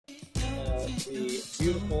The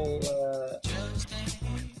beautiful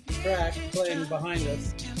track playing behind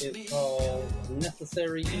us is called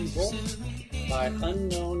Necessary Evil by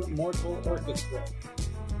Unknown Mortal Orchestra.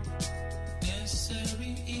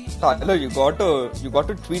 Tyler, you got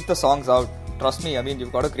to tweet the songs out. Trust me, I mean,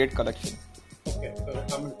 you've got a great collection. Okay, so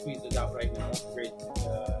I'm going to tweet it out right now. Great.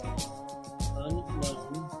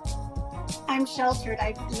 Unknown. I'm sheltered.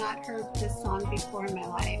 I've not heard this song before in my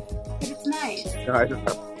life, but it's nice.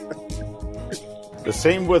 The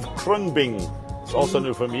same with Krungbing. It's also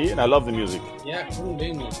new for me, and I love the music. Yeah,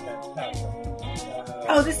 Krungbing is fantastic.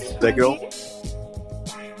 Oh, this is Krungbing?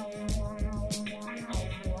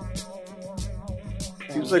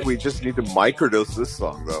 Seems like we just need to microdose this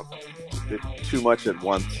song, though. Did too much at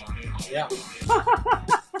once. Yeah.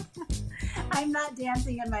 I'm not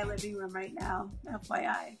dancing in my living room right now,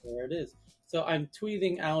 FYI. There it is. So I'm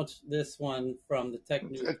tweeting out this one from the Tech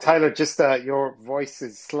News. Tyler, just your voice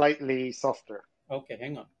is slightly softer. Okay,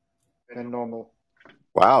 hang on. Than normal.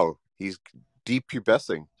 Wow, he's deep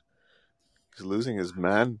pubescing. He's losing his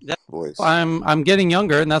man voice. I'm getting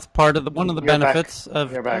younger, and that's part of one of the benefits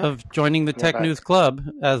of joining the Tech News Club,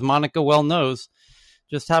 as Monica well knows.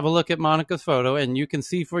 Just have a look at Monica's photo, and you can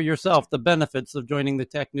see for yourself the benefits of joining the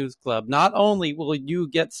Tech News Club. Not only will you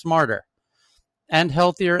get smarter and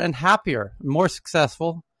healthier and happier, more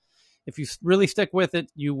successful, if you really stick with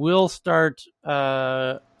it, you will start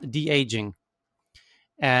de-aging.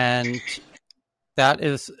 And that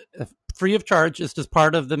is free of charge. It's just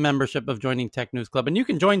part of the membership of joining Tech News Club. And you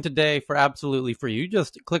can join today for absolutely free. You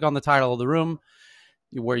just click on the title of the room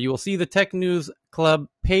where you will see the Tech News Club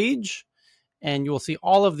page, and you will see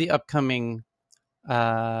all of the upcoming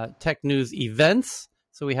Tech News events.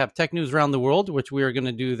 So we have Tech News Around the World, which we are going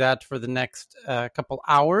to do that for the next couple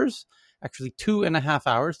hours, actually 2.5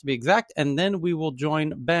 hours to be exact. And then we will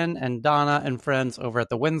join Ben and Donna and friends over at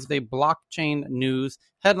the Wednesday Blockchain News,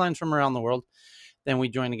 headlines from around the world. Then we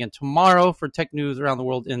join again tomorrow for Tech News Around the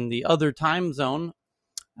World in the other time zone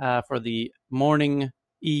for the morning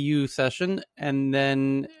EU session. And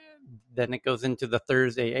then it goes into the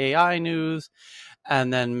Thursday AI news.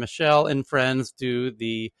 And then Michelle and friends do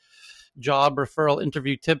the job referral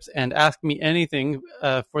interview tips and ask me anything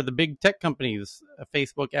for the big tech companies,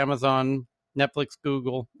 Facebook, Amazon, Netflix,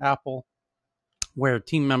 Google, Apple, where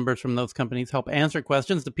team members from those companies help answer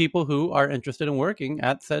questions to people who are interested in working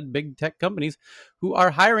at said big tech companies who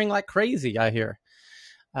are hiring like crazy, I hear.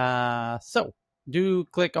 So do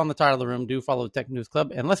click on the title of the room, do follow the Tech News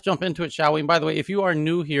Club, and let's jump into it, shall we? And by the way, if you are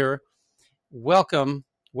new here, welcome.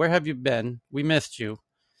 Where have you been? We missed you.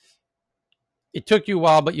 It took you a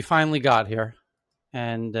while, but you finally got here.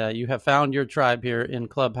 And you have found your tribe here in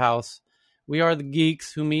Clubhouse. We are the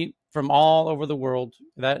geeks who meet from all over the world.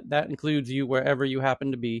 That includes you wherever you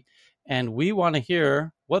happen to be. And we want to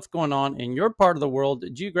hear what's going on in your part of the world,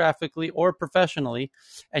 geographically or professionally.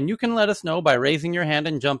 And you can let us know by raising your hand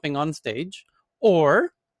and jumping on stage.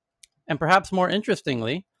 Or, and perhaps more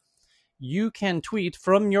interestingly, you can tweet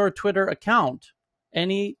from your Twitter account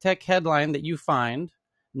any tech headline that you find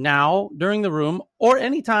now during the room or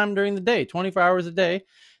anytime during the day, 24 hours a day.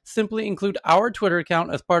 Simply include our Twitter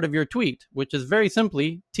account as part of your tweet, which is very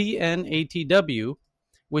simply TNATW,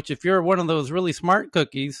 which if you're one of those really smart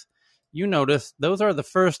cookies, you notice those are the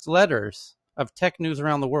first letters of Tech News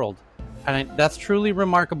Around the World. And that's truly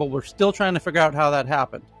remarkable. We're still trying to figure out how that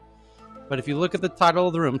happened. But if you look at the title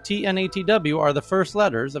of the room, TNATW are the first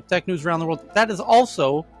letters of Tech News Around the World. That is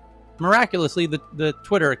also, miraculously, the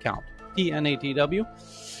Twitter account, TNATW.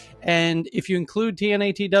 And if you include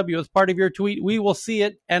TNATW as part of your tweet, we will see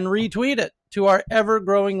it and retweet it to our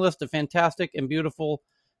ever-growing list of fantastic and beautiful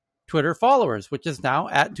Twitter followers, which is now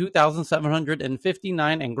at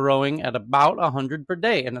 2,759 and growing at about 100 per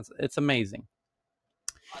day. And it's amazing.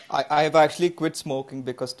 I've actually quit smoking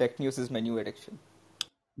because Tech News is my new addiction.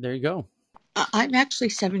 There you go. I'm actually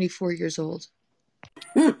 74 years old.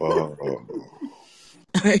 Oh.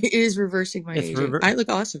 It is reversing my age. I look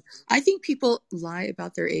awesome. I think people lie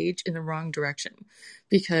about their age in the wrong direction,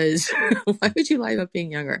 because why would you lie about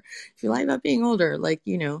being younger? If you lie about being older,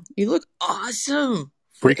 you look awesome.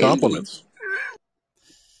 Free compliments.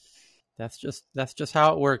 That's just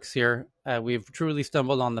how it works here. We've truly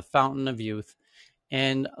stumbled on the fountain of youth.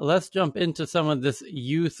 And let's jump into some of this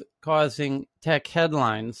youth-causing tech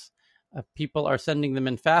headlines. People are sending them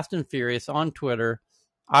in fast and furious on Twitter.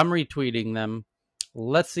 I'm retweeting them.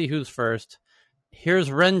 Let's see who's first. Here's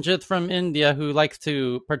Ranjit from India, who likes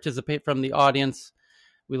to participate from the audience.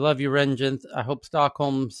 We love you, Ranjit. I hope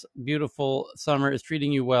Stockholm's beautiful summer is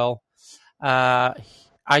treating you well. I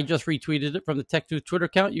just retweeted it from the Tech News Twitter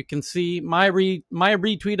account. You can see my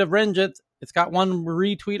retweet of Ranjit It's got one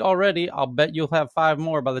retweet already. I'll bet you'll have 5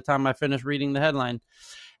 more by the time I finish reading the headline.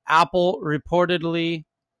 Apple reportedly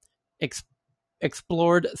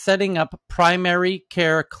explored setting up primary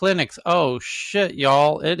care clinics. Oh shit,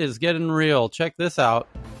 y'all. It is getting real. Check this out.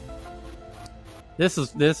 This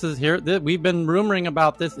is here. We've been rumoring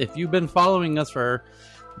about this. If you've been following us for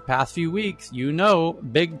the past few weeks, you know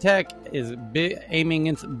big tech is aiming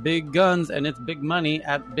its big guns and its big money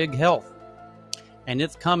at big health. And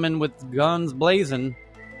it's coming with guns blazing.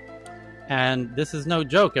 And this is no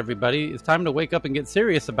joke, everybody. It's time to wake up and get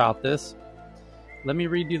serious about this. Let me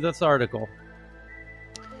read you this article.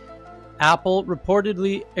 Apple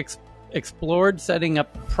reportedly explored setting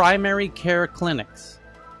up primary care clinics.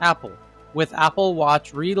 Apple, with Apple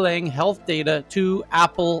Watch relaying health data to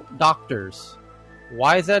Apple doctors.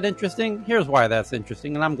 Why is that interesting? Here's why that's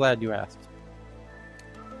interesting, and I'm glad you asked.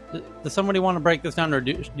 Does somebody want to break this down, or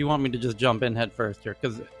do you want me to just jump in head first here?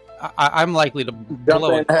 Because I'm likely to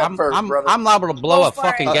blow it. I'm liable to blow a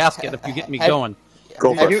fucking gasket if you get me going.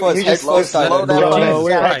 Go for it. You just slow blow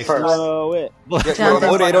it. More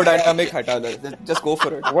aerodynamic. Just go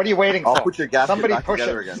for it. What are you waiting for? I'll put your gasket Somebody back push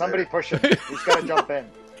together it. again. Somebody push it. He's got to jump in.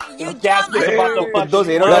 Put those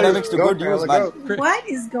aerodynamics to good use, man. What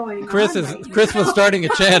is going on? Chris was starting a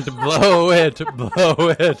chant. Blow it,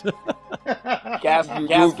 blow it.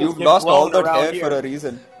 You've lost all that hair for a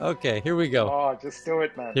reason. Okay, here we go. Oh, just do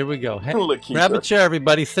it, man. Here we go. Grab a chair,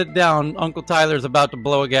 everybody. Sit down. Uncle Tyler's about to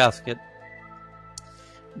blow a gasket.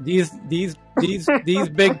 These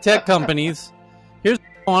big tech companies. Here's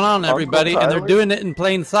what's going on, everybody, and they're doing it in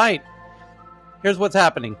plain sight. Here's what's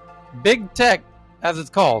happening. Big tech, as it's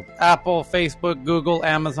called, Apple, Facebook, Google,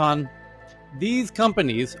 Amazon. These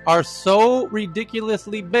companies are so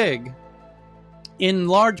ridiculously big, in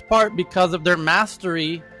large part because of their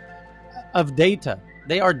mastery of data.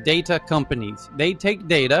 They are data companies. They take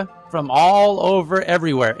data from all over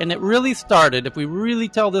everywhere. And it really started, if we really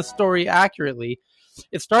tell this story accurately,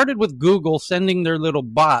 it started with Google sending their little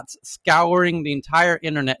bots, scouring the entire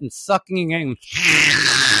internet and sucking in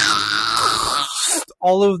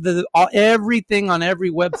everything on every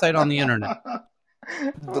website on the internet.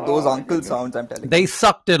 Those uncle sounds, I'm telling you. They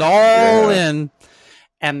sucked it all in,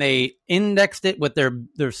 and they indexed it with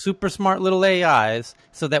their super smart little AIs,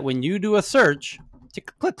 so that when you do a search,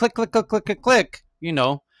 click, click, click, click, click, click, click,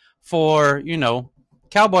 for,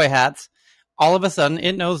 cowboy hats, all of a sudden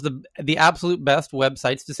it knows the absolute best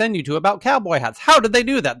websites to send you to about cowboy hats. How did they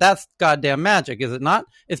do that? That's goddamn magic, is it not?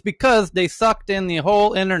 It's because they sucked in the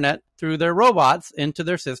whole internet through their robots into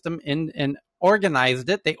their system and organized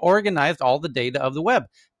it. They organized all the data of the web.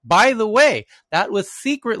 By the way, that was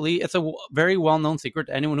secretly, it's a very well-known secret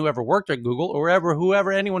to anyone who ever worked at Google, or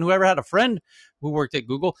anyone who ever had a friend who worked at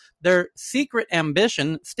Google. Their secret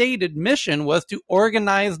ambition, stated mission, was to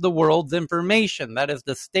organize the world's information. That is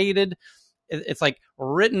the stated, it's like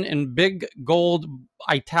written in big gold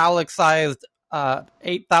italicized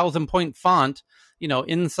 8,000 point font,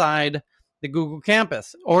 inside the Google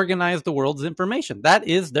campus. Organize the world's information. That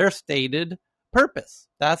is their stated purpose.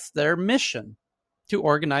 That's their mission, to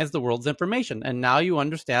organize the world's information. And now you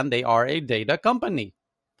understand they are a data company.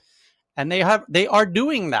 And they are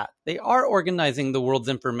doing that. They are organizing the world's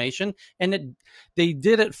information. And they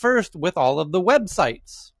did it first with all of the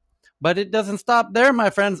websites. But it doesn't stop there, my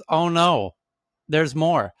friends. Oh no. There's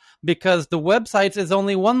more, because the websites is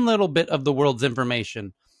only one little bit of the world's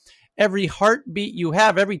information. Every heartbeat you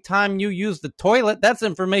have, every time you use the toilet, that's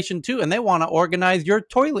information too. And they want to organize your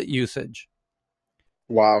toilet usage.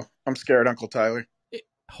 Wow. I'm scared, Uncle Tyler.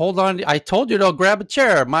 Hold on. I told you to grab a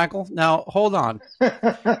chair, Michael. Now, hold on.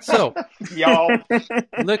 So, y'all,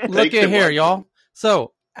 look at here, y'all.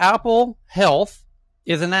 So, Apple Health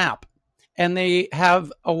is an app, and they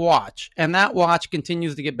have a watch, and that watch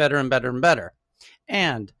continues to get better and better and better.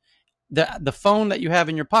 And the phone that you have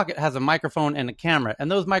in your pocket has a microphone and a camera, and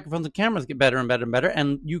those microphones and cameras get better and better and better.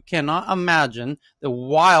 And you cannot imagine the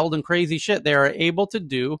wild and crazy shit they are able to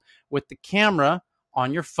do with the camera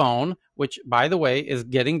on your phone, which, by the way, is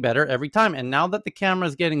getting better every time. And now that the camera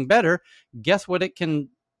is getting better, guess what it can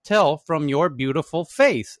tell from your beautiful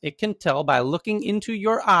face? It can tell by looking into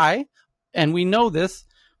your eye, and we know this.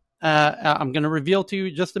 I'm going to reveal to you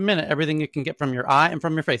in just a minute everything it can get from your eye and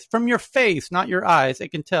from your face. From your face, not your eyes.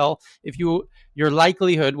 It can tell if your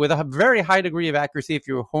likelihood, with a very high degree of accuracy, if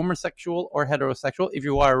you're homosexual or heterosexual, if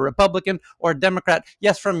you are a Republican or a Democrat.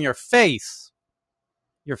 Yes, from your face.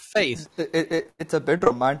 Your face. It's a bit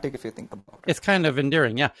romantic if you think about it. It's kind of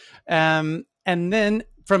endearing, yeah. And then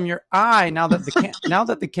from your eye, now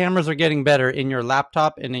that the cameras are getting better in your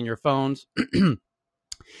laptop and in your phones,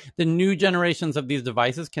 The new generations of these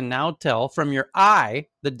devices can now tell from your eye,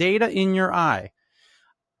 the data in your eye,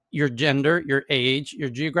 your gender, your age, your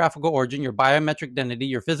geographical origin, your biometric identity,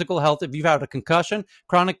 your physical health, if you've had a concussion,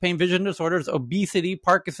 chronic pain, vision disorders, obesity,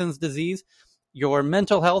 Parkinson's disease, your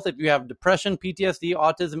mental health, if you have depression, PTSD,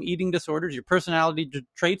 autism, eating disorders, your personality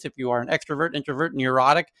traits, if you are an extrovert, introvert,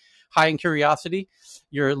 neurotic, high in curiosity,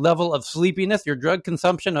 your level of sleepiness, your drug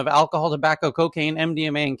consumption of alcohol, tobacco, cocaine,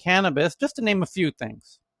 MDMA, and cannabis, just to name a few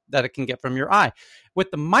things that it can get from your eye.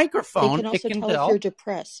 With the microphone, it can tell if you're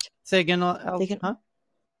depressed. Say again,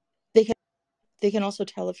 They can also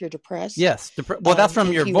tell if you're depressed. Yes. Well, that's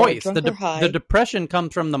from your voice. The depression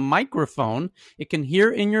comes from the microphone. It can hear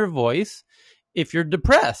in your voice if you're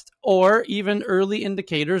depressed, or even early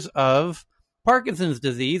indicators of Parkinson's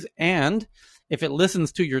disease. And if it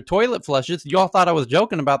listens to your toilet flushes, you all thought I was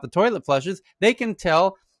joking about the toilet flushes. They can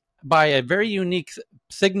tell by a very unique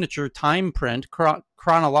signature time print,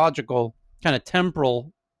 chronological kind of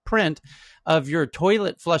temporal print of your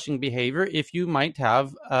toilet flushing behavior if you might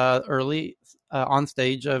have early on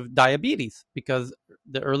stage of diabetes, because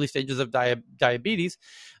the early stages of diabetes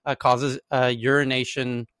causes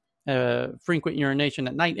urination, frequent urination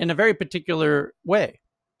at night in a very particular way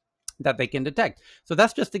that they can detect. So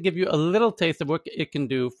that's just to give you a little taste of what it can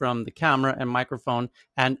do from the camera and microphone.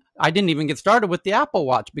 And I didn't even get started with the Apple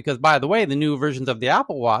Watch, because, by the way, the new versions of the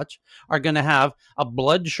Apple Watch are going to have a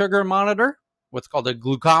blood sugar monitor, what's called a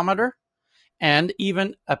glucometer, and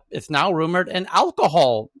even, it's now rumored, an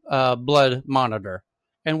alcohol blood monitor.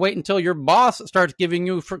 And wait until your boss starts giving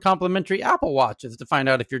you for complimentary Apple Watches to find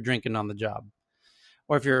out if you're drinking on the job.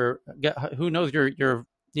 Or if you're, who knows, you're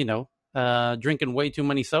drinking way too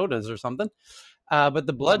many sodas or something. But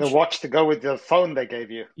the watch to go with the phone they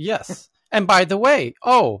gave you. Yes. And by the way,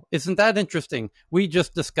 isn't that interesting? We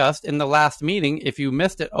just discussed in the last meeting, if you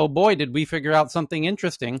missed it, oh boy, did we figure out something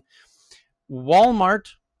interesting. Walmart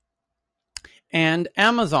and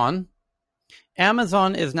Amazon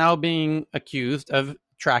is now being accused of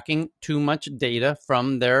tracking too much data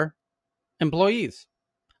from their employees.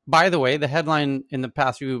 By the way, the headline in the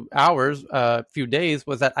past few days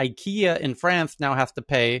was that IKEA in France now has to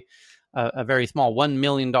pay a very small $1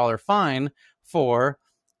 million fine for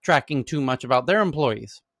tracking too much about their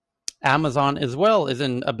employees. Amazon as well is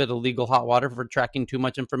in a bit of legal hot water for tracking too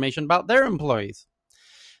much information about their employees.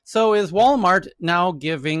 So is Walmart now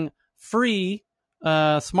giving free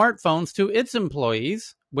smartphones to its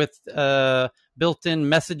employees with built-in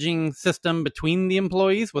messaging system between the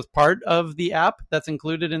employees, was part of the app that's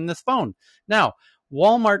included in this phone. Now,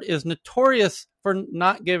 Walmart is notorious for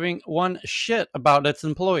not giving one shit about its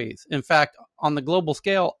employees. In fact, on the global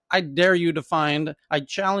scale, I challenge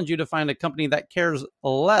you to find a company that cares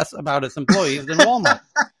less about its employees than Walmart.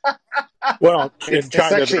 Well, it's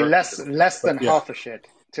actually less than half a shit,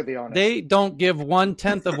 to be honest. They don't give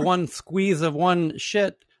 1/10 of one squeeze of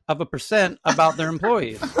 1% about their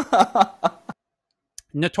employees.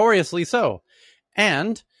 Notoriously so.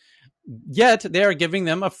 And yet they are giving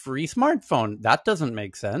them a free smartphone. That doesn't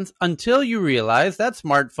make sense until you realize that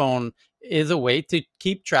smartphone is a way to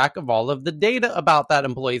keep track of all of the data about that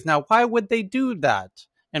employees. Now, why would they do that?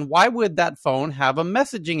 And why would that phone have a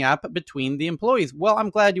messaging app between the employees? Well, I'm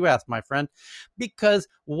glad you asked, my friend, because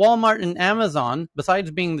Walmart and Amazon,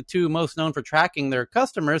 besides being the two most known for tracking their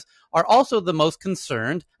customers, are also the most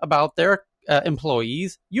concerned about their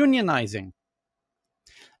employees unionizing.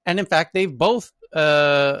 And in fact, they've both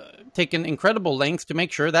taken incredible lengths to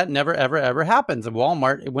make sure that never, ever, ever happens. And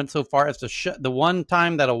Walmart, it went so far as to shut the one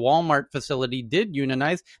time that a Walmart facility did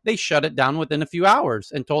unionize, they shut it down within a few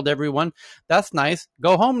hours and told everyone, that's nice,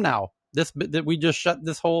 go home now. We just shut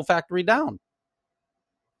this whole factory down.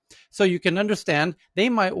 So you can understand they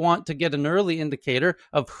might want to get an early indicator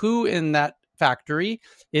of who in that factory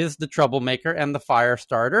is the troublemaker and the fire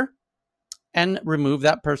starter, and remove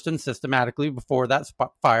that person systematically before that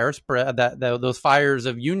fire spread, those fires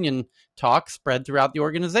of union talk spread throughout the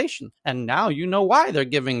organization. And now you know why they're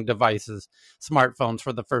giving devices, smartphones,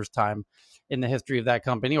 for the first time in the history of that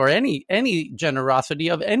company, or any generosity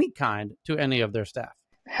of any kind to any of their staff.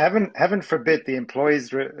 Heaven forbid the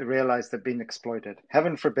employees realize they're being exploited.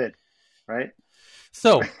 Heaven forbid, right?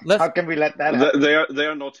 So how can we let that happen? They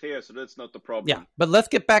are not here, so that's not the problem. Yeah, but let's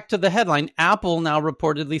get back to the headline. Apple now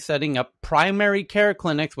reportedly setting up primary care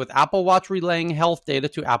clinics with Apple Watch relaying health data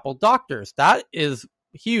to Apple doctors. That is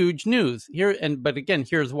huge news here. But again,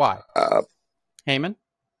 here's why. Heyman?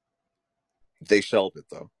 They shelved it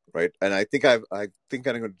though, right? And I think I'm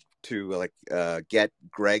going to get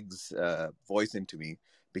Greg's voice into me,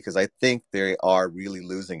 because I think they are really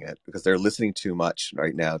losing it, because they're listening too much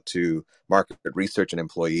right now to market research and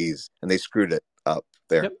employees, and they screwed it. up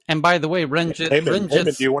there. Yep. And by the way,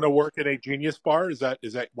 Heyman, do you want to work at a Genius Bar? Is that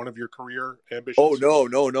one of your career ambitions? Oh,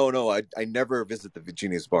 no. I never visit the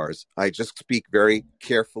Genius Bars. I just speak very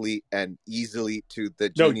carefully and easily to the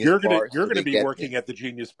Genius Bars. You're going to be working at the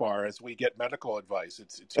Genius Bar as we get medical advice.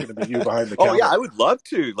 It's going to be you behind the counter. Oh yeah, I would love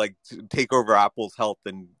to take over Apple's health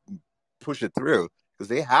and push it through, because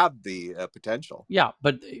they have the potential. Yeah,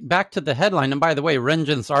 but back to the headline. And by the way,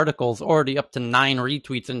 Rengen's article is already up to 9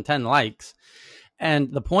 retweets and 10 likes.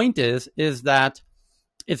 And the point is that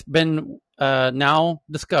it's been now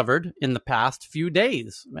discovered in the past few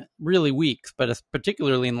days, really weeks, but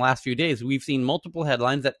particularly in the last few days, we've seen multiple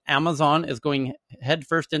headlines that Amazon is going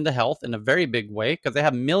headfirst into health in a very big way, because they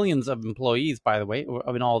have millions of employees, by the way,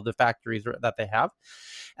 in all of the factories that they have.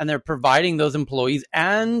 And they're providing those employees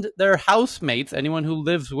and their housemates, anyone who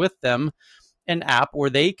lives with them, an app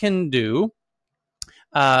where they can do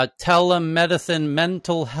telemedicine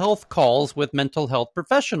mental health calls with mental health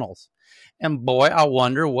professionals. And boy, I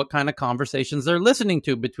wonder what kind of conversations they're listening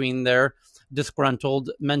to between their disgruntled,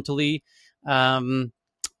 mentally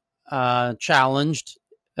challenged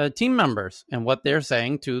team members, and what they're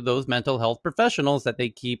saying to those mental health professionals that they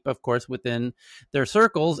keep, of course, within their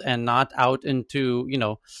circles and not out into,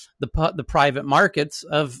 the private markets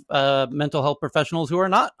of mental health professionals who are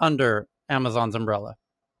not under Amazon's umbrella.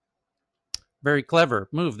 Very clever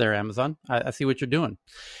move there, Amazon. I see what you're doing.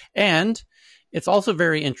 And it's also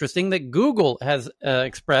very interesting that Google has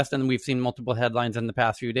expressed, and we've seen multiple headlines in the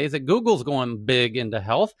past few days, that Google's going big into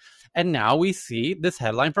health. And now we see this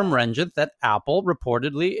headline from Rengen that Apple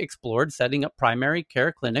reportedly explored setting up primary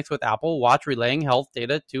care clinics with Apple Watch relaying health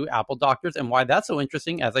data to Apple doctors. And why that's so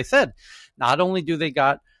interesting, as I said, not only do they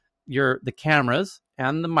got the cameras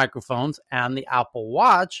and the microphones and the Apple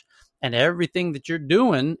Watch, and everything that you're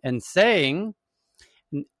doing and saying,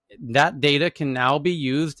 that data can now be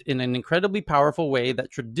used in an incredibly powerful way that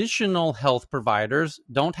traditional health providers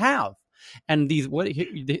don't have. And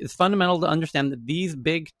it's fundamental to understand that these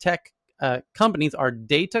big tech companies are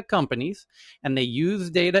data companies, and they use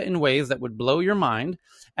data in ways that would blow your mind.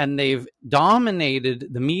 And they've dominated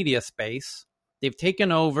the media space. They've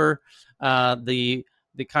taken over the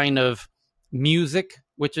kind of music,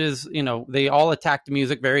 which is, they all attacked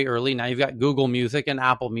music very early. Now you've got Google Music and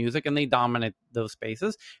Apple Music, and they dominate those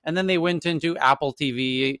spaces. And then they went into Apple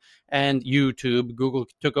TV and YouTube. Google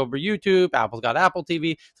took over YouTube. Apple's got Apple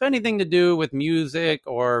TV. So anything to do with music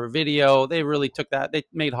or video, they really took that. They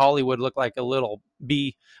made Hollywood look like a little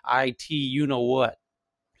BIT, what.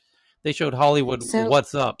 They showed Hollywood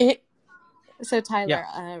what's up. So, Tyler,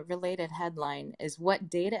 a related headline is,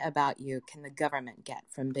 what data about you can the government get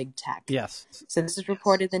from big tech? Yes. So this is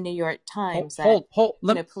reported in the New York Times. Hold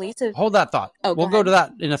that thought. We'll go to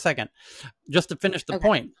that in a second. Just to finish the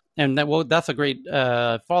point, and that's a great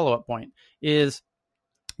follow-up point, is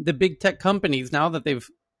the big tech companies, now that they've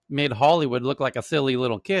made Hollywood look like a silly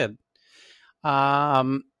little kid,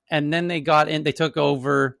 and then they took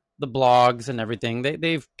over the blogs and everything.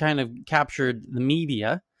 They've kind of captured the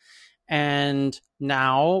media. And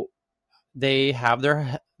now they have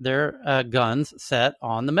their guns set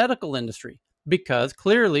on the medical industry, because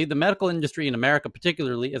clearly the medical industry in America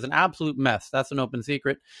particularly is an absolute mess. That's an open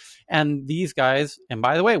secret. And these guys, and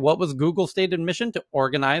by the way, what was Google's stated mission? To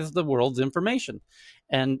organize the world's information.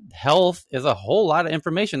 And health is a whole lot of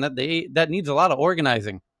information that needs a lot of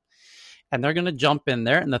organizing. And they're going to jump in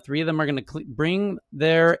there, and the three of them are going to bring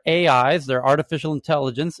their AIs, their artificial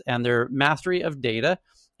intelligence, and their mastery of data,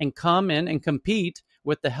 and come in and compete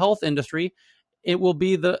with the health industry. It will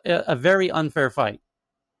be a very unfair fight,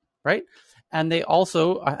 right? And they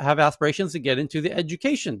also have aspirations to get into the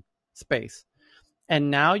education space. And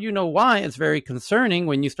now you know why it's very concerning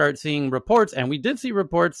when you start seeing reports, and we did see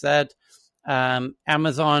reports that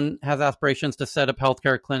Amazon has aspirations to set up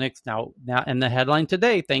healthcare clinics. Now in the headline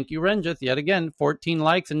today, thank you, Rengen, yet again, 14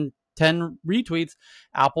 likes and 10 retweets.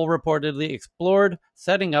 Apple reportedly explored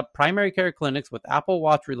setting up primary care clinics with Apple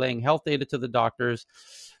Watch relaying health data to the doctors.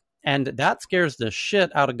 And that scares the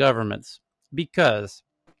shit out of governments, because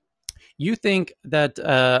you think that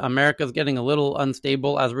America is getting a little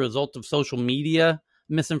unstable as a result of social media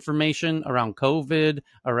misinformation around COVID,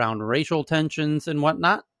 around racial tensions and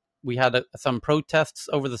whatnot. We had some protests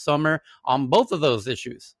over the summer on both of those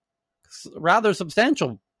issues. Rather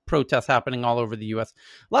substantial protests happening all over the U.S.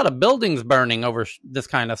 A lot of buildings burning over this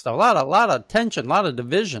kind of stuff. A lot of tension, a lot of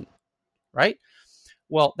division, right?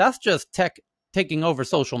 Well, that's just tech taking over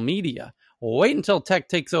social media. Well, wait until tech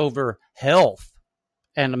takes over health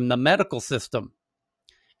and the medical system.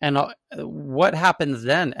 And what happens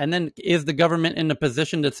then? And then is the government in a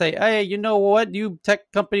position to say, hey, you know what? You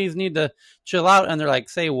tech companies need to chill out. And they're like,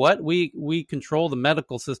 say what? We control the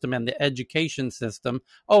medical system and the education system.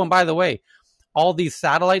 Oh, and by the way, all these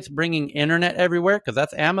satellites bringing internet everywhere, because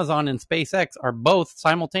that's Amazon and SpaceX, are both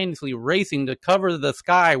simultaneously racing to cover the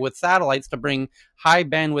sky with satellites to bring high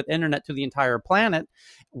bandwidth internet to the entire planet,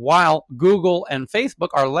 while Google and Facebook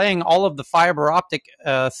are laying all of the fiber optic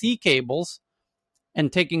sea cables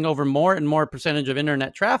and taking over more and more percentage of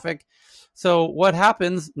internet traffic. So what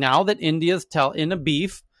happens now that India's in a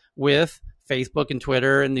beef with Facebook and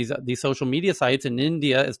Twitter and these social media sites, and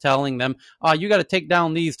India is telling them, you got to take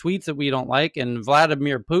down these tweets that we don't like, and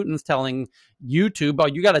Vladimir Putin's telling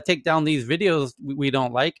YouTube, you got to take down these videos we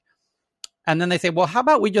don't like. And then they say, well, how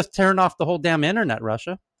about we just turn off the whole damn internet,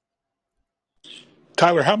 Russia?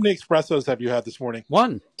 Tyler, how many espressos have you had this morning?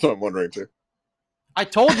 One. So I'm wondering too. I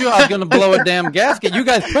told you I was going to blow a damn gasket. You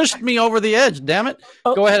guys pushed me over the edge. Damn it!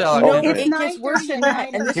 Go ahead, Alex. No, it gets worse than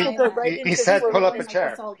that. And this will go right into. He said, "Pull up a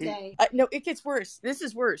chair." No, it gets worse. This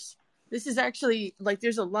is worse. This is actually like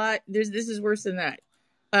there's a lot. This is worse than that.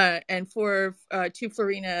 And to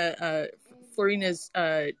Florina's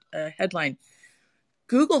headline,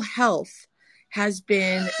 Google Health has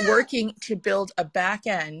been working to build a back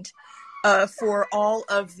end for all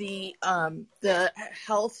of the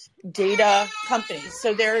health data companies.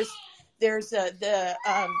 So there's the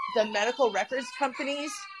medical records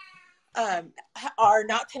companies are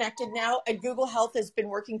not connected now, and Google Health has been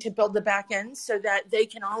working to build the back end so that they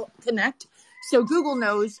can all connect. So Google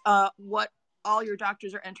knows what all your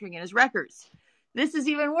doctors are entering in as records. This is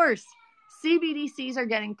even worse. CBDCs are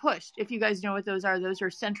getting pushed. If you guys know what those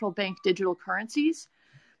are central bank digital currencies.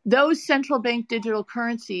 Those central bank digital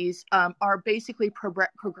currencies are basically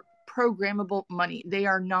programmable money. They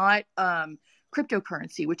are not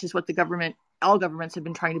cryptocurrency, which is what all governments have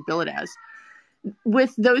been trying to bill it as.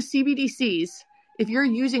 With those CBDCs, if you're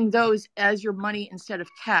using those as your money instead of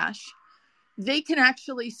cash, they can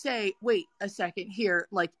actually say, wait a second here,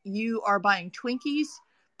 like you are buying Twinkies,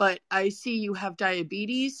 but I see you have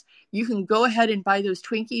diabetes. You can go ahead and buy those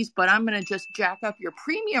Twinkies, but I'm going to just jack up your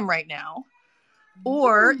premium right now.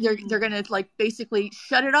 Or they're going to like basically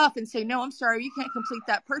shut it off and say, no, I'm sorry, you can't complete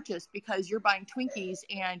that purchase because you're buying Twinkies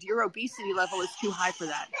and your obesity level is too high for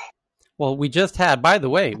that. Well, we just had, by the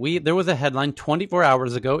way, there was a headline 24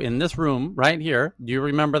 hours ago in this room right here. Do you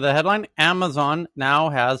remember the headline? Amazon now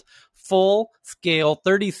has full-scale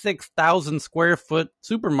 36,000 square foot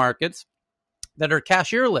supermarkets that are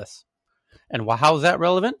cashierless. And how is that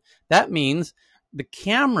relevant? That means the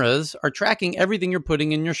cameras are tracking everything you're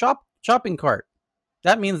putting in your shopping cart.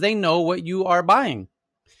 That means they know what you are buying.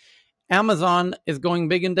 Amazon is going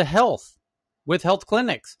big into health with health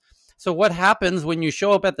clinics. So what happens when you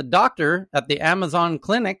show up at the doctor at the Amazon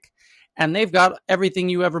clinic and they've got everything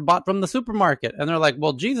you ever bought from the supermarket? And they're like,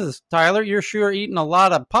 well, Jesus, Tyler, you're sure eating a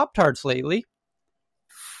lot of Pop-Tarts lately.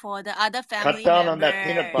 For the other family Cut down members. on that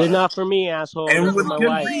peanut butter. They're not for me, asshole. And with my good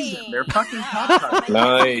wife. reason. They're fucking Pop-Tarts.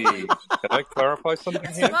 Nice. Can I clarify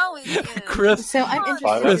something here? Chris, So I'm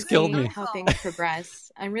interested Chris to killed see me. how things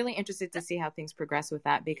progress. I'm really interested to see how things progress with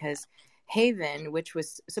that, because Haven, which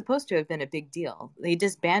was supposed to have been a big deal, they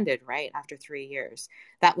disbanded right after 3 years.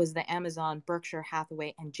 That was the Amazon, Berkshire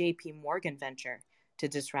Hathaway, and JP Morgan venture to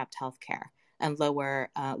disrupt healthcare and lower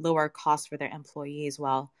costs for their employees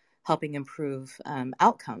while helping improve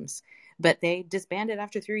outcomes. But they disbanded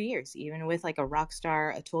after 3 years, even with like a rock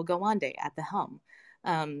star, Atul Gawande, at the helm.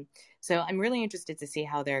 So I'm really interested to see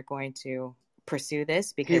how they're going to pursue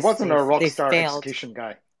this, because he wasn't a rock star failed. execution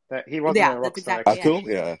guy. He wasn't a rock star.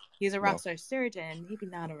 Exactly, yeah. He's a rock star surgeon, maybe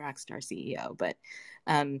not a rock star CEO. But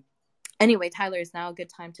anyway, Tyler, is now a good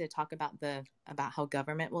time to talk about how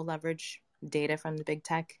government will leverage data from the big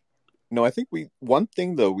tech? No, I think one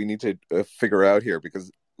thing though we need to figure out here,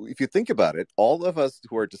 because if you think about it, all of us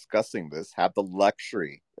who are discussing this have the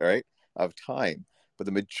luxury, right, of time. But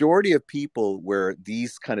the majority of people where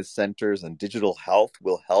these kind of centers and digital health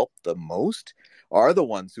will help the most are the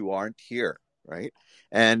ones who aren't here, right?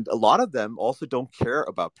 And a lot of them also don't care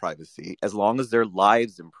about privacy as long as their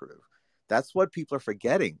lives improve. That's what people are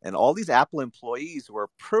forgetting. And all these Apple employees who are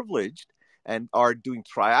privileged and are doing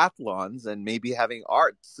triathlons and maybe having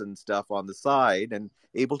arts and stuff on the side and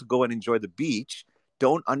able to go and enjoy the beach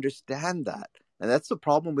don't understand that. And that's the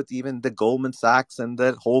problem with even the Goldman Sachs and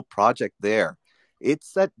the whole project there.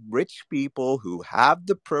 It's that rich people who have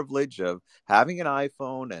the privilege of having an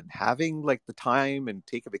iPhone and having like the time and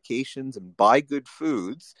take vacations and buy good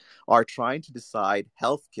foods are trying to decide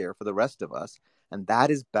healthcare for the rest of us. And that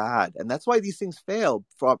is bad. And that's why these things fail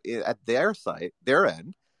at their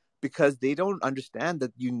end. because they don't understand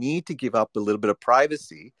that you need to give up a little bit of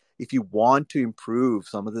privacy if you want to improve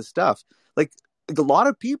some of this stuff. Like, a lot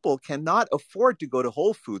of people cannot afford to go to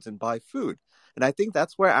Whole Foods and buy food. And I think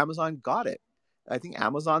that's where Amazon got it. I think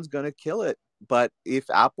Amazon's going to kill it. But if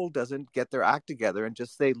Apple doesn't get their act together and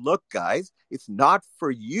just say, look, guys, it's not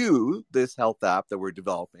for you, this health app that we're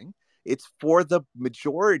developing. It's for the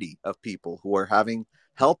majority of people who are having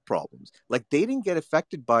health problems. Like, they didn't get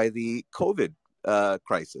affected by the COVID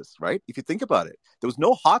crisis, right? If you think about it, there was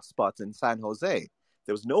no hotspots in San Jose.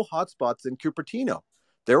 There was no hotspots in Cupertino.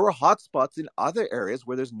 There were hotspots in other areas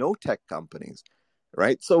where there's no tech companies,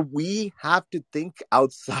 right? So we have to think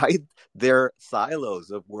outside their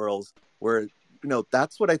silos of worlds where,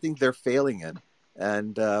 that's what I think they're failing in.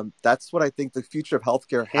 And that's what I think the future of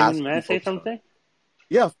healthcare has to be. May I say something?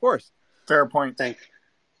 Yeah, of course. Fair point. Thanks.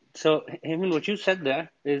 So, Heyman, what you said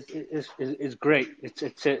there is great.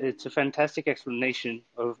 It's a fantastic explanation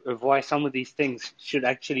of why some of these things should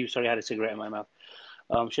actually. Sorry, I had a cigarette in my mouth.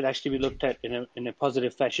 Should actually be looked at in a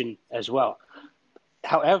positive fashion as well.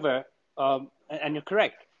 However, and you're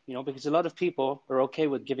correct, because a lot of people are okay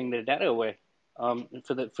with giving their data away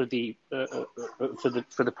for the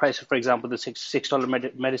price of, for example, the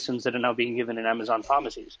 $6 medicines that are now being given in Amazon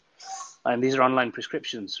pharmacies, and these are online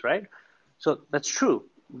prescriptions, right? So that's true,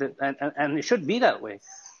 and it should be that way.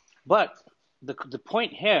 But the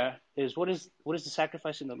point here is what is the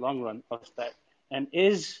sacrifice in the long run of that, and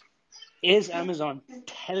is Amazon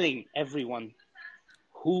telling everyone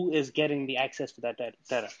who is getting the access to that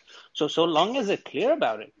data? So long as they're clear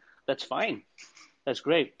about it, that's fine. That's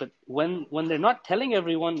great. But when they're not telling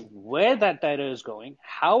everyone where that data is going,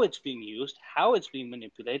 how it's being used, how it's being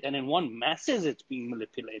manipulated, and in what masses it's being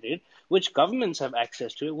manipulated, which governments have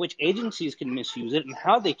access to it, which agencies can misuse it, and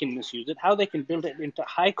how they can misuse it, how they can build it into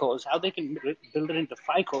HICOs, how they can build it into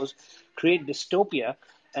FICOs, create dystopia,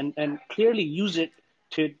 and clearly use it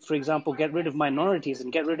to, for example, get rid of minorities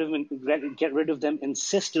and get rid of them in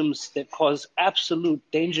systems that cause absolute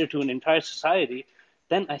danger to an entire society,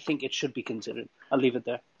 then I think it should be considered. I'll leave it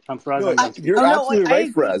there. I'm Faraz. You're absolutely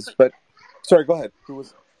right, Faraz. But sorry, go ahead. Who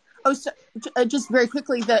was? Oh, so, just very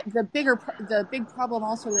quickly, the big problem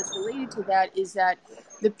also that's related to that is that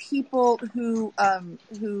the people who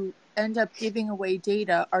end up giving away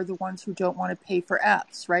data are the ones who don't want to pay for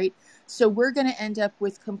apps, right? So we're going to end up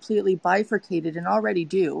with completely bifurcated, and already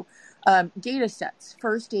do, data sets.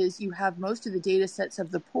 First is you have most of the data sets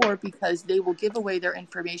of the poor because they will give away their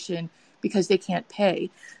information because they can't pay.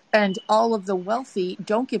 And all of the wealthy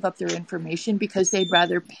don't give up their information because they'd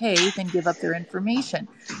rather pay than give up their information.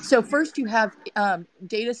 So first you have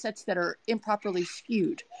data sets that are improperly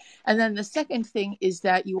skewed. And then the second thing is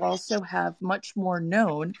that you also have much more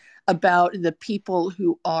known about the people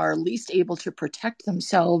who are least able to protect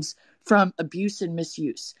themselves from abuse and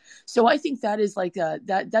misuse. So I think that is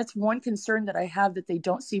that's one concern that I have that they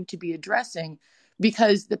don't seem to be addressing,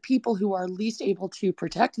 because the people who are least able to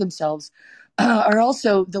protect themselves are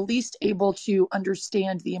also the least able to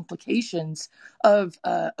understand the implications of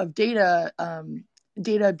data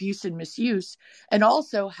abuse and misuse, and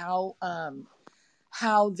also how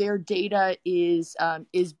their data is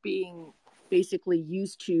being basically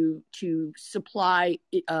used to supply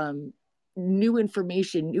new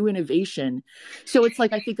information, new innovation. So it's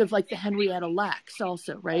like, I think of like the Henrietta Lacks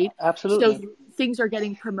also, right? Absolutely. So things are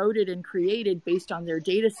getting promoted and created based on their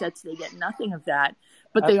data sets. They get nothing of that,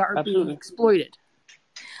 but they are being exploited.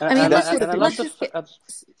 I mean,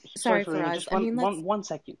 sorry, Faraz. One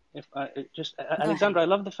second. Alexandra, I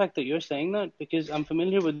love the fact that you're saying that, because I'm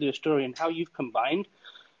familiar with your story and how you've combined,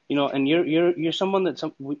 and you're someone that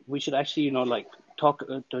we should actually,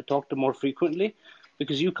 talk to more frequently,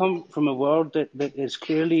 because you come from a world that is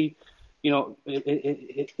clearly,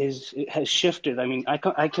 it has shifted. I mean,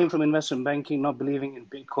 I came from investment banking, not believing in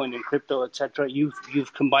Bitcoin and crypto, etc.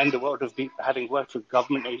 You've combined the world of having worked with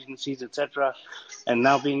government agencies, etc., and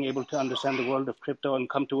now being able to understand the world of crypto and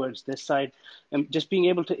come towards this side, and just being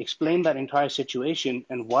able to explain that entire situation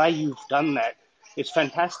and why you've done that. It's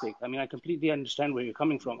fantastic. I mean, I completely understand where you're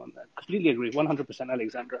coming from on that. Completely agree, 100%,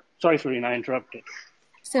 Alexandra. Sorry, Farina, I interrupted.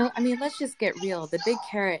 So, I mean, let's just get real. The big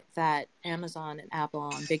carrot that Amazon and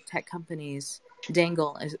Apple and big tech companies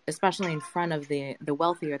dangle, especially in front of the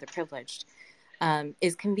wealthy or the privileged,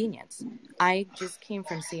 is convenience. I just came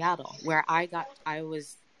from Seattle, where I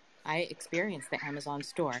experienced the Amazon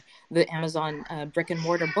store, the Amazon brick and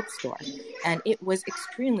mortar bookstore, and it was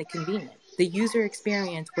extremely convenient. The user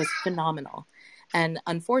experience was phenomenal. And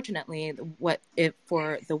unfortunately,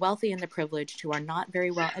 for the wealthy and the privileged who are not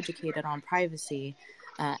very well educated on privacy,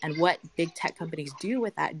 and what big tech companies do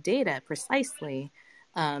with that data precisely,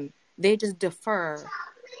 they just defer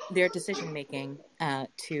their decision making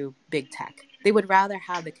to big tech. They would rather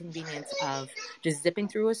have the convenience of just zipping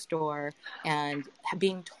through a store and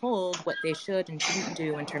being told what they should and shouldn't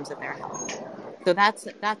do in terms of their health. So that's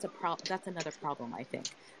another problem, I think.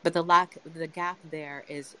 But the gap there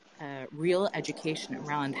is real education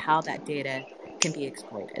around how that data can be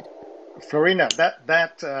exploited. Florina,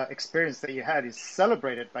 that experience that you had is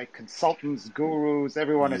celebrated by consultants, gurus,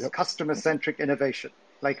 everyone is customer-centric innovation.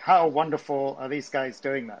 Like, how wonderful are these guys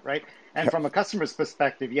doing that, right? And from a customer's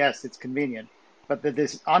perspective, yes, it's convenient, but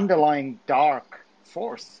there's underlying dark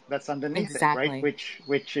force that's underneath it, right?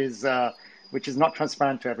 Which is not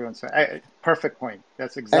transparent to everyone. So, perfect point.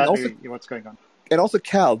 That's exactly what's going on. And also,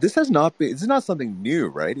 Cal, this is not something new,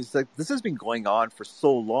 right? It's like this has been going on for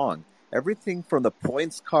so long. Everything from the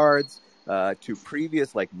points cards to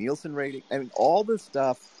previous like Nielsen rating. I mean, all this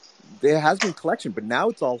stuff, there has been collection, but now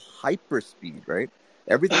it's all hyper speed, right?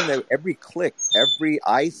 Everything, every click, every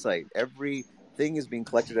eyesight, everything is being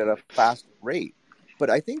collected at a fast rate. But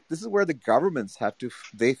I think this is where the governments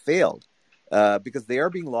they failed because they are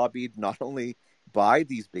being lobbied not only by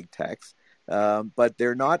these big techs, but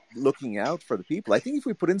they're not looking out for the people. I think if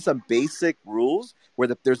we put in some basic rules where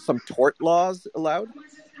there's some tort laws allowed,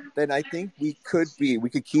 then I think we could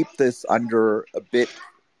keep this under a bit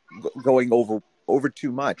going over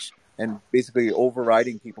too much and basically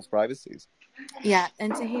overriding people's privacies. Yeah,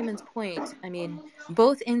 and to Heyman's point, I mean,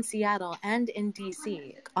 both in Seattle and in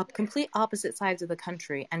DC, complete opposite sides of the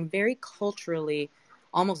country and very culturally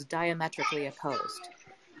almost diametrically opposed.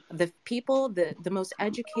 The people, the most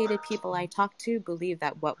educated people I talk to believe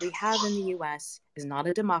that what we have in the US is not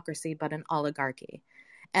a democracy, but an oligarchy.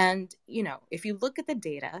 And, if you look at the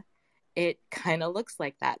data, it kind of looks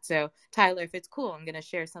like that. So, Tyler, if it's cool, I'm going to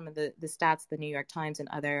share some of the stats the New York Times and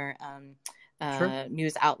other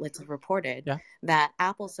news outlets have reported that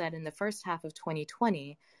Apple said in the first half of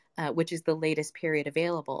 2020, which is the latest period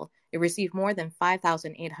available, it received more than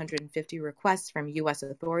 5,850 requests from U.S.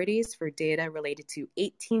 authorities for data related to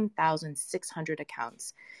 18,600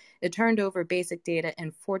 accounts. It turned over basic data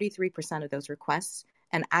in 43% of those requests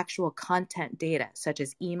and actual content data, such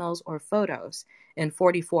as emails or photos, in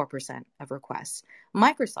 44% of requests.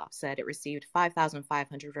 Microsoft said it received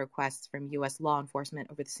 5,500 requests from U.S. law enforcement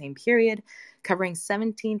over the same period, covering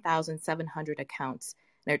 17,700 accounts.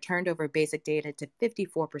 And it turned over basic data to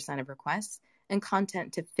 54% of requests and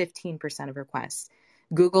content to 15% of requests.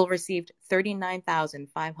 Google received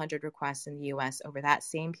 39,500 requests in the U.S. over that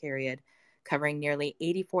same period, covering nearly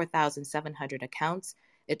 84,700 accounts.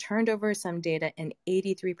 It turned over some data in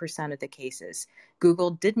 83% of the cases.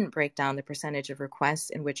 Google didn't break down the percentage of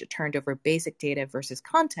requests in which it turned over basic data versus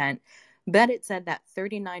content, but it said that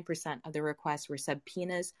 39% of the requests were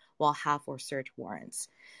subpoenas, while half were search warrants.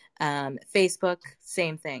 Facebook,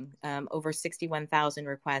 same thing, over 61,000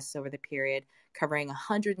 requests over the period, covering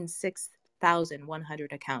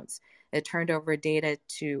 106,100 accounts. It turned over data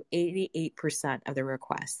to 88% of the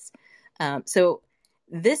requests. So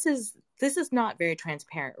this is not very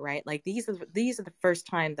transparent, right? Like these are the first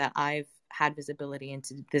time that I've had visibility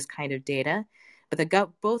into this kind of data, but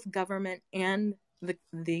both government and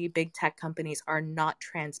the big tech companies are not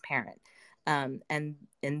transparent, and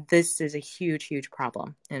this is a huge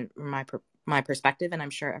problem in my perspective, and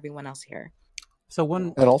I'm sure everyone else here. So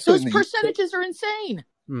those percentages are insane.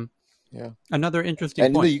 Yeah, another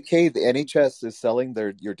interesting point. And in the UK, the NHS is selling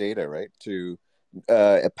your data, right, to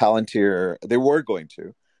Palantir. They were going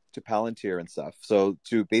to Palantir and stuff. So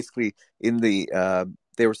to basically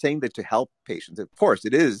they were saying that to help patients, of course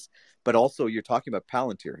it is, but also you're talking about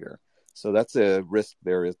Palantir here. So that's a risk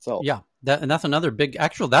there itself. Yeah, that's another big.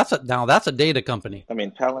 Actually, that's a data company. I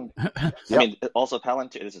mean, also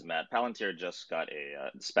Palantir. This is Matt. Palantir just got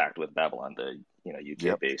SPAC'd with Babylon, the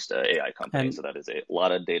UK-based AI company. So that is a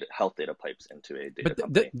lot of health data pipes into a data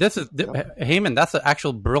company. This is Heyman. That's an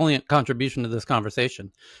actual brilliant contribution to this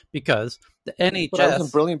conversation, because the NHS. But I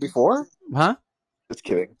wasn't brilliant before, huh? Just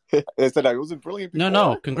kidding. I said I wasn't brilliant before.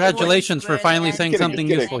 No. Congratulations for finally saying something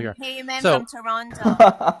useful here. Heyman from Toronto.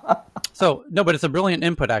 But it's a brilliant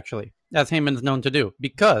input, actually, as Heyman's known to do,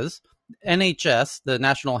 because NHS, the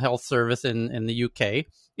National Health Service in the UK,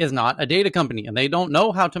 is not a data company, and they don't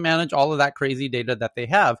know how to manage all of that crazy data that they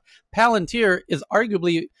have. Palantir is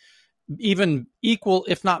arguably even equal,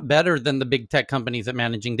 if not better, than the big tech companies at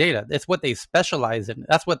managing data. It's what they specialize in.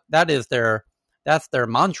 That's their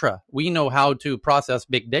mantra. We know how to process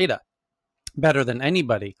big data better than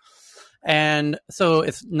anybody. And so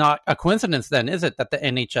it's not a coincidence then, is it, that the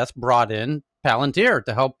NHS brought in Palantir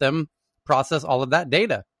to help them process all of that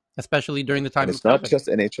data? especially during the time and it's of not COVID. just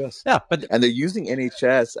NHS. Yeah, and they're using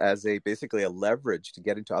NHS as basically a leverage to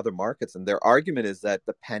get into other markets. And their argument is that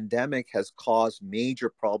the pandemic has caused major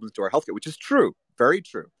problems to our healthcare, which is true, very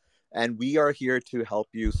true. And we are here to help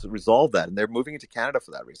you resolve that. And they're moving into Canada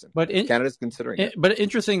for that reason. But Canada's considering it. But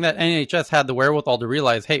interesting that NHS had the wherewithal to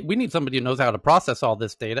realize, hey, we need somebody who knows how to process all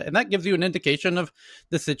this data. And that gives you an indication of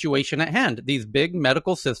the situation at hand. These big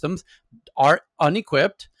medical systems are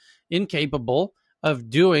unequipped, incapable of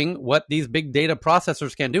doing what these big data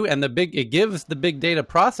processors can do. And it gives the big data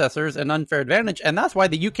processors an unfair advantage. And that's why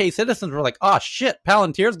the UK citizens were like, oh, shit,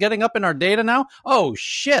 Palantir's getting up in our data now? Oh,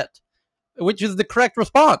 shit. Which is the correct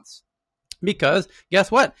response. Because guess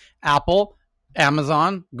what? Apple,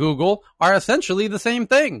 Amazon, Google are essentially the same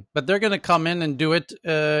thing, but they're going to come in and do it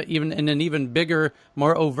even in an even bigger,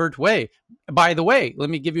 more overt way. By the way, let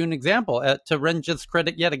me give you an example to Ranjit's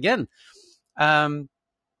credit yet again.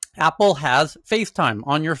 Apple has FaceTime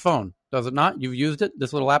on your phone, does it not? You've used it,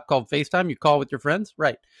 this little app called FaceTime. You call with your friends,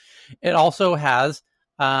 right? It also has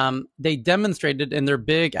they demonstrated in their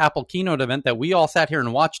big Apple keynote event that we all sat here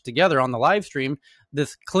and watched together on the live stream,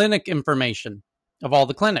 this clinic information of all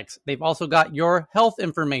the clinics. They've also got your health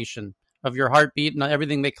information of your heartbeat and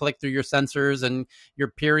everything they collect through your sensors and your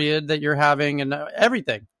period that you're having and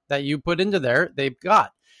everything that you put into there, they've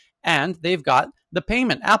got. And they've got the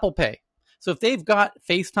payment, Apple Pay. So if they've got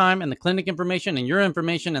FaceTime and the clinic information and your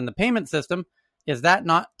information and the payment system, is that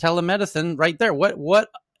not telemedicine right there? What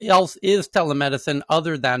else is telemedicine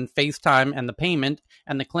other than FaceTime and the payment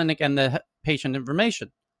and the clinic and the patient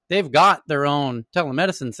information? They've got their own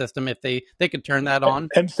telemedicine system if they could turn that on.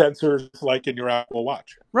 And sensors like in your Apple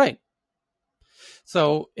Watch. Right.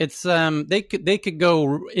 So it's they could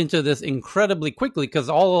go into this incredibly quickly because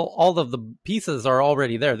all of the pieces are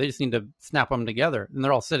already there. They just need to snap them together, and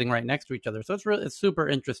they're all sitting right next to each other. So it's super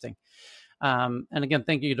interesting. And again,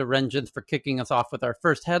 thank you to Ranjit for kicking us off with our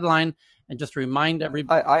first headline. And just to remind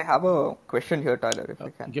everybody, I have a question here, Tyler. If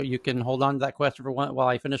you can, you can hold on to that question for one while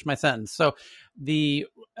I finish my sentence. So the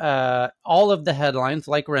all of the headlines,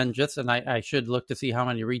 like Ranjit's, and I should look to see how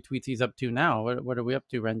many retweets he's up to now. What are we up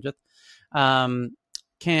to, Ranjit?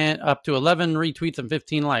 Up to 11 retweets and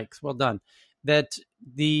 15 likes. Well done. That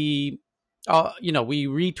we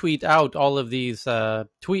retweet out all of these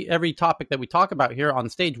every topic that we talk about here on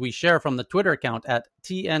stage. We share from the Twitter account at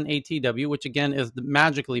TNATW, which again is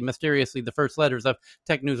mysteriously the first letters of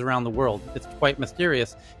tech news around the world. It's quite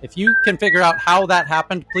mysterious. If you can figure out how that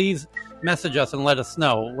happened, please message us and let us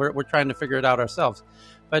know. We're trying to figure it out ourselves.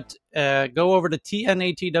 But go over to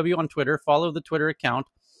TNATW on Twitter, follow the Twitter account,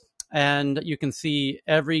 and you can see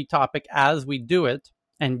every topic as we do it.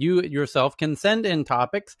 And you yourself can send in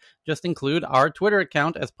topics. Just include our Twitter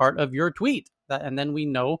account as part of your tweet. And then we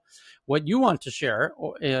know what you want to share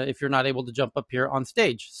if you're not able to jump up here on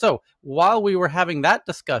stage. So while we were having that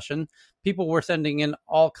discussion, people were sending in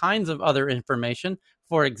all kinds of other information.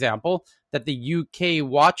 For example, that the UK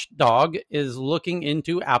watchdog is looking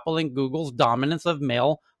into Apple and Google's dominance of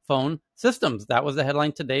mail phone systems. That was the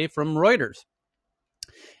headline today from Reuters.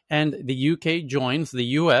 And the UK joins the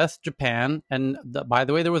US, Japan, and by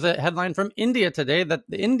the way, there was a headline from India today that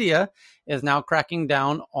India is now cracking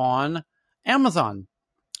down on Amazon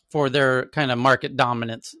for their kind of market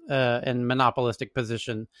dominance and monopolistic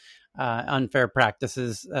position, unfair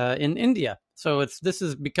practices in India. So this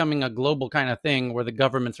is becoming a global kind of thing where the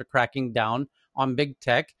governments are cracking down on big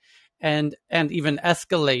tech and even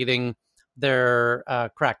escalating their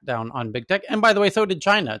crackdown on big tech. And by the way, so did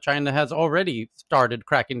China. China has already started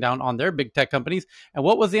cracking down on their big tech companies. And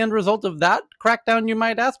what was the end result of that crackdown, you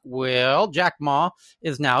might ask? Well, Jack Ma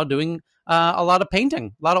is now doing a lot of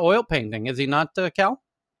painting, a lot of oil painting. Is he not, Cal?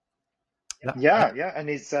 Yeah. And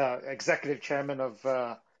he's executive chairman of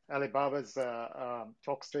Alibaba's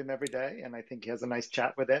talks to him every day, and I think he has a nice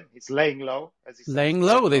chat with him. He's laying low, as he said. Laying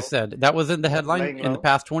low, they said. That was in the headline in the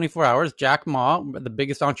past 24 hours. Jack Ma, the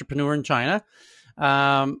biggest entrepreneur in China,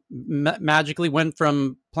 magically went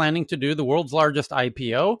from planning to do the world's largest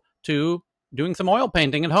IPO to doing some oil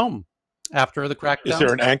painting at home after the crackdown. Is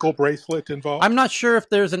there an ankle bracelet involved? I'm not sure if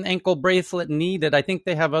there's an ankle bracelet needed. I think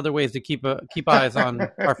they have other ways to keep eyes on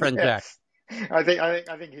our friend Jack. I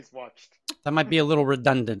think he's watched. That might be a little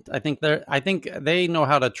redundant. I think they know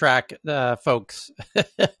how to track folks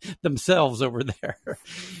themselves over there.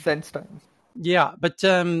 Sense time. Yeah, but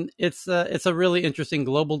it's a really interesting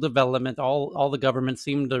global development. All the governments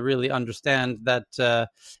seem to really understand that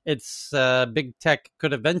it's big tech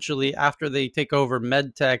could eventually, after they take over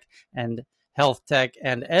med tech and health tech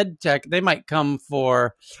and ed tech, they might come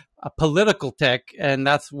for a political tech, and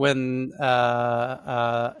that's when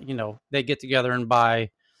they get together and buy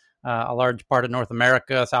a large part of North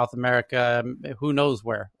America, South America, who knows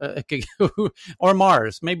where, or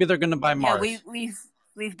Mars. Maybe they're going to buy Mars. Yeah,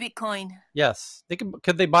 we've Bitcoin. Yes,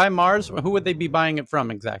 could they buy Mars? Who would they be buying it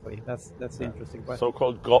from exactly? That's the interesting question.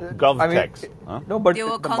 So-called GovTechs. No, but they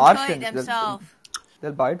will the control it Martians themselves.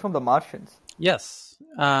 They'll buy it from the Martians. Yes,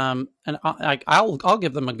 and I'll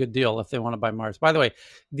give them a good deal if they want to buy Mars. By the way,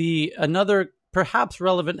 another perhaps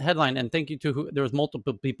relevant headline, and thank you to there was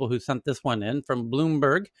multiple people who sent this one in from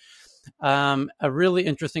Bloomberg. A really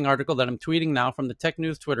interesting article that I'm tweeting now from the Tech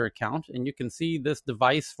News Twitter account, and you can see this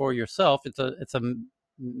device for yourself. It's a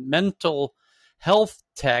mental health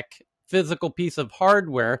tech physical piece of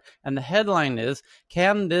hardware, and the headline is,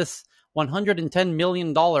 can this $110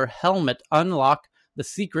 million helmet unlock the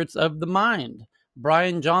secrets of the mind?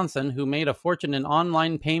 Brian Johnson, who made a fortune in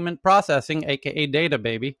online payment processing, aka data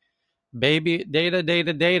data,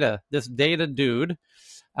 this data dude,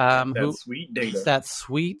 sweet data, that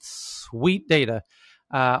sweet data,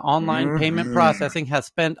 online payment processing, has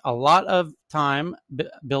spent a lot of time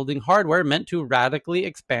building hardware meant to radically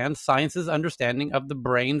expand science's understanding of the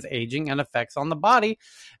brain's aging and effects on the body.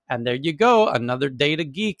 And there you go, another data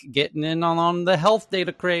geek getting in on the health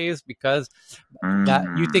data craze, because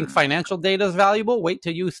that you think financial data is valuable? Wait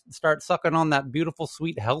till you start sucking on that beautiful,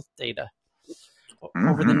 sweet health data.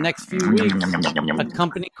 Over the next few weeks, a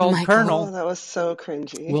company called Kernel, that was so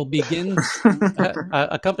cringy, will begin.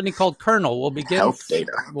 A company called Kernel will begin health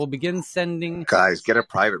data. Will begin sending guys get a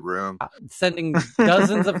private room, sending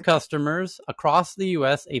dozens of customers across the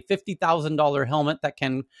U.S. a $50,000 helmet that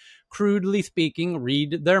can, crudely speaking,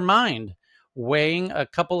 read their mind. Weighing a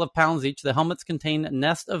couple of pounds each, the helmets contain a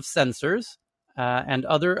nest of sensors and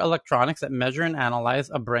other electronics that measure and analyze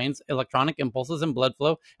a brain's electronic impulses and blood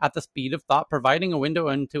flow at the speed of thought, providing a window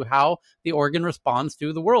into how the organ responds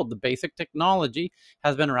to the world. The basic technology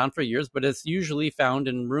has been around for years, but it's usually found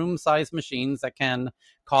in room-sized machines that can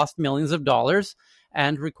cost millions of dollars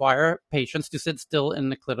and require patients to sit still in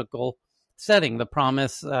the clinical setting. The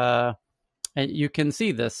promise... and you can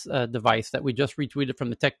see this device that we just retweeted from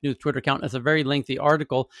the Tech News Twitter account. It's a very lengthy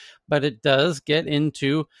article, but it does get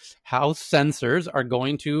into how sensors are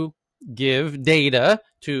going to give data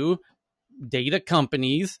to data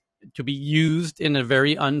companies to be used in a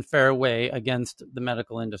very unfair way against the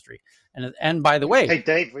medical industry. And by the way... Hey,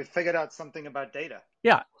 Dave, we figured out something about data.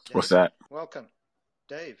 Yeah. What's that? Welcome,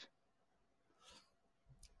 Dave.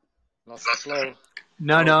 Lost the flow.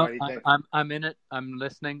 No, I'm in it. I'm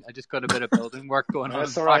listening. I just got a bit of building work going on in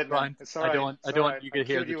the background. It's all right. I don't want you to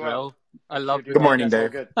hear the drill. I love it. Good morning,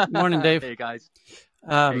 Dave. Good morning, Dave. Hey, guys.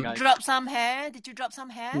 Drop some hair. Did you drop some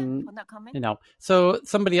hair on that comment? So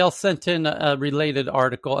somebody else sent in a related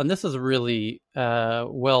article, and this is a really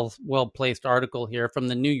well placed article here from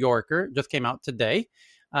the New Yorker. Just came out today,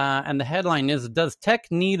 and the headline is: Does tech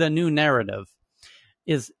need a new narrative?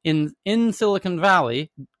 Is in Silicon Valley,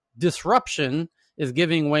 disruption is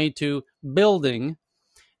giving way to building.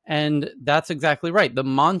 And that's exactly right. The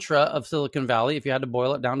mantra of Silicon Valley, if you had to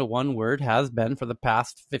boil it down to one word, has been for the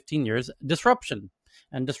past 15 years, disruption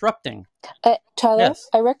and disrupting. Tyler, yes.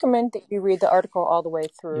 I recommend that you read the article all the way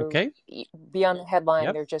through. Okay. Beyond the headline,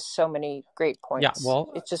 Yep. there are just so many great points. Yeah,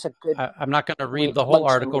 well, it's just a good... I'm not going to read the whole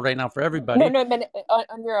article right now for everybody. No, I mean,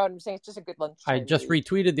 on your own, I'm saying it's just a good lunch. I just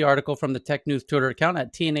retweeted the article from the Tech News Twitter account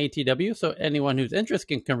at TNATW, so anyone who's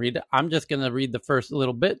interested can read it. I'm just going to read the first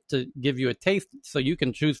little bit to give you a taste so you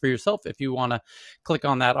can choose for yourself if you want to click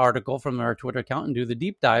on that article from our Twitter account and do the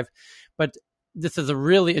deep dive. But this is a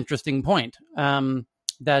really interesting point,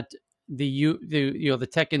 that the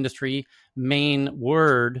tech industry main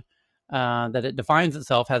word that it defines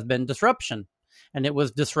itself has been disruption, and it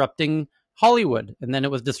was disrupting Hollywood, and then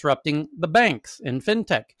it was disrupting the banks in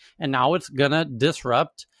fintech, and now it's gonna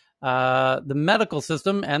disrupt the medical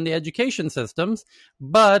system and the education systems.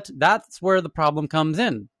 But that's where the problem comes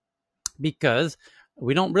in, because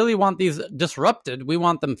we don't really want these disrupted, we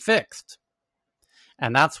want them fixed.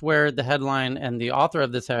 And that's where the headline and the author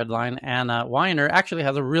of this headline, Anna Weiner, actually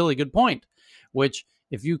has a really good point, which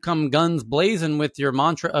if you come guns blazing with your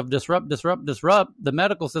mantra of disrupt the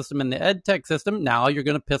medical system and the ed tech system, now you're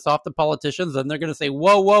going to piss off the politicians, and they're going to say,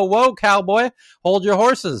 whoa, cowboy, hold your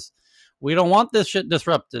horses. We don't want this shit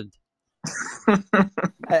disrupted.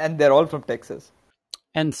 And they're all from Texas.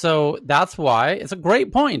 And so that's why it's a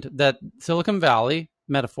great point that Silicon Valley,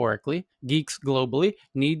 metaphorically, geeks globally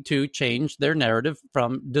need to change their narrative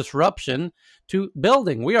from disruption to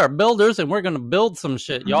building. We are builders, and we're going to build some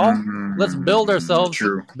shit, y'all. Let's build ourselves,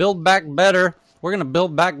 build back better. We're going to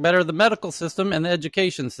build back better the medical system and the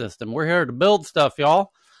education system. We're here to build stuff,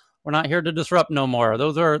 y'all. We're not here to disrupt no more.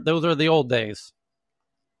 Those are the old days.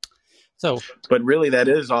 So, but really, that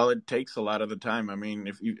is all it takes a lot of the time. I mean,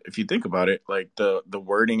 if you think about it, like the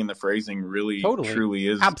wording and the phrasing really truly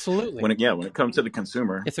is absolutely when it comes to the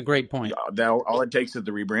consumer. It's a great point. All it takes is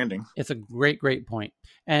the rebranding. It's a great point.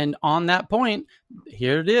 And on that point,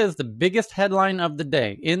 here it is, the biggest headline of the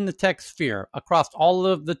day in the tech sphere across all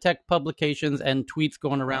of the tech publications and tweets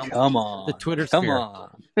going around the Twitter sphere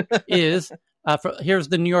is. Here's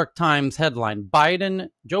the New York Times headline.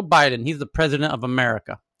 Joe Biden, he's the president of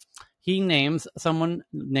America. He names someone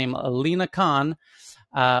named Alina Khan,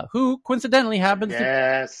 who coincidentally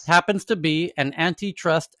happens to be an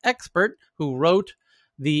antitrust expert who wrote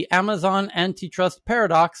the Amazon Antitrust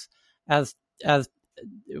Paradox, as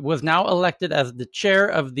was now elected as the chair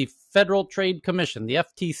of the Federal Trade Commission, the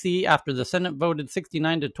FTC, after the Senate voted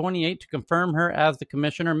 69-28 to confirm her as the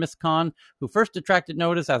commissioner. Ms. Khan, who first attracted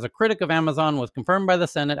notice as a critic of Amazon, was confirmed by the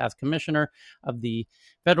Senate as commissioner of the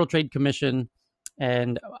Federal Trade Commission.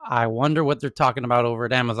 And I wonder what they're talking about over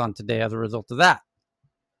at Amazon today as a result of that.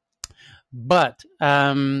 But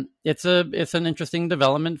it's an interesting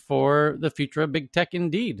development for the future of big tech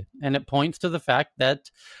indeed. And it points to the fact that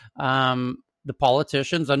the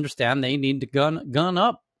politicians understand they need to gun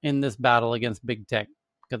up in this battle against big tech,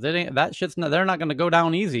 because they're not going to go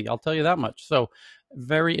down easy. I'll tell you that much. So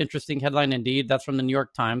very interesting headline indeed. That's from the New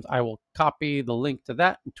York Times. I will copy the link to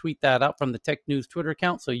that and tweet that out from the Tech News Twitter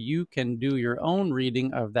account so you can do your own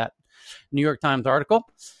reading of that New York Times article.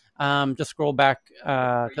 Just scroll back.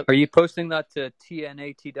 Are you posting that to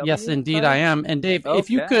TNATW? Yes, indeed I am. And Dave,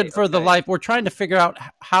 if you could, for the life, we're trying to figure out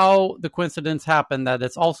how the coincidence happened that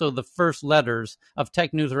it's also the first letters of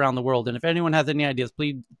tech news around the world. And if anyone has any ideas,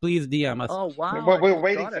 please DM us. Oh, wow. We're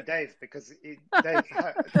waiting for Dave, because Dave,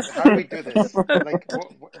 how do we do this? Like,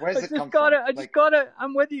 where's it come from? I just got it.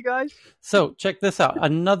 I'm with you guys. So check this out.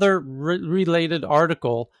 Another related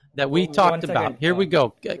article that we talked about. Here we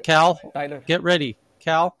go. Cal, Tyler, get ready.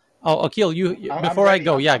 Cal. Oh, Akil, before I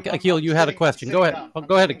go, Akil, you had a question. Go ahead.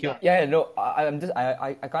 Go ahead, Akil. Yeah, no,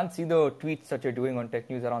 I can't see the tweets that you're doing on tech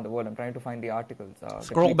news around the world. I'm trying to find the articles.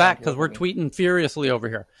 Scroll back, because we're tweeting furiously over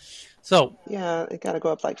here. So yeah, it got to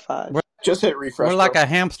go up like 5. Just hit refresh. We're like a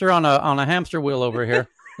hamster on a hamster wheel over here,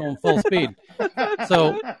 going full speed.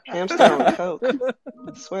 So hamster on coke.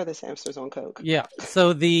 I swear this hamster's on coke. Yeah.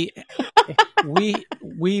 So we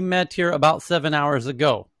met here about 7 hours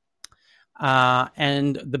ago.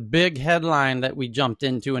 And the big headline that we jumped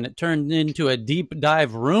into, and it turned into a deep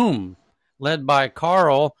dive room led by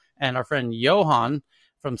Carl and our friend Johan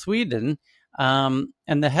from Sweden. And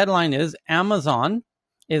the headline is Amazon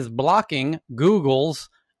is blocking Google's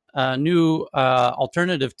new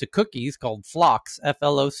alternative to cookies called FLoC,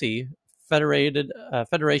 F-L-O-C,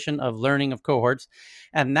 Federation of Learning of Cohorts,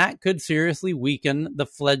 and that could seriously weaken the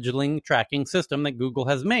fledgling tracking system that Google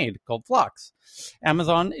has made called FLoC.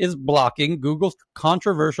 Amazon is blocking Google's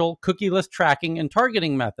controversial cookieless tracking and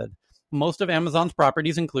targeting method. Most of Amazon's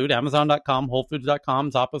properties include Amazon.com,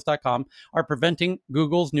 WholeFoods.com, Zappos.com, are preventing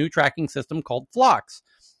Google's new tracking system called FLoC,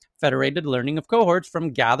 Federated Learning of Cohorts,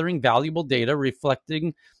 from gathering valuable data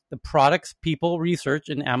reflecting the products people research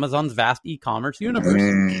in Amazon's vast e-commerce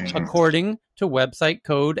universe, according to website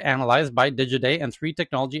code analyzed by Digiday and 3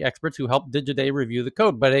 technology experts who helped Digiday review the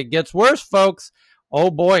code. But it gets worse, folks.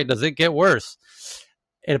 Oh boy, does it get worse.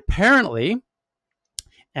 Apparently,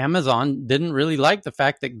 Amazon didn't really like the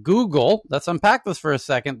fact that Google, let's unpack this for a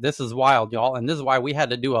second. This is wild, y'all. And this is why we had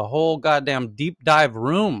to do a whole goddamn deep dive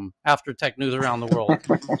room after Tech News Around the World.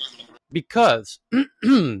 Because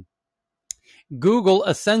Google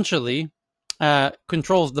essentially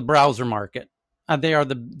controls the browser market. They are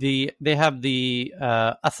they have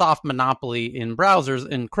a soft monopoly in browsers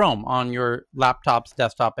in Chrome on your laptops,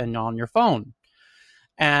 desktop, and on your phone.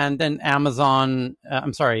 And then Apple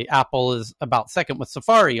is about second with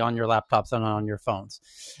Safari on your laptops and on your phones.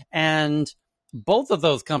 And both of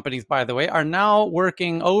those companies, by the way, are now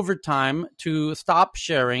working overtime to stop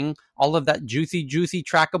sharing all of that juicy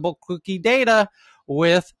trackable cookie data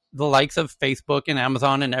with the likes of Facebook and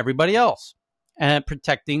Amazon and everybody else, and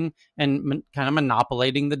protecting and kind of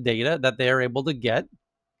monopolizing the data that they are able to get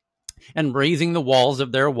and raising the walls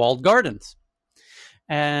of their walled gardens.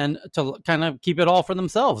 And to kind of keep it all for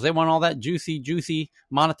themselves. They want all that juicy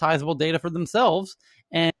monetizable data for themselves.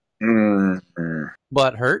 And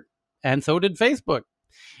but hurt. And so did Facebook.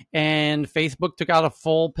 And Facebook took out a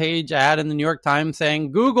full page ad in the New York Times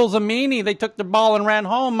saying, Google's a meanie. They took the ball and ran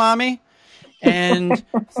home, mommy. And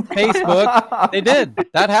Facebook, they did.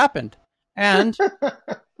 That happened. And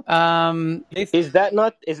Is that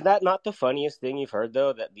not the funniest thing you've heard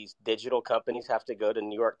though? That these digital companies have to go to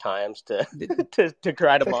New York Times to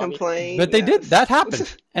cry to mommy? Complain. But they did. That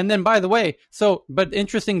happened. And then, by the way, but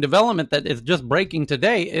interesting development that is just breaking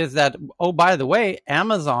today is that, oh, by the way,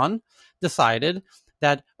 Amazon decided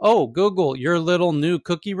that, oh, Google, your little new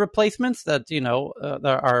cookie replacements that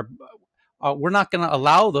we're not going to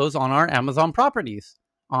allow those on our Amazon properties,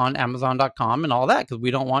 on Amazon.com and all that, because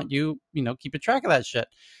we don't want you keeping track of that shit.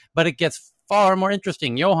 But it gets far more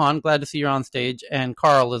interesting. Johan, glad to see you're on stage, and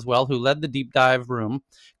Carl as well, who led the deep dive room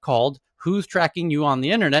called Who's Tracking You on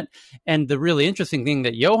the Internet? And the really interesting thing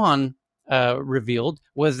that Johan revealed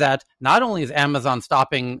was that not only is Amazon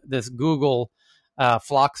stopping this Google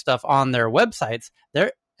Flock stuff on their websites,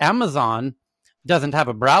 Amazon doesn't have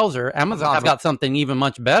a browser. Amazon's got something even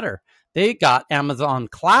much better. They got Amazon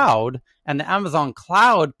Cloud, and the Amazon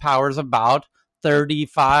Cloud powers about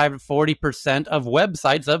 35-40% of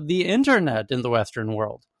websites of the internet in the Western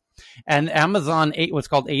world. And Amazon, what's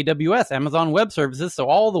called AWS, Amazon Web Services, so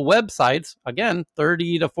all the websites, again,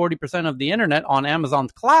 30-40% of the internet on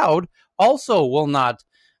Amazon's cloud also will not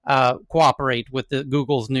cooperate with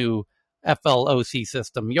Google's new FLOC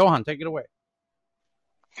system. Johan, take it away.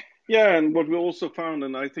 Yeah, and what we also found,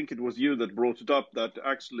 and I think it was you that brought it up, that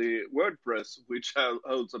actually WordPress, which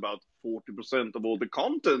holds about 40% of all the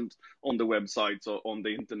content on the websites or on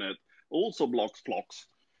the internet, also blocks flocks.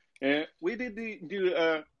 We did do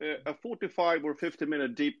a 45 or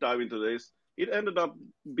 50-minute deep dive into this. It ended up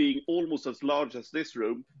being almost as large as this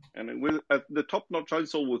room, and at the top notch I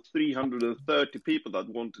saw was 330 people that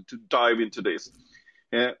wanted to dive into this.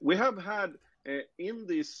 We have had in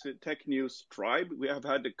this tech news tribe, we have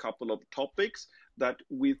had a couple of topics that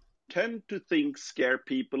we tend to think scare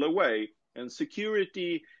people away. And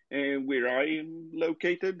security, where I am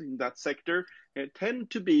located in that sector,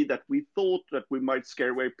 tend to be that we thought that we might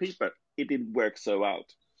scare away people. It didn't work so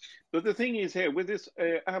out. But the thing is here, with this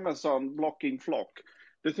Amazon blocking Flock,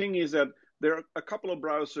 the thing is that there are a couple of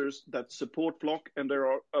browsers that support Flock, and there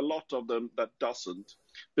are a lot of them that doesn't.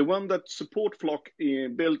 The one that support Flock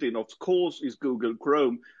built-in, of course, is Google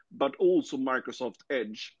Chrome, but also Microsoft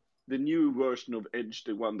Edge, the new version of Edge,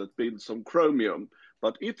 the one that builds on Chromium.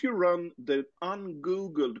 But if you run the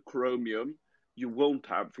ungoogled Chromium, you won't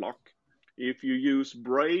have Flock. If you use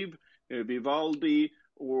Brave, Vivaldi,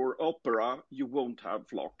 or Opera, you won't have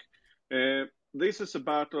Flock. This is a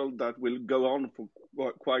battle that will go on for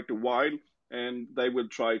quite a while, and they will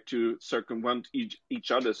try to circumvent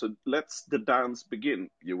each other. So let's the dance begin.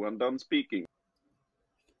 Johan, done speaking.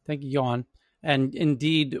 Thank you, Johan. And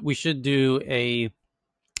indeed, we should do a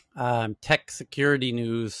tech security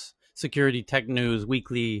tech news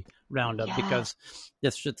weekly roundup, because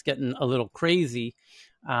this shit's getting a little crazy.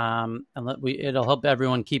 And it'll help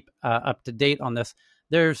everyone keep up to date on this.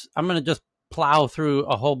 I'm going to just plow through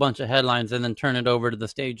a whole bunch of headlines and then turn it over to the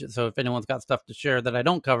stage. So if anyone's got stuff to share that I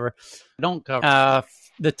don't cover.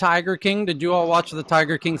 The Tiger King. Did you all watch the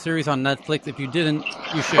Tiger King series on Netflix? If you didn't,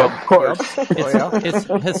 you should. Of course. It's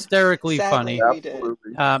hysterically Sadly, funny.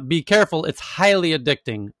 Absolutely. Be careful. It's highly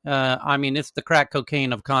addicting. I mean, it's the crack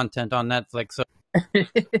cocaine of content on Netflix. So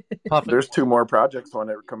there's 2 more projects on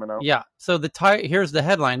it coming out. Yeah. So here's the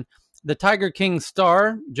headline. The Tiger King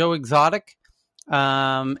star, Joe Exotic,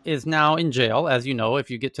 is now in jail. As you know,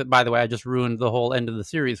 if you get to, by the way, I just ruined the whole end of the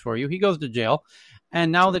series for you. He goes to jail.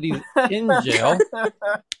 And now that he's in jail,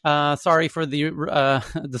 sorry for the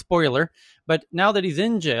spoiler, but now that he's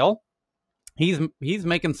in jail, he's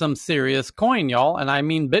making some serious coin, y'all. And I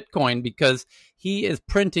mean Bitcoin, because he is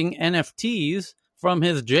printing NFTs from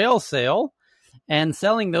his jail cell and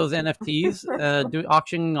selling those NFTs,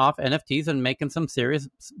 auctioning off NFTs and making some serious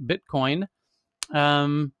Bitcoin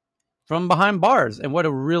from behind bars. And what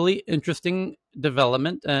a really interesting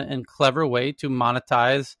development and clever way to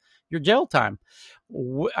monetize your jail time.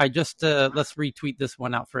 I just let's retweet this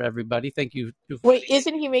one out for everybody. Thank you. Wait,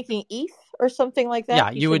 isn't he making ETH or something like that?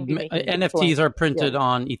 Yeah, you would. NFTs are printed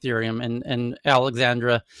on Ethereum, and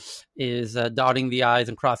Alexandra is dotting the I's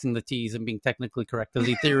and crossing the T's and being technically correct. Those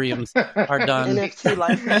Ethereums are done NFT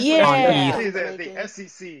license. Yeah, on ETH. The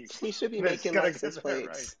SEC. He should be making license plates.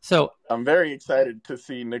 Right. So I'm very excited to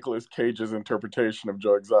see Nicolas Cage's interpretation of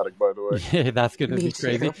Joe Exotic. By the way, yeah, that's going to be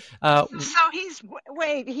crazy. So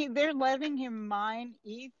they're letting him mine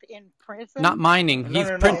ETH in prison? Not mining. He's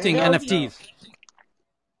printing NFTs.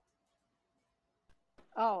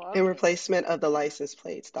 Oh, okay. In replacement of the license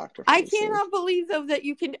plates, Dr. I cannot believe though that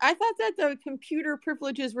you can. I thought that the computer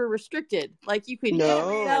privileges were restricted. Like you could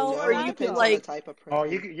sell, or you could like. Type of oh,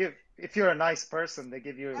 you if you're a nice person, they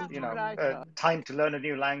give you time to learn a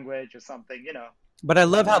new language or something. But I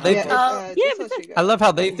love how they. I love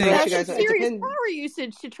how they think. That's serious power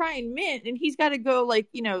usage to try and mint, and he's got to go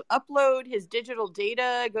upload his digital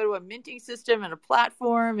data, go to a minting system and a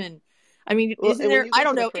platform, and I mean, isn't there? I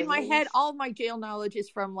don't know. In my head, all of my jail knowledge is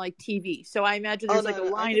from TV, so I imagine there's a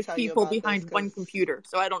line of people behind one computer.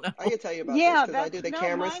 So I don't know. I can tell you about this because I do the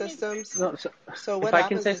camera systems. So what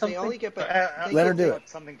happens is they only get. Let her do it.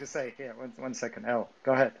 Something to say here. One second, Elle.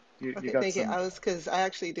 Go ahead. Thank you. Because I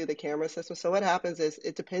actually do the camera system. So what happens is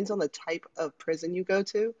it depends on the type of prison you go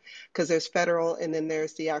to, because there's federal and then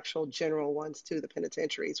there's the actual general ones too, the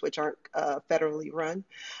penitentiaries, which aren't federally run.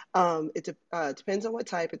 It depends on what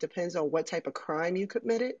type. It depends on what type of crime you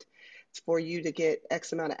committed for you to get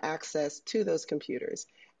X amount of access to those computers.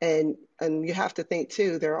 And you have to think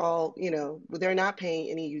too, they're all, they're not paying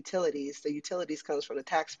any utilities. The utilities comes from the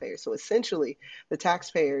taxpayer. So essentially the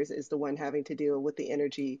taxpayers is the one having to deal with the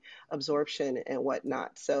energy absorption and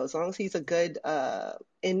whatnot. So as long as he's a good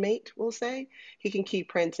inmate, we'll say, he can keep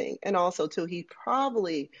printing. And also too, he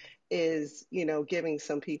probably is, giving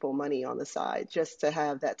some people money on the side just to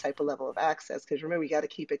have that type of level of access. Because remember, you got to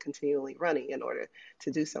keep it continually running in order to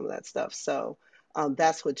do some of that stuff. So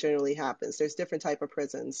that's what generally happens. There's different type of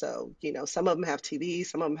prisons. So, some of them have TV,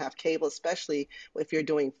 some of them have cable, especially if you're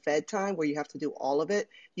doing Fed time where you have to do all of it.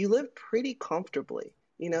 You live pretty comfortably.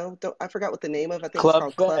 I forgot what the name of it. I think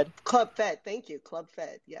it's called Club Fed. Thank you. Club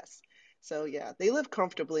Fed. Yes. So, yeah, they live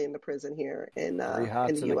comfortably in the prison here in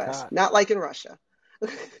the U.S. Not like in Russia.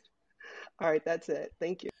 All right. That's it.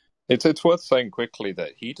 Thank you. It's worth saying quickly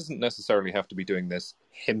that he doesn't necessarily have to be doing this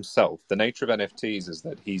himself. The nature of NFTs is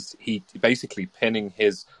that he's basically pinning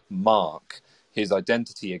his mark, his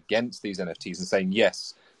identity against these NFTs and saying,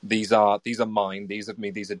 yes, these are mine, these are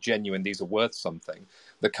me, these are genuine, these are worth something.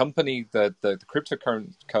 The company, the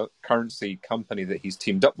cryptocurrency company that he's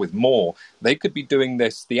teamed up with, they could be doing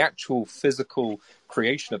this, the actual physical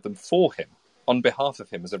creation of them for him, on behalf of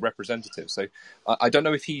him as a representative. So I don't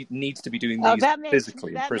know if he needs to be doing these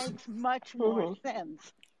physically in prison. That makes much more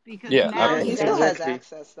sense. Because he still has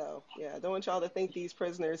access, though. Yeah, I don't want y'all to think these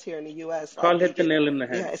prisoners here in the U.S. Can't hit the nail in the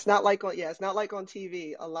head. Yeah, it's not like on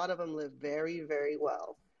TV. A lot of them live very, very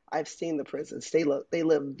well. I've seen the prisons. They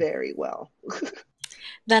live very well.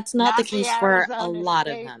 That's not the case for a lot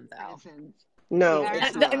of them, though. No,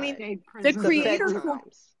 I mean, the creator.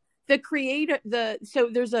 So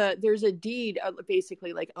there's a deed,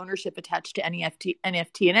 basically like ownership attached to NFT, and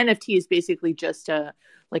NFT is basically just a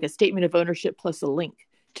statement of ownership plus a link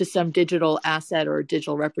to some digital asset or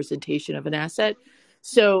digital representation of an asset.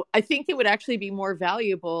 So I think it would actually be more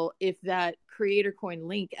valuable if that creator coin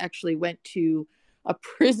link actually went to a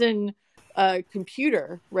prison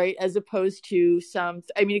computer, right? As opposed to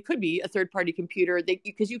it could be a third party computer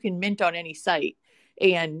because you can mint on any site.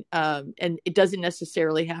 And it doesn't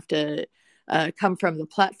necessarily have to come from the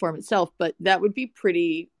platform itself, but that would be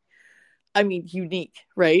pretty, unique,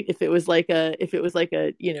 right? If it was like a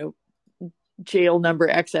jail number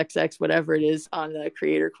XXX, whatever it is on the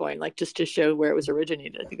creator coin, just to show where it was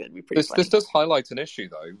originated. I think that'd be pretty funny. This does highlight an issue,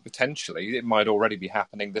 though. Potentially, it might already be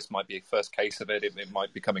happening. This might be a first case of it. It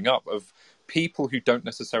might be coming up of people who don't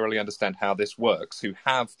necessarily understand how this works, who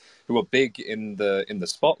are big in the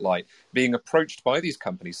spotlight, being approached by these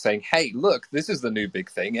companies saying, "Hey, look, this is the new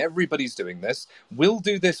big thing. Everybody's doing this. We'll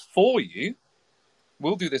do this for you.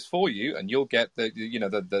 We'll do this for you, and you'll get the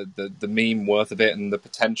meme worth of it and the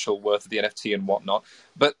potential worth of the NFT and whatnot,"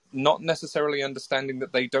 but not necessarily understanding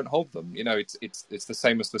that they don't hold them. It's the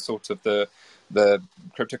same as the sort of the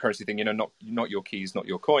cryptocurrency thing. Not your keys, not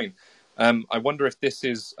your coin. I wonder if this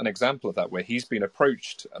is an example of that, where he's been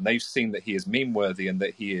approached and they've seen that he is meme worthy and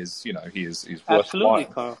that he is he's worthwhile.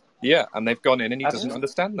 Carl. Yeah, and they've gone in and he doesn't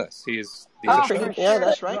understand this. Yeah,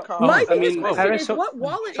 that's right, Carl. My biggest question is, what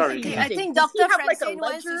wallet is he using? I think Does he Dr. have Francine a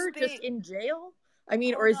wants to ledger speak. just in jail?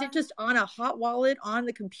 Or is it just on a hot wallet on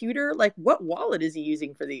the computer? What wallet is he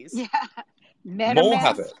using for these? Yeah. More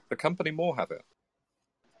have it. The company more have it.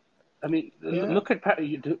 Look at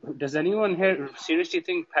does anyone here seriously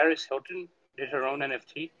think Paris Hilton did her own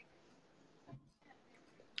NFT?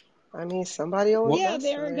 Somebody will. Yeah,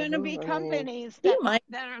 there are going to be companies that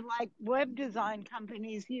are like web design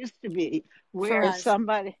companies used to be, where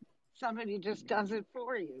somebody just does it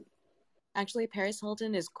for you. Actually, Paris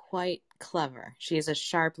Hilton is quite clever. She is a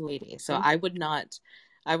sharp lady, so I would not.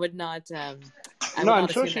 I'm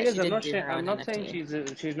sure she is. I'm not saying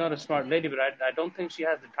she's not a smart lady, but I don't think she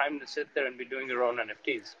has the time to sit there and be doing her own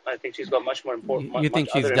NFTs. I think she's got much more important. You think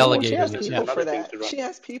she's delegated? She has people for that. She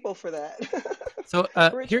has people for that. So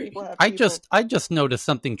here, I just noticed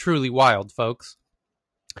something truly wild, folks.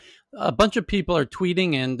 A bunch of people are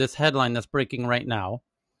tweeting in this headline that's breaking right now,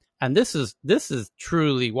 And this is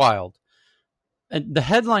truly wild. And the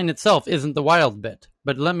headline itself isn't the wild bit,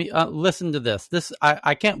 but let me listen to this.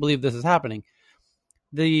 I can't believe this is happening.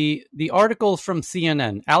 The articles from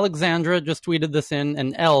CNN, Alexandra just tweeted this in,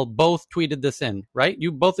 and Elle both tweeted this in, right?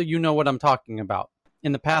 Both of you know what I'm talking about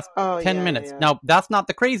in the past 10 minutes. Yeah. Now, that's not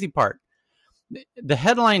the crazy part. The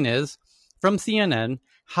headline is, from CNN,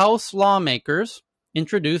 House lawmakers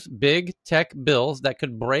introduce big tech bills that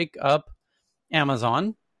could break up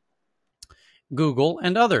Amazon, Google,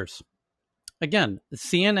 and others. Again, the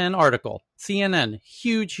CNN article. CNN,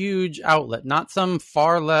 huge outlet, not some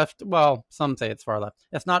far left. Well, some say it's far left.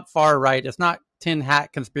 It's not far right. It's not tin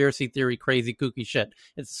hat conspiracy theory, crazy kooky shit.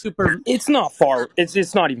 It's super. It's not far.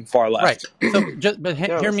 It's not even far left. Right. So, but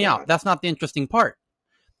hear me out. That's not the interesting part.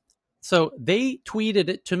 So they tweeted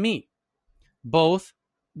it to me, both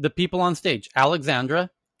the people on stage, Alexandra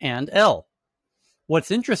and Elle.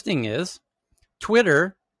 What's interesting is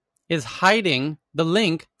Twitter is hiding the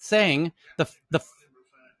link saying the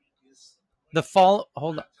fall.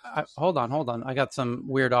 Hold on. I got some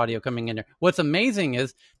weird audio coming in here. What's amazing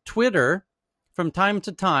is Twitter, from time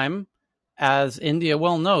to time, as India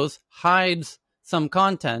well knows, hides some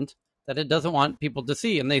content that it doesn't want people to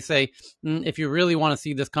see. And they say, if you really want to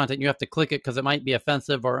see this content, you have to click it because it might be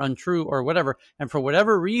offensive or untrue or whatever. And for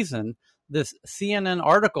whatever reason, this CNN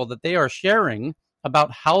article that they are sharing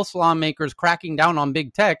about House lawmakers cracking down on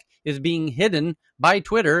big tech is being hidden by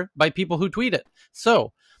Twitter by people who tweet it.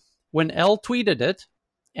 So when Elle tweeted it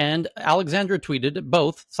and Alexandra tweeted it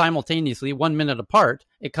both simultaneously, 1 minute apart,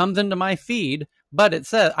 it comes into my feed, but it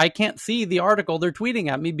says I can't see the article they're tweeting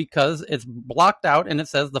at me because it's blocked out, and it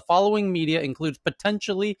says the following media includes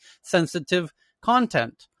potentially sensitive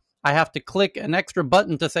content. I have to click an extra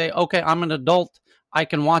button to say, okay, I'm an adult, I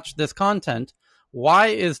can watch this content. Why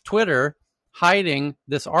is Twitter hiding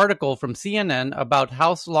this article from CNN about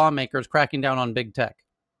House lawmakers cracking down on big tech?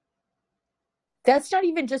 That's not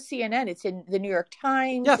even just CNN. It's in the New York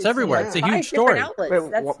Times. Yes, everywhere. It's a huge story.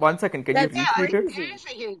 Wait, 1 second. Can you retweet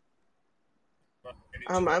it?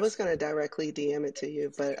 I was going to directly DM it to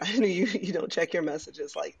you, but I knew you don't check your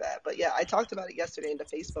messages like that. But yeah, I talked about it yesterday in the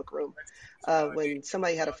Facebook room when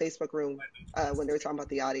somebody had a Facebook room when they were talking about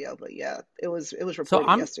the audio. But yeah, it was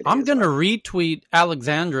reported yesterday. I'm going to retweet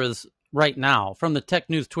Alexandra's right now from the Tech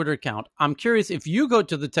News Twitter account. I'm curious if you go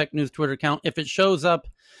to the Tech News Twitter account, if it shows up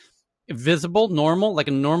visible, normal, like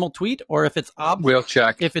a normal tweet, or if it's we'll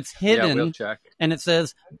check. If it's hidden, yeah, we'll check. And it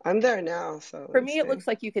says, I'm there now. So for me, it looks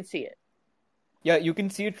like you could see it. Yeah, you can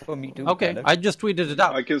see it for me too. Okay, I just tweeted it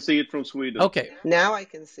out. I can see it from Sweden. Okay, now I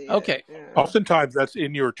can see it. Okay. Yeah. Oftentimes, that's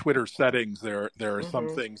in your Twitter settings. There are some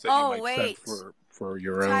things that you might set for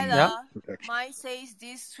your Tyler, own protection. Mine says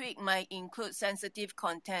this tweet might include sensitive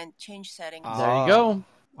content. Change settings. There you go.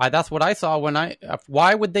 That's what I saw when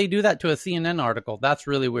why would they do that to a CNN article? That's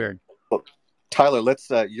really weird. Well, Tyler, let's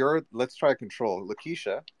try control.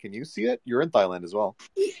 Lakeisha, can you see it? You're in Thailand as well.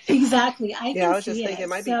 Exactly. I was just thinking it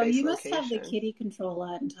might be so base you location. must have the kitty control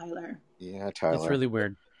on, Tyler. Yeah, Tyler. That's really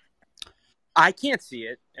weird. I can't see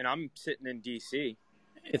it, and I'm sitting in DC.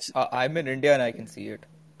 I'm in India and I can see it.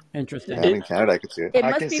 Interesting. Yeah, I'm in Canada. I can see it. It I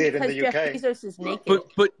must can be see it in because the Jeff UK. Bezos is naked.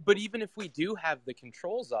 But even if we do have the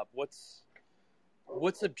controls up, what's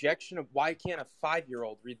objection of why can't a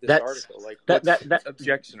 5-year-old read this article? Like that's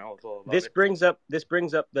objectionable about this it? brings up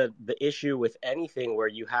the issue with anything where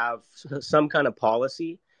you have some kind of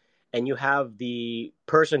policy and you have the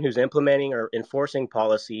person who's implementing or enforcing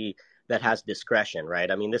policy that has discretion,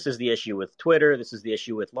 right? I mean, this is the issue with Twitter. This is the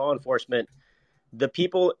issue with law enforcement. The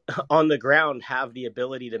people on the ground have the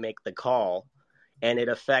ability to make the call, and it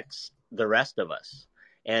affects the rest of us.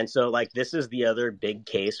 And so, like, this is the other big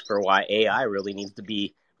case for why AI really needs to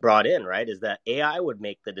be brought in, right? Is that AI would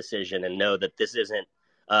make the decision and know that this isn't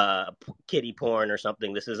kiddie porn or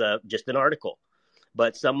something. This is just an article.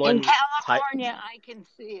 But someone in California, I can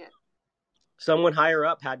see it. Someone higher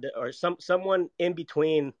up had to, or someone in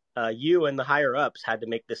between you and the higher ups had to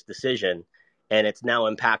make this decision, and it's now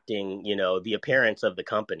impacting, the appearance of the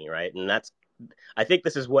company, right? And I think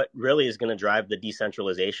this is what really is going to drive the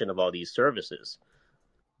decentralization of all these services.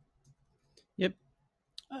 Yep.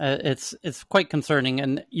 It's quite concerning,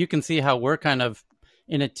 and you can see how we're kind of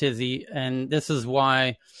in a tizzy, and this is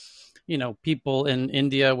why, people in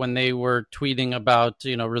India, when they were tweeting about,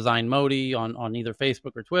 resign Modi on either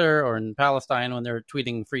Facebook or Twitter, or in Palestine, when they're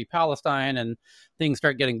tweeting free Palestine and things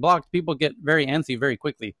start getting blocked, people get very antsy very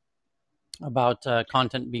quickly about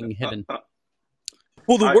content being hidden.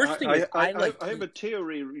 Well, the worst thing is I have a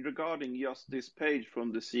theory regarding just this page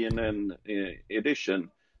from the CNN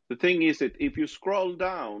edition. The thing is that if you scroll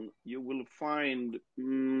down, you will find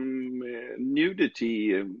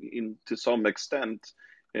nudity to some extent.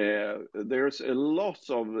 There's a lot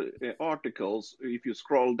of articles if you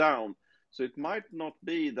scroll down. So it might not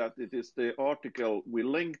be that it is the article we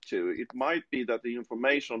link to. It might be that the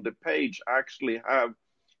information on the page actually have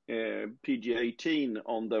PG-18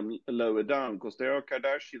 on them lower down, because there are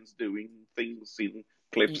Kardashians doing things in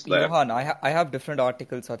clips there. Johan, I have different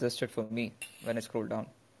articles suggested for me when I scroll down.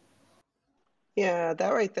 Yeah,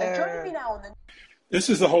 that right there. This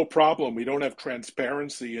is the whole problem. We don't have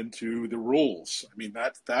transparency into the rules. I mean,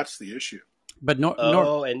 that's the issue. But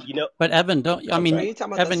and you know, but Evan,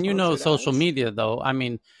 Evan, you know social media though. I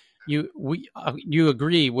mean, you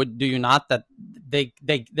agree? Do you not that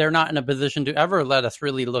they're not in a position to ever let us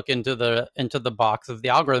really look into the box of the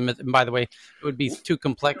algorithm? And by the way, it would be too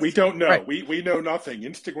complex. We don't know. Right. We know nothing.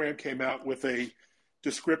 Instagram came out with a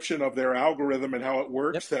description of their algorithm and how it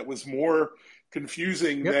works that was more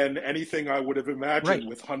confusing than anything I would have imagined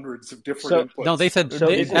with hundreds of different inputs. No, they said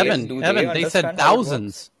Evan, they said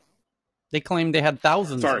thousands. They claimed they had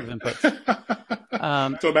thousands of inputs.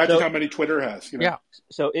 So imagine how many Twitter has. You know? Yeah.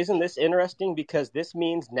 So isn't this interesting? Because this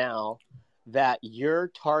means now that your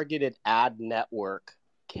targeted ad network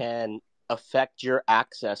can affect your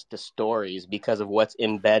access to stories because of what's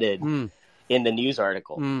embedded in the news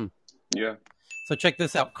article. Yeah. So check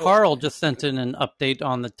this out. Carl just sent in an update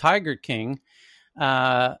on the Tiger King.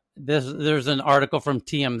 There's an article from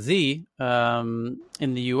TMZ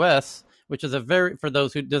in the U.S., which is for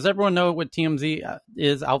those who, does everyone know what TMZ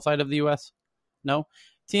is outside of the U.S.? No?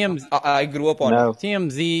 TMZ. I grew up on it.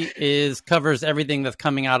 TMZ covers everything that's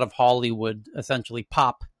coming out of Hollywood, essentially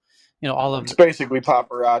pop. You know, all of it's basically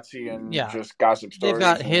paparazzi and just gossip stories. They've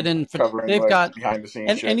got hidden, they've got behind the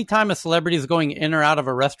scenes shit. Anytime a celebrity is going in or out of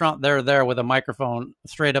a restaurant, they're there with a microphone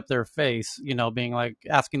straight up their face, you know, being like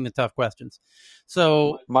asking the tough questions.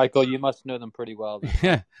 So, Michael, you must know them pretty well.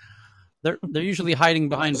 Yeah. They're usually hiding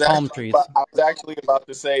behind palm trees. I was actually about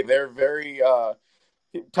to say they're very.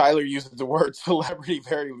 Tyler uses the word celebrity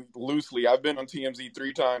very loosely. I've been on TMZ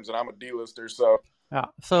 3 times, and I'm a D-lister. So yeah.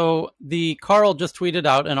 So Carl just tweeted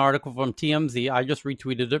out an article from TMZ. I just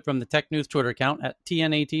retweeted it from the Tech News Twitter account at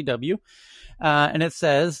TNATW, and it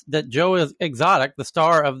says that Joe Exotic, the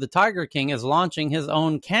star of the Tiger King, is launching his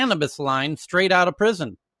own cannabis line straight out of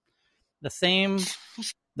prison. The same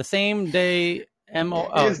day.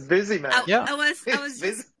 He's busy, man.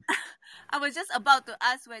 I was just about to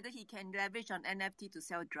ask whether he can leverage on NFT to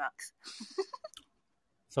sell drugs.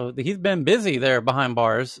 So he's been busy there behind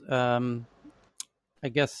bars. I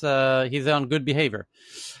guess he's on good behavior.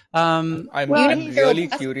 I'm really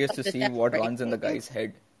curious to see what runs in the guy's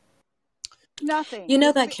head. Nothing. You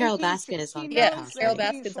know that Carol Baskin is on. Yeah, Carol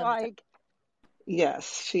Baskin's on.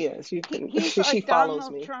 Yes, she is. He's she like follows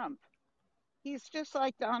Donald me. Trump. He's just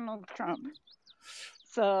like Donald Trump.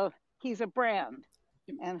 So he's a brand,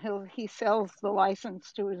 and he sells the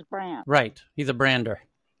license to his brand. Right, he's a brander.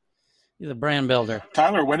 He's a brand builder.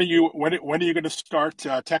 Tyler, when are you going to start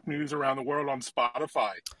Tech News Around the World on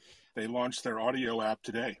Spotify? They launched their audio app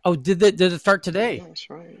today. Oh, did it start today? That's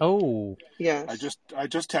right. Oh, yes. I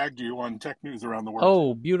just tagged you on Tech News Around the World.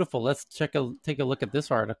 Oh, beautiful. Let's take a look at this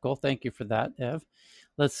article. Thank you for that, Ev.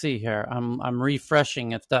 Let's see here. I'm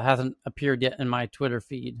refreshing it. That hasn't appeared yet in my Twitter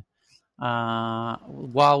feed.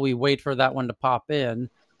 While we wait for that one to pop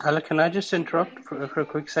in. Tyler, can I just interrupt for a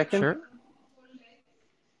quick second? Sure.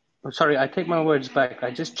 Oh, sorry, I take my words back.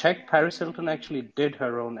 I just checked. Paris Hilton actually did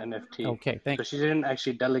her own NFT. Okay, so she didn't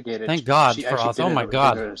actually delegate it. Thank God for us. Oh my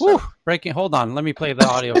God. Breaking. Hold on. Let me play the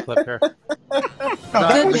audio clip here.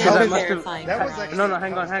 No,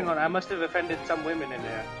 hang on. I must have offended some women in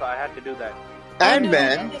there, so I had to do that. And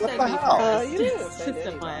men. What the hell? You didn't offend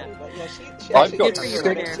anybody, but I've got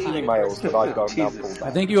 6 emails that I've got now pulled back.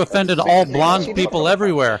 I think you offended all blonde people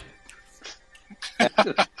everywhere.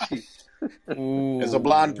 As a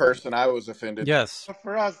blonde person, I was offended. Yes.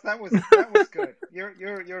 For us, that was good.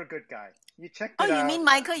 You're a good guy. You checked it out. Oh, you mean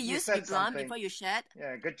Michael used to be blonde before you shed?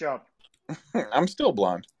 Yeah, good job. I'm still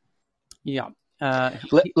blonde. Yeah.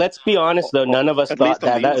 Let's be honest, though. None of us thought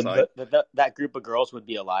that group of girls would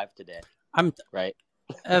be alive today. Right.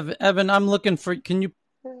 Evan, I'm looking for. Can you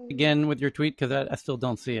again with your tweet, because I still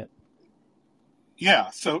don't see it. Yeah,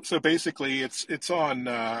 so basically it's on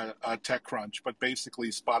TechCrunch, but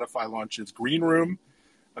basically Spotify launches Green Room,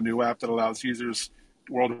 a new app that allows users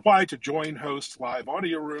worldwide to join, host live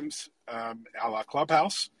audio rooms, a la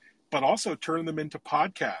Clubhouse, but also turn them into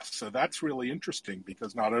podcasts. So that's really interesting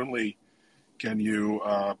because not only can you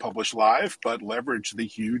publish live, but leverage the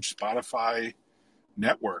huge Spotify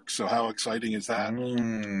network. So how exciting is that?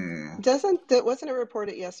 Wasn't it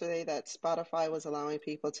reported yesterday that Spotify was allowing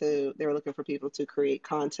people they were looking for people to create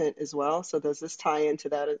content as well? So does this tie into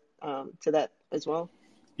that as well?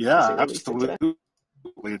 Yeah, absolutely.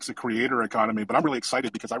 It's a creator economy, but I'm really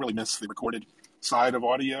excited because I really miss the recorded side of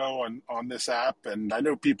audio on this app. And I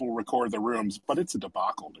know people record the rooms, but it's a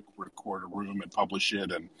debacle to record a room and publish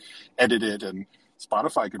it and edit it. And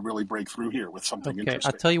Spotify could really break through here with something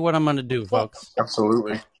interesting. I'll tell you what I'm going to do, folks.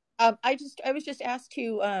 Absolutely. I was just asked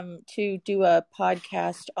to do a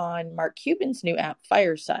podcast on Mark Cuban's new app,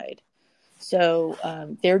 Fireside. So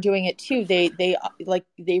they're doing it too. They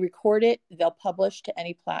record it, they'll publish to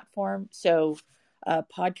any platform. So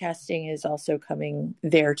podcasting is also coming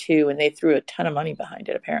there too, and they threw a ton of money behind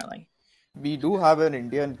it. Apparently, we do have an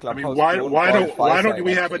Indian clubhouse. I mean, why don't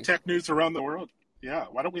we have a Tech News Around the World? Yeah,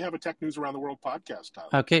 why don't we have a Tech News Around the World podcast, Tyler?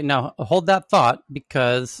 Okay, now hold that thought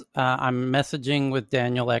because I'm messaging with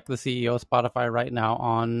Daniel Ek, the CEO of Spotify, right now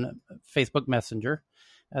on Facebook Messenger,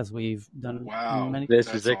 as we've done. Wow,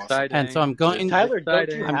 this is exciting. And so I'm going. Tyler,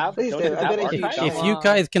 if you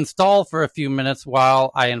guys can stall for a few minutes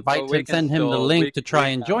while I invite to send him the link to try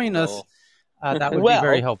and join us, that would be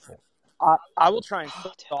very helpful. I will try and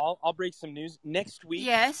stall. I'll break some news. Next week,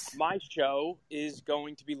 yes, my show is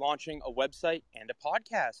going to be launching a website and a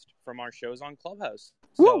podcast from our shows on Clubhouse.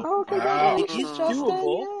 So, it's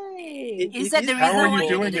doable. Is that the reason How are why you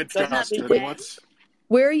doing it, Justin?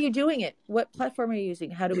 Where are you doing it? What platform are you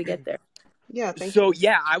using? How do we get there? Yeah,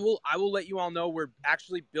 I will let you all know we're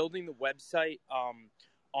actually building the website.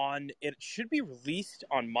 It should be released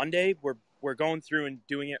on Monday. We're going through and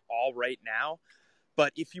doing it all right now.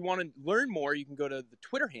 But if you want to learn more, you can go to the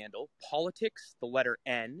Twitter handle, politics, the letter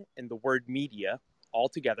N, and the word media, all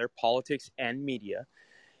together, politics and media.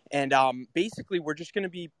 And basically, we're just going to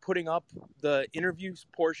be putting up the interviews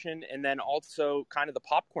portion and then also kind of the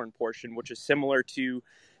popcorn portion, which is similar to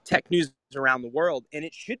Tech News Around the World. And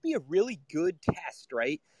it should be a really good test,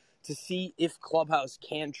 right, to see if Clubhouse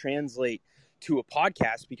can translate to a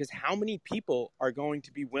podcast, because how many people are going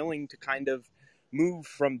to be willing to kind of move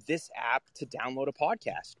from this app to download a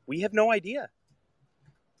podcast? We have no idea.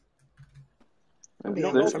 I'm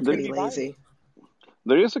pretty lazy.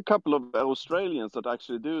 There is a couple of Australians that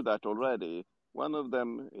actually do that already. One of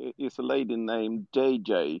them is a lady named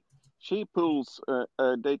JJ. She pulls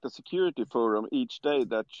a data security forum each day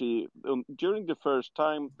that during the first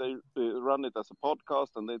time, they run it as a podcast,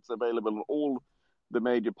 and it's available on all the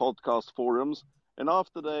major podcast forums. And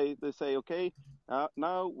after they say, okay,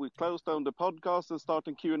 now we close down the podcast and start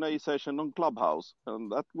a Q&A session on Clubhouse.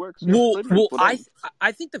 And that works.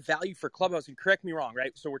 I think the value for Clubhouse, and correct me wrong,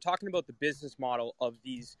 right? So we're talking about the business model of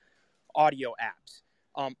these audio apps.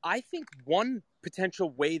 I think one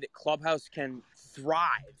potential way that Clubhouse can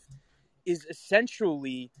thrive is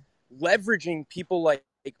essentially leveraging people like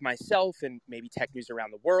myself and maybe Tech News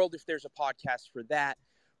Around the World, if there's a podcast for that,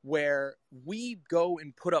 where we go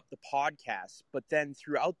and put up the podcast, but then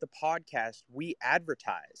throughout the podcast, we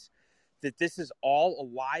advertise that this is all a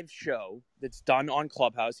live show that's done on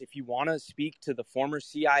Clubhouse. If you want to speak to the former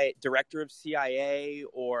director of CIA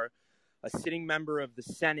or a sitting member of the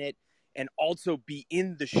Senate and also be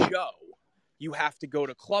in the show, you have to go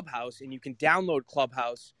to Clubhouse, and you can download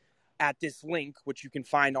Clubhouse at this link, which you can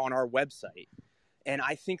find on our website. And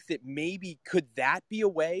I think that maybe could that be a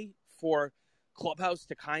way for Clubhouse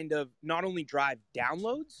to kind of not only drive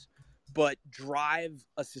downloads, but drive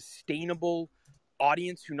a sustainable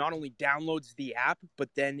audience who not only downloads the app, but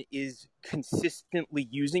then is consistently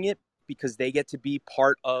using it because they get to be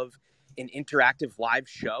part of an interactive live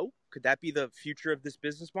show? Could that be the future of this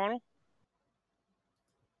business model?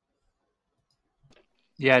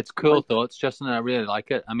 Yeah, it's cool thoughts, Justin. I really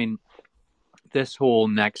like it. I mean, this whole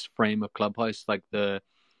next frame of Clubhouse, like the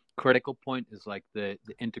critical point is like the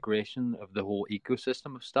integration of the whole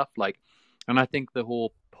ecosystem of stuff. Like, and I think the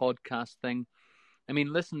whole podcast thing, I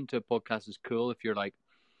mean, listening to a podcast is cool if you're like,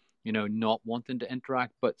 you know, not wanting to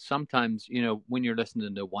interact. But sometimes, you know, when you're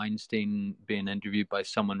listening to Weinstein being interviewed by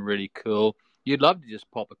someone really cool, you'd love to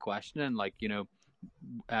just pop a question in, like, you know,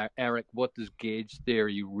 Eric, what does Gage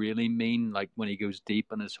theory really mean? Like when he goes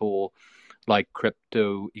deep in his whole like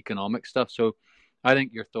crypto economic stuff. So I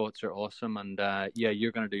think your thoughts are awesome, and yeah,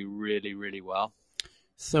 you're going to do really, really well.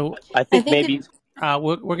 So I think maybe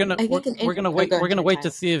we're gonna wait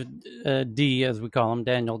to see if D, as we call him,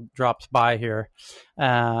 Daniel, drops by here,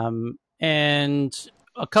 and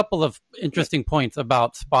a couple of interesting points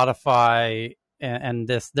about Spotify and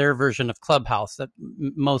their version of Clubhouse that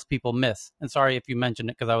most people miss. And sorry if you mentioned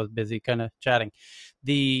it because I was busy kind of chatting.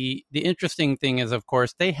 The interesting thing is, of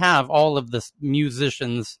course, they have all of the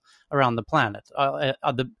musicians around the planet.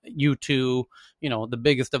 The U2, the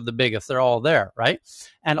biggest of the biggest, they're all there, right?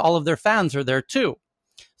 And all of their fans are there too.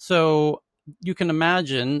 So you can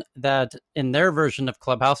imagine that in their version of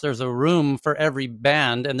Clubhouse, there's a room for every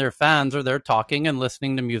band, and their fans are there talking and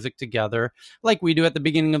listening to music together, like we do at the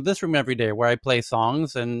beginning of this room every day, where I play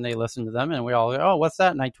songs and they listen to them, and we all go, oh, what's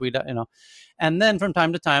that? And I tweet it, And then from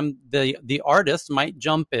time to time, the artist might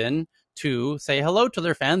jump in to say hello to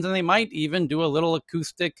their fans, and they might even do a little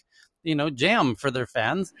acoustic, jam for their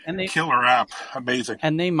fans. And Killer app, amazing.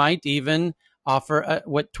 And they might even offer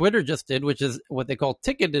what Twitter just did, which is what they call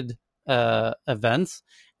ticketed events.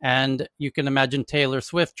 And you can imagine Taylor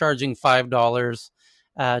Swift charging $5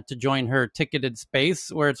 to join her ticketed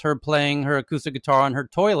space, where it's her playing her acoustic guitar on her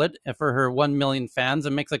toilet for her 1 million fans,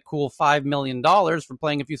 and makes a cool $5 million for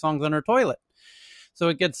playing a few songs on her toilet. So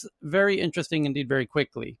it gets very interesting indeed very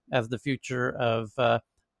quickly, as the future of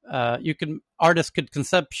artists could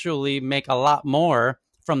conceptually make a lot more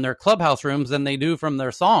from their Clubhouse rooms than they do from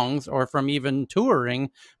their songs, or from even touring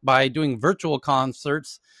by doing virtual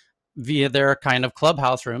concerts via their kind of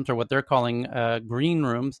Clubhouse rooms, or what they're calling green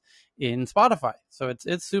rooms in Spotify. So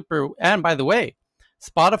it's super. And by the way,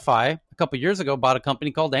 Spotify a couple of years ago bought a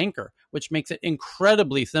company called Anchor, which makes it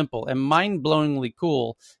incredibly simple and mind-blowingly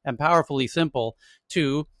cool and powerfully simple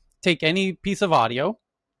to take any piece of audio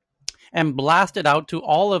and blast it out to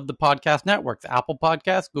all of the podcast networks: Apple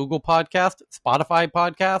Podcast, Google Podcast, Spotify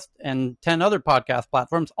Podcast, and 10 other podcast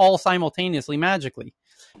platforms, all simultaneously, magically.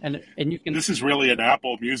 And you can. This is really an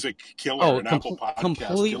Apple Music killer, an Apple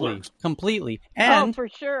Podcast completely. And for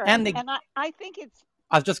sure. And I think it's.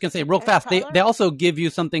 I was just going to say real fast, they also give you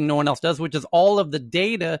something no one else does, which is all of the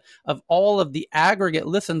data of all of the aggregate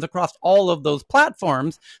listens across all of those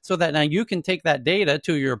platforms, so that now you can take that data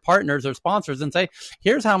to your partners or sponsors and say,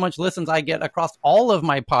 here's how much listens I get across all of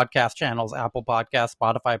my podcast channels: Apple Podcast,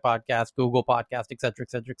 Spotify Podcast, Google Podcast, et cetera,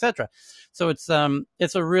 et cetera, et cetera. So it's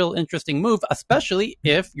a real interesting move, especially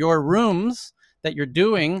if your rooms that you're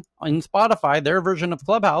doing in Spotify, their version of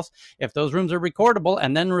Clubhouse, if those rooms are recordable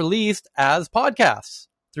and then released as podcasts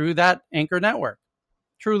through that Anchor network.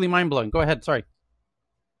 Truly mind-blowing. Go ahead. Sorry.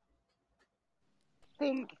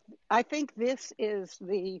 I think this is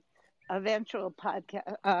the eventual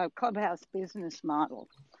podcast Clubhouse business model.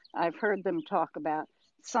 I've heard them talk about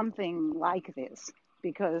something like this,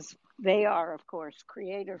 because they are, of course,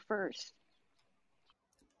 creator first.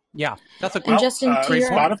 Yeah, that's a great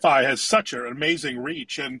Spotify has such an amazing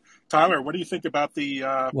reach. And Tyler, what do you think about the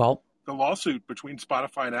lawsuit between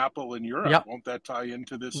Spotify and Apple in Europe? Yep. Won't that tie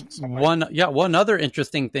into this? One other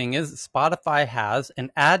interesting thing is Spotify has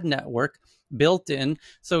an ad network built in.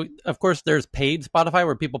 So of course there's paid Spotify,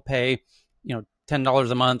 where people pay,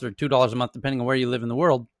 $10 a month or $2 a month, depending on where you live in the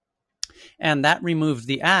world. And that removes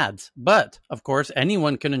the ads. But of course,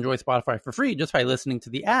 anyone can enjoy Spotify for free just by listening to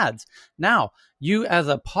the ads. Now, you as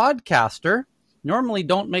a podcaster normally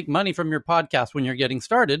don't make money from your podcast when you're getting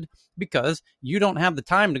started, because you don't have the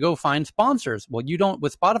time to go find sponsors. Well,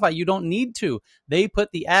 with Spotify, you don't need to. They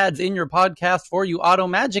put the ads in your podcast for you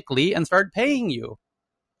automagically and start paying you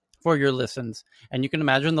for your listens. And you can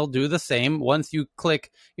imagine they'll do the same once you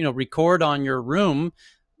click, record on your room.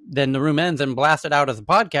 Then the room ends and blast it out as a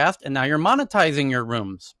podcast, and now you're monetizing your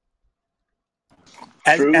rooms.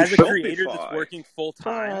 As a creator that's working full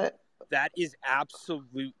time, that is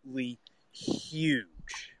absolutely huge.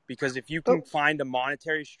 Because if you can find a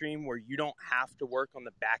monetary stream where you don't have to work on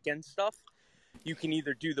the back end stuff, you can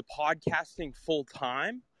either do the podcasting full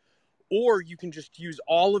time, or you can just use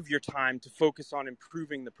all of your time to focus on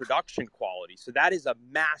improving the production quality. So that is a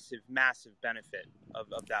massive, massive benefit of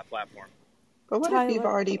that platform. But what if you've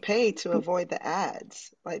already paid to avoid the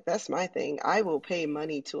ads? Like, that's my thing. I will pay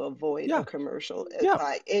money to avoid a commercial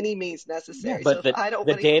by any means necessary. Yeah, but the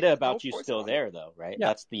data about you is still there, though, right? Yeah.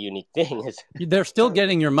 That's the unique thing. Is they're still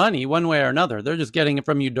getting your money one way or another. They're just getting it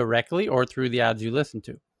from you directly or through the ads you listen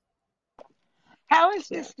to. How is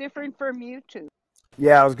this different from YouTube?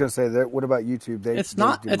 Yeah, I was going to say that. What about YouTube?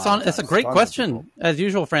 It's a great question. As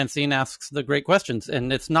usual, Francine asks the great questions,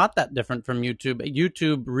 and it's not that different from YouTube.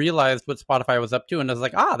 YouTube realized what Spotify was up to and was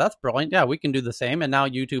like, that's brilliant. Yeah, we can do the same. And now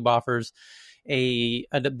YouTube offers the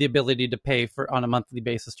ability to pay on a monthly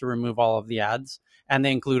basis to remove all of the ads, and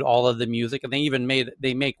they include all of the music. And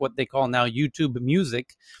they make what they call now YouTube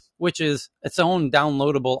Music, which is its own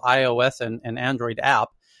downloadable iOS and Android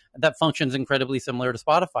app that functions incredibly similar to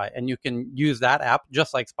Spotify. And you can use that app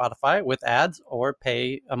just like Spotify with ads, or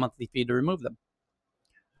pay a monthly fee to remove them.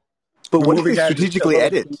 But what if they strategically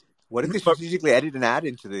edit? What if they strategically edit an ad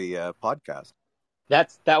into the podcast? That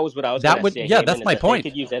was what I was going to say. Yeah, that's my point. They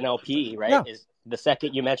could use NLP, right? Yeah. Is the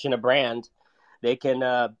second you mention a brand, they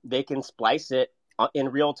can splice it in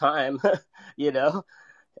real time, you know,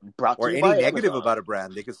 brought or to you any by negative Amazon. about a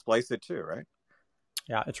brand, they could splice it too, right?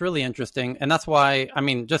 Yeah, it's really interesting. And that's why, I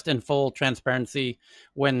mean, just in full transparency,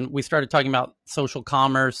 when we started talking about social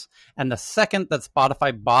commerce, and the second that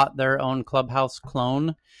Spotify bought their own Clubhouse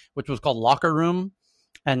clone, which was called Locker Room,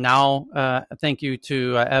 and now thank you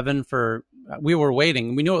to Evan for, we were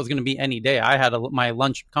waiting. We knew it was going to be any day. I had my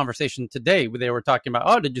lunch conversation today where they were talking about,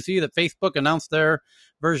 oh, did you see that Facebook announced their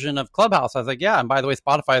version of Clubhouse? I was like, yeah. And by the way,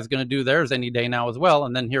 Spotify is going to do theirs any day now as well.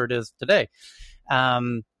 And then here it is today.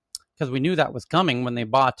 Because we knew that was coming when they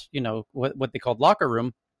bought, you know, what they called Locker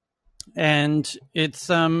Room, and it's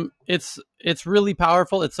really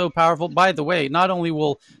powerful. It's so powerful. By the way, not only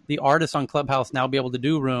will the artists on Clubhouse now be able to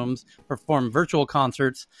do rooms, perform virtual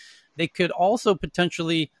concerts, they could also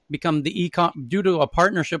potentially become the due to a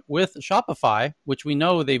partnership with Shopify, which we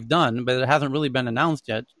know they've done, but it hasn't really been announced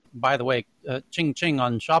yet. By the way, ching ching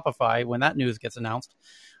on Shopify when that news gets announced,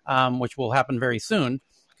 which will happen very soon,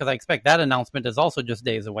 because I expect that announcement is also just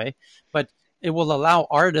days away. But it will allow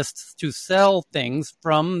artists to sell things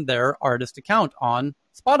from their artist account on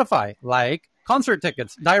Spotify, like concert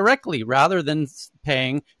tickets directly, rather than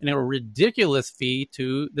paying a ridiculous fee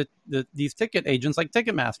to these ticket agents like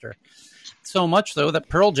Ticketmaster. So much so that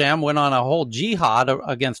Pearl Jam went on a whole jihad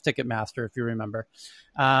against Ticketmaster, if you remember.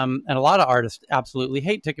 And a lot of artists absolutely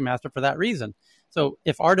hate Ticketmaster for that reason. So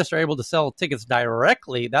if artists are able to sell tickets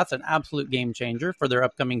directly, that's an absolute game changer for their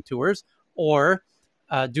upcoming tours, or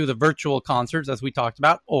do the virtual concerts, as we talked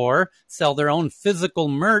about, or sell their own physical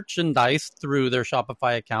merchandise through their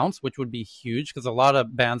Shopify accounts, which would be huge because a lot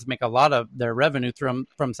of bands make a lot of their revenue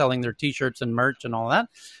from selling their T-shirts and merch and all that.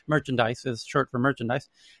 Merchandise is short for merchandise.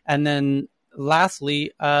 And then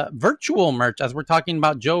lastly, virtual merch. As we're talking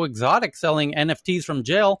about Joe Exotic selling NFTs from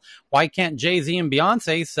jail, why can't Jay-Z and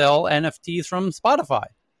Beyonce sell NFTs from Spotify?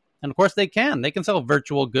 And of course they can. They can sell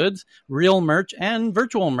virtual goods, real merch, and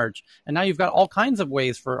virtual merch. And now you've got all kinds of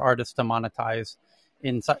ways for artists to monetize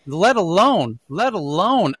inside. Let alone,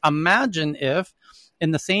 imagine if,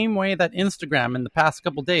 in the same way that Instagram in the past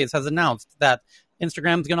couple days has announced that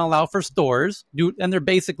Instagram's going to allow for stores, and they're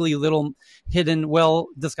basically little hidden,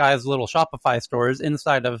 well-disguised little Shopify stores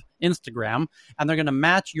inside of Instagram, and they're going to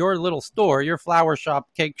match your little store, your flower shop,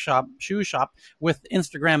 cake shop, shoe shop, with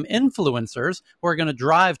Instagram influencers who are going to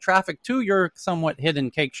drive traffic to your somewhat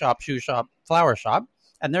hidden cake shop, shoe shop, flower shop,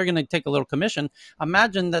 and they're going to take a little commission.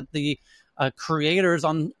 Imagine that the creators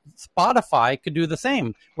on Spotify could do the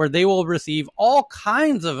same, where they will receive all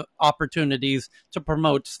kinds of opportunities to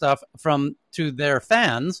promote stuff to their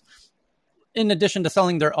fans. In addition to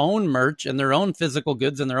selling their own merch and their own physical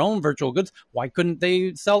goods and their own virtual goods, why couldn't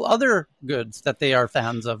they sell other goods that they are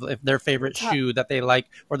fans of, if their favorite shoe that they like,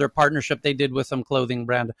 or their partnership they did with some clothing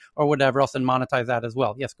brand or whatever else, and monetize that as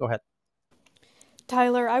well? Yes, go ahead.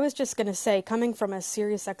 Tyler, I was just going to say, coming from a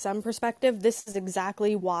SiriusXM perspective, this is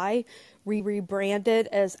exactly why we rebranded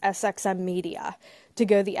as SXM Media, to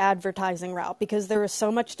go the advertising route, because there is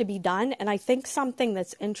so much to be done. And I think something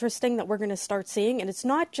that's interesting that we're going to start seeing, and it's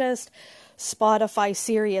not just Spotify,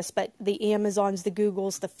 Sirius, but the Amazons, the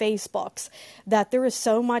Googles, the Facebooks, that there is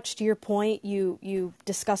so much, to your point, you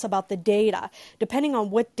discuss about the data. Depending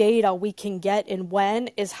on what data we can get and when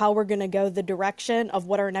is how we're going to go the direction of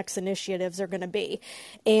what our next initiatives are going to be.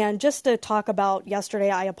 And just to talk about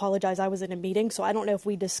yesterday, I apologize, I was in a meeting, so I don't know if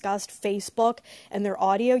we discussed Facebook and their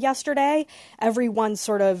audio yesterday. Everyone's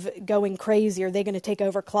sort of going crazy. Are they going to take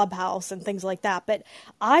over Clubhouse and things like that? But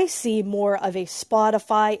I see more of a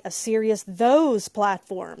Spotify, a Sirius, those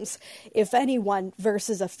platforms, if anyone,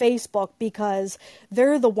 versus a Facebook, because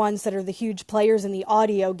they're the ones that are the huge players in the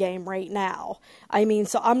audio game right now. I mean,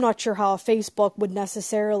 so I'm not sure how a Facebook would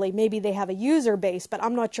necessarily, maybe they have a user base, but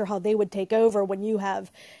I'm not sure how they would take over when you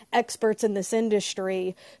have experts in this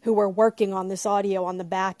industry who are working on this audio on the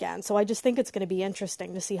back end. So I just think it's going to be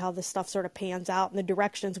interesting to see how this stuff sort of pans out and the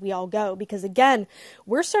directions we all go, because again,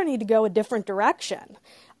 we're starting to go a different direction.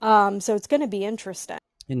 So it's going to be interesting.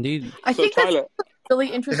 Indeed. I think Tyler, that's really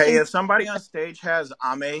interesting. Hey, if somebody on stage has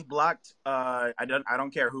Ame blocked, I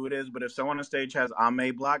don't care who it is, but if someone on stage has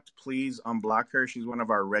Ame blocked, please unblock her. She's one of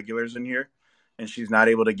our regulars in here, and she's not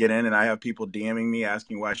able to get in, and I have people DMing me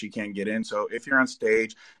asking why she can't get in. So if you're on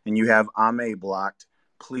stage and you have Ame blocked,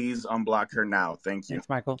 please unblock her now. Thank you. Thanks,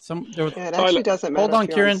 Michael. It actually doesn't matter. Hold on, if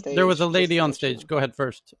you're Kieran. on stage, There was a lady on stage. Go ahead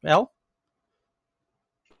first. Elle?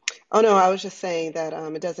 Oh, no, I was just saying that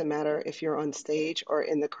it doesn't matter if you're on stage or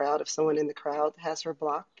in the crowd. If someone in the crowd has her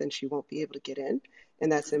blocked, then she won't be able to get in.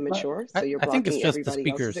 and that's immature. So you're I think it's blocking just the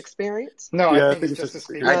everybody else's speakers. experience. No, Yeah, I think it's just the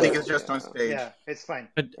speakers. I think it's just on stage. Yeah, it's fine.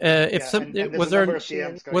 But Yeah, and was there's a number of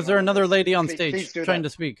DMs going was there on another this. lady on Please stage do trying that.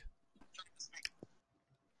 to speak?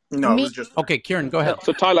 No, it Me- was just Okay, Kieran, go ahead.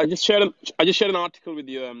 So Tyler, I just shared an article with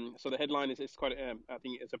you. So the headline is quite I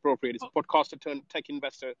think it's appropriate. It's a podcaster turned tech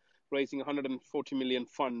investor raising 140 million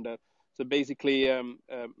fund. So basically,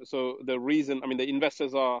 so the reason, I mean, the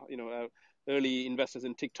investors are early investors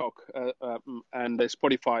in TikTok and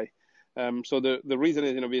Spotify. So the reason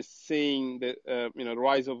is we're seeing the the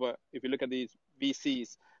rise of if you look at these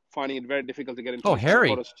VCs finding it very difficult to get into. Harry.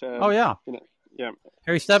 Forest, Yeah. Yeah.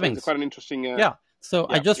 Harry So Stebbings. it's quite an interesting. Yeah. So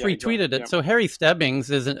I just retweeted it. Yeah. So Harry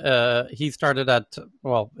Stebbings is he started at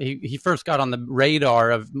he first got on the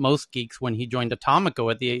radar of most geeks when he joined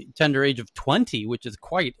Atomico at the tender age of 20, which is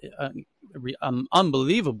quite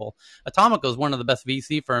unbelievable. Atomico is one of the best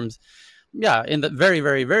VC firms, in the very,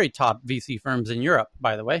 very, very top VC firms in Europe,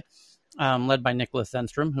 by the way, led by Nicholas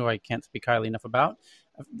Zenström, who I can't speak highly enough about.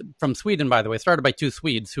 From Sweden, by the way, started by two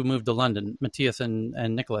Swedes who moved to London, Matthias and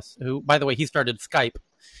Nicholas, who, by the way, he started Skype.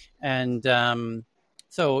 And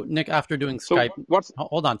so Nick, after doing Skype,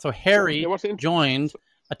 hold on. So Harry joined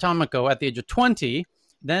Atomico at the age of 20,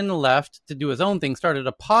 then left to do his own thing, started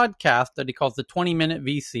a podcast that he calls the 20-Minute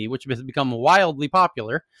VC, which has become wildly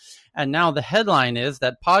popular. And now the headline is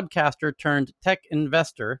that podcaster turned tech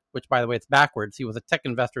investor, which, by the way, it's backwards. He was a tech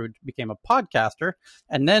investor who became a podcaster,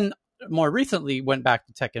 and then more recently went back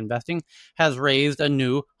to tech investing, has raised a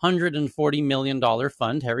new $140 million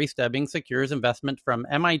fund. Harry Stebbings secures investment from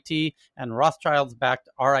MIT and Rothschilds-backed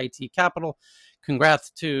RIT Capital. Congrats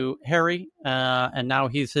to Harry. And now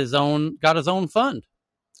he's got his own fund.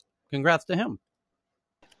 Congrats to him.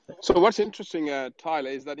 So what's interesting, Tyler,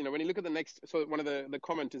 is that when you look at the next, so one of the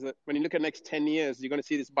comment is that when you look at next 10 years, you're going to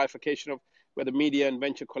see this bifurcation of where the media and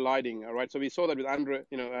venture colliding. All right, so we saw that with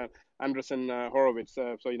Andreesen Horowitz.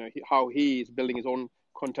 How he is building his own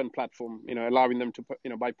content platform, allowing them to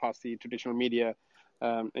bypass the traditional media,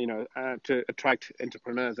 to attract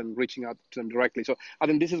entrepreneurs and reaching out to them directly. So I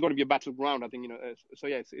think this is going to be a battleground. I think it's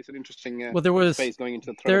an interesting space going into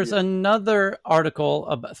the third There's year. another article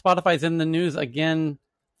about Spotify's in the news again.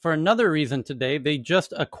 For another reason today, they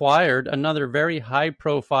just acquired another very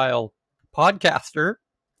high-profile podcaster,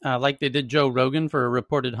 like they did Joe Rogan for a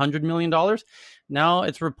reported $100 million. Now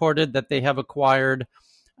it's reported that they have acquired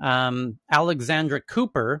Alexandra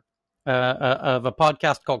Cooper of a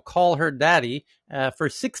podcast called Call Her Daddy for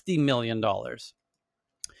 $60 million. So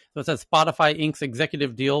it says Spotify Inc.'s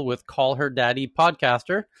executive deal with Call Her Daddy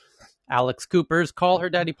podcaster. Alex Cooper's Call Her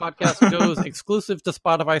Daddy podcast goes exclusive to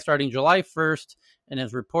Spotify starting July 1st and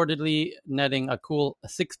is reportedly netting a cool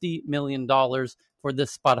 $60 million for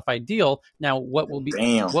this Spotify deal. Now, what will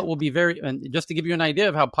be very, and just to give you an idea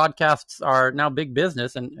of how podcasts are now big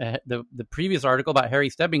business, and the previous article about Harry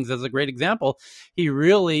Stebbings is a great example. He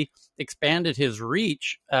really expanded his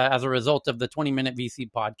reach as a result of the 20-Minute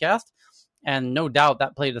VC podcast. And no doubt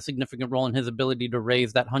that played a significant role in his ability to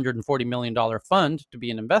raise that $140 million fund to be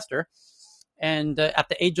an investor. And at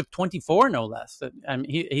the age of 24, no less. I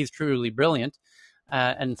mean, he's truly brilliant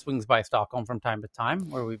and swings by Stockholm from time to time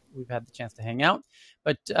where we've had the chance to hang out.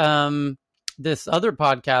 But this other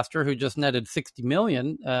podcaster who just netted $60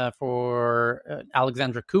 million for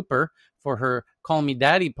Alexandra Cooper for her Call Me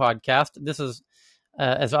Daddy podcast. This is,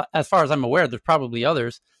 as far as I'm aware, there's probably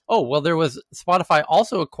others. Oh, well, Spotify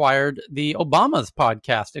also acquired the Obama's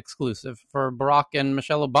podcast exclusive for Barack and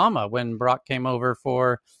Michelle Obama when Barack came over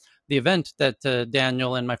for the event that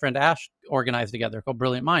Daniel and my friend Ash organized together called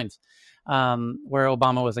Brilliant Minds, where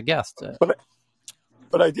Obama was a guest.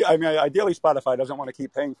 But ideally, Spotify doesn't want to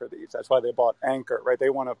keep paying for these. That's why they bought Anchor, right? They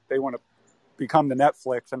want to become the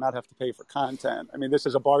Netflix and not have to pay for content. I mean, this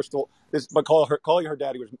is a Barstool. But Call Her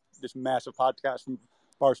Daddy was this massive podcast from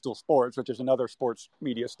Barstool Sports, which is another sports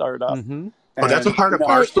media startup. Mm-hmm. Oh, that's a part of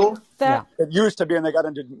Barstool? It used to be, and they got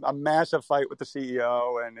into a massive fight with the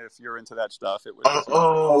CEO, and if you're into that stuff, it was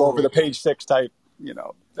all over the Page Six type, Yeah.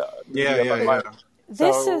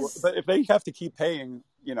 But if they have to keep paying,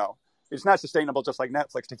 it's not sustainable just like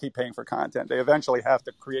Netflix to keep paying for content. They eventually have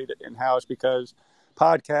to create it in-house because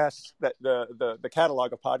podcasts, that the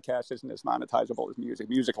catalog of podcasts isn't as monetizable as music.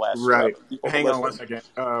 Music lasts right. forever. Hang on one second.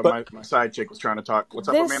 My side chick was trying to talk. What's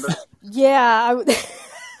up, Amanda? Yeah,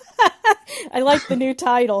 I like the new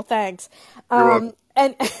title. Thanks. You're welcome.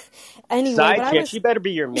 And Anyway, Side chick, she better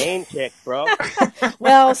be your main chick, bro.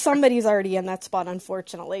 Well, somebody's already in that spot,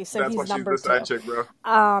 unfortunately, so That's why he's she's number the side 2. chick, bro.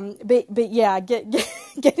 But yeah,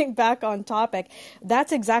 getting back on topic,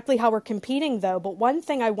 that's exactly how we're competing, though. But one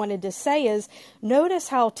thing I wanted to say is, notice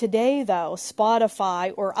how today, though,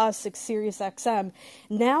 Spotify or us, SiriusXM,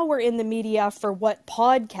 now we're in the media for what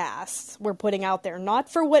podcasts we're putting out there,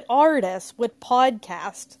 not for what artists, what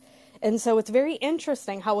podcasts. And so it's very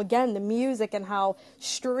interesting how, again, the music and how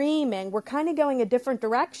streaming, we're kind of going a different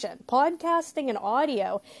direction. Podcasting and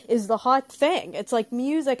audio is the hot thing. It's like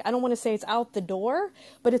music, I don't want to say it's out the door,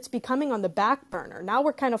 but it's becoming on the back burner. Now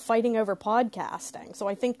we're kind of fighting over podcasting. So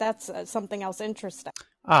I think that's something else interesting.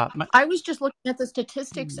 I was just looking at the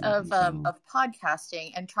statistics of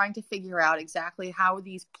podcasting and trying to figure out exactly how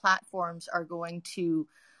these platforms are going to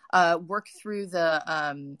work through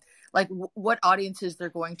the what audiences they're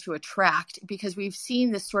going to attract, because we've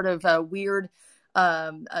seen this sort of weird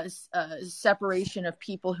separation of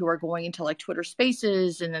people who are going into like Twitter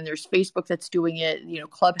Spaces, and then there's Facebook that's doing it,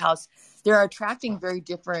 Clubhouse. They're attracting very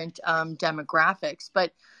different demographics,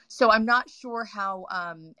 but so I'm not sure how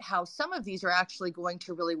some of these are actually going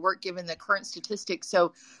to really work given the current statistics.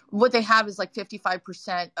 So what they have is like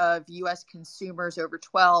 55% of U.S. consumers over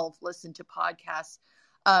 12 listen to podcasts.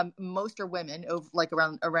 Most are women,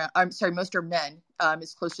 most are men.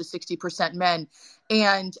 It's close to 60% men.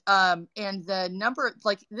 And the number,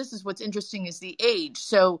 this is what's interesting, is the age.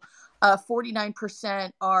 So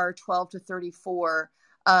 49% are 12 to 34,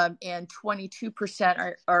 and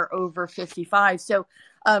 22% are over 55. So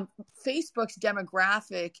Facebook's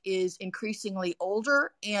demographic is increasingly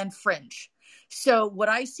older and fringe. So what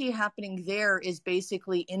I see happening there is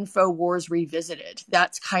basically InfoWars revisited.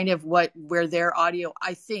 That's kind of where their audio,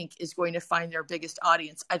 I think, is going to find their biggest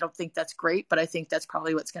audience. I don't think that's great, but I think that's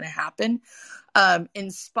probably what's going to happen. In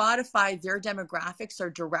Spotify, their demographics are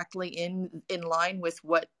directly in line with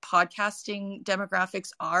what podcasting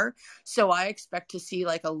demographics are. So I expect to see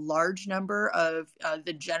like a large number of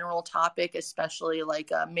the general topic, especially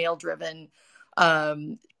like male-driven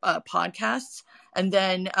podcasts, and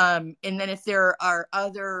then if there are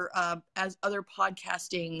other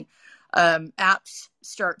podcasting apps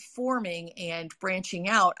start forming and branching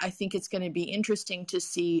out, I think it's going to be interesting to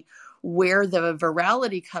see where the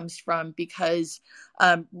virality comes from, because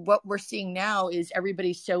what we're seeing now is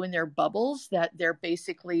everybody's so in their bubbles that they're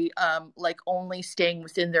basically only staying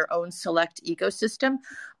within their own select ecosystem.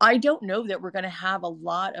 I don't know that we're going to have a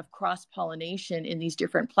lot of cross-pollination in these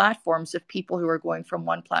different platforms of people who are going from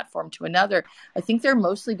one platform to another. I think they're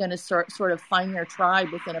mostly going to sort of find their tribe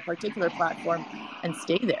within a particular platform and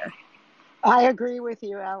stay there. I agree with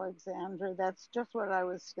you, Alexandra. That's just what I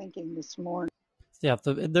was thinking this morning. Yeah,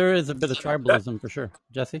 so there is a bit of tribalism for sure.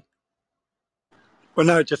 Jesse? Well,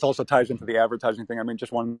 no, it just also ties into the advertising thing. I mean,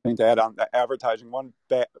 just one thing to add on the advertising. One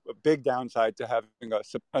big downside to having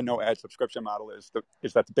a no ad subscription model is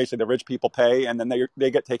that basically the rich people pay, and then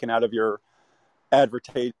they get taken out of your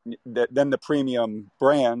advertising. Then the premium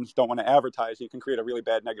brands don't want to advertise. You can create a really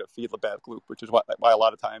bad negative feedback loop, which is why a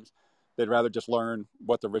lot of times they'd rather just learn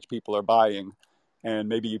what the rich people are buying. And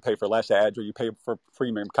maybe you pay for less ads, or you pay for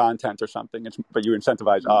premium content or something. But you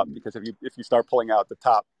incentivize up, because if you start pulling out the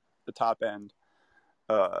top end,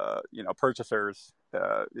 purchasers,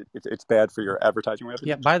 it's bad for your advertising revenue.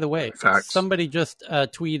 Yeah. By the way, Facts. Somebody just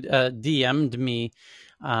DM'd me.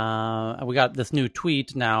 We got this new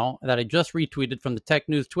tweet now that I just retweeted from the Tech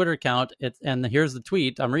News Twitter account. And here's the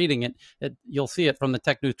tweet. I'm reading it. You'll see it from the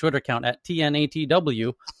Tech News Twitter account at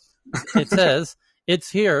TNATW. It says,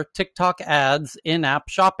 "It's here, TikTok ads in-app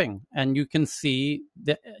shopping." And you can see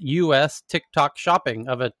the U.S. TikTok shopping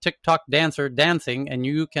of a TikTok dancer dancing, and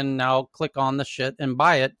you can now click on the shit and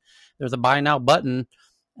buy it. There's a buy now button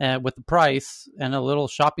with the price and a little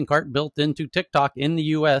shopping cart built into TikTok in the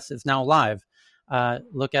U.S. It's now live.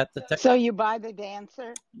 Look at the So you buy the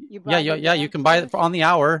dancer? You can buy it on the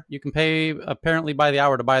hour. You can pay apparently by the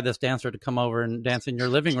hour to buy this dancer to come over and dance in your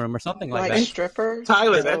living room or something like that. Strippers?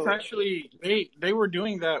 Tyler, that's actually they were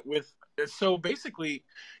doing that with, so basically,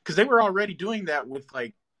 because they were already doing that with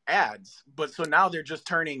like ads, but so now they're just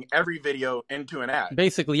turning every video into an ad.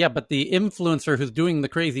 Basically, yeah, but the influencer who's doing the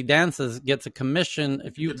crazy dances gets a commission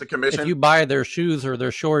if you buy their shoes or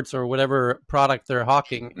their shorts or whatever product they're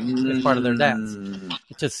hawking as part of their dance.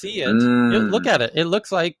 To see it, look at it. It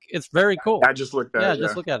looks like it's very cool. I just looked at it.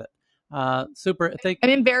 Just look at it. Super. I'm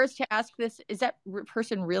embarrassed to ask this. Is that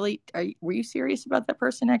person really? Were you serious about that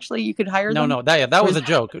person? Actually, you could hire them. No, that was a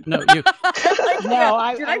joke. No, you.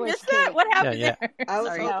 No, did I miss that? What happened Yeah. there? I was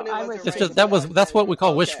Sorry. hoping it I wasn't It's racist. just that's what we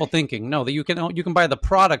call wishful thinking. No, that you can buy the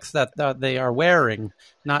products that they are wearing,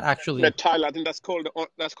 not actually. Yeah, Tyler, I think that's called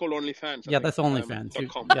OnlyFans. Yeah, that's OnlyFans.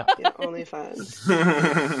 .com. Yeah, OnlyFans.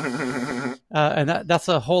 And that's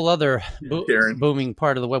a whole other booming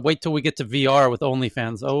part of the web. Wait till we get to VR with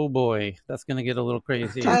OnlyFans. Oh boy, that's going to get a little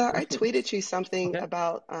crazy. Tyler, I tweeted you something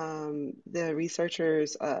about the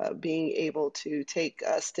researchers being able to take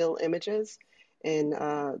still images and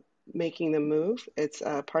making them move. It's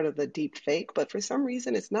part of the deep fake, but for some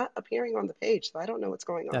reason it's not appearing on the page, so I don't know what's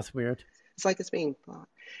going on. That's weird. It's like it's being blocked.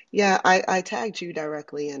 Yeah, I tagged you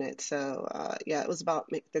directly in it, so yeah, it was about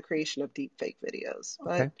the creation of deep fake videos,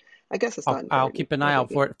 but Okay. I guess it's not. I'll keep an eye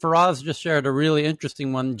out for it. Faraz just shared a really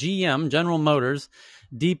interesting one. GM, General Motors,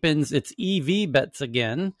 deepens its EV bets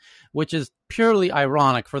again, which is purely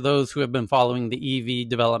ironic for those who have been following the EV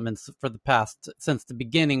developments for the past, since the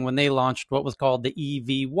beginning when they launched what was called the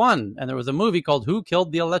EV1. And there was a movie called Who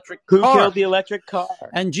Killed the Electric Car? Who Killed the Electric Car?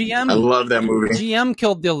 And GM, I love that movie. GM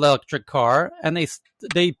killed the electric car, and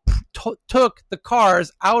they took the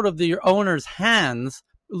cars out of the owner's hands,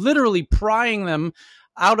 literally prying them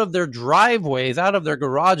out of their driveways, out of their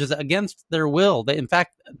garages against their will. In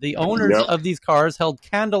fact, the owners of these cars held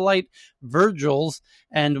candlelight vigils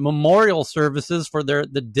and memorial services for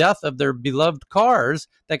the death of their beloved cars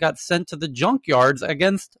that got sent to the junkyards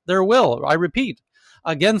against their will. I repeat,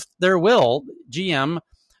 against their will. GM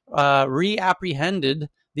reapprehended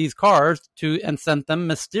these cars and sent them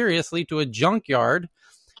mysteriously to a junkyard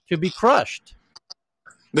to be crushed.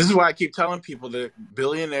 This is why I keep telling people that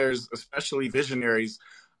billionaires, especially visionaries,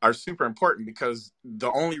 are super important, because the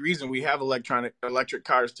only reason we have electric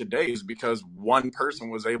cars today is because one person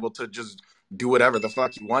was able to just do whatever the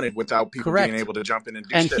fuck he wanted without people being able to jump in and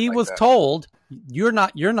do and shit he like was that. told, you're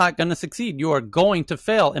not going to succeed. You are going to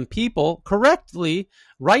fail. And people correctly,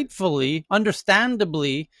 rightfully,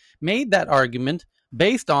 understandably made that argument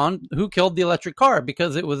based on who killed the electric car,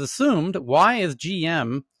 because it was assumed, why is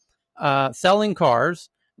GM selling cars,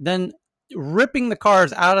 then ripping the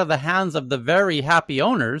cars out of the hands of the very happy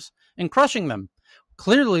owners and crushing them?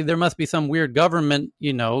 Clearly, there must be some weird government,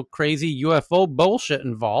 crazy UFO bullshit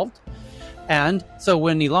involved. And so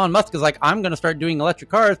when Elon Musk is like, I'm going to start doing electric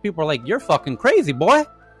cars, people are like, you're fucking crazy, boy.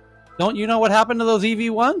 Don't you know what happened to those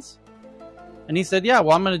EV1s? And he said, yeah,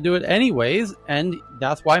 well, I'm going to do it anyways. And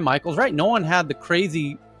that's why Michael's right. No one had the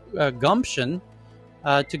crazy gumption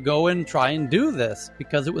to go and try and do this,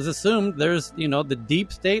 because it was assumed there's, the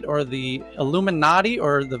deep state or the Illuminati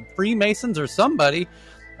or the Freemasons or somebody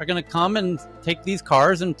are going to come and take these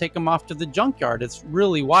cars and take them off to the junkyard. It's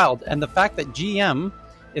really wild. And the fact that GM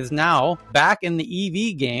is now back in the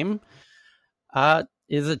EV game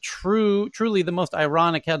is a truly the most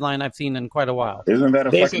ironic headline I've seen in quite a while. Isn't that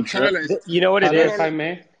a fucking trip? You know what it is? If I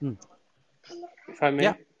may?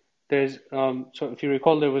 Yeah. There's so if you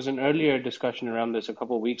recall, there was an earlier discussion around this a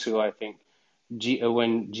couple of weeks ago, I think,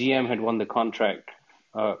 when GM had won the contract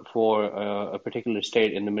for a particular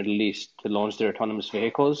state in the Middle East to launch their autonomous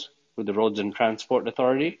vehicles with the Roads and Transport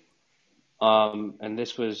Authority. And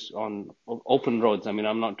this was on open roads. I mean,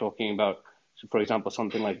 I'm not talking about, for example,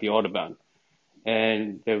 something like the Autobahn.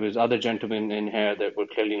 And there was other gentlemen in here that were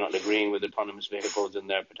clearly not agreeing with autonomous vehicles and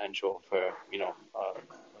their potential for,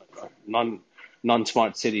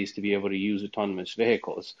 non-smart cities to be able to use autonomous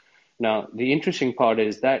vehicles. Now, the interesting part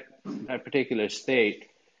is that that particular state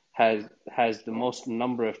has the most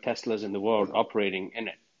number of Teslas in the world operating in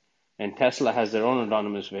it. And Tesla has their own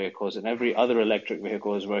autonomous vehicles, and every other electric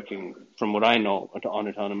vehicle is working, from what I know, on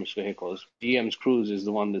autonomous vehicles. GM's Cruise is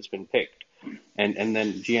the one that's been picked. And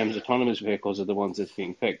then GM's autonomous vehicles are the ones that's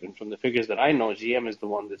being picked. And from the figures that I know, GM is the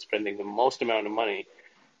one that's spending the most amount of money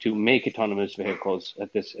to make autonomous vehicles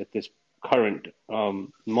at this current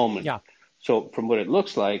moment. Yeah. So from what it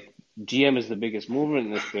looks like, GM is the biggest mover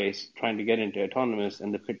in this space, trying to get into autonomous,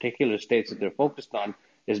 and the particular states that they're focused on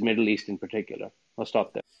is Middle East in particular. I'll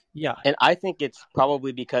stop there. Yeah. And I think it's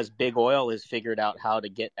probably because Big Oil has figured out how to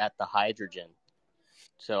get at the hydrogen.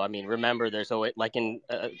 So, I mean, remember, there's always, like in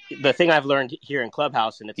the thing I've learned here in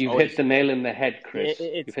Clubhouse, and You've hit the nail in the head, Chris.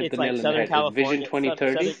 You've hit the nail in the head. Vision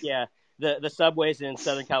 2030? The subways in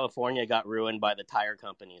Southern California got ruined by the tire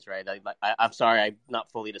companies, right? I'm sorry, I'm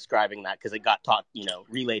not fully describing that because it got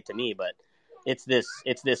relayed to me, but it's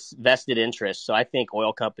this vested interest. So I think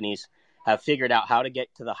oil companies have figured out how to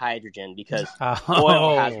get to the hydrogen because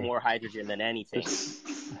oil has more hydrogen than anything.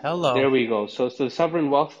 Hello. There we go. So the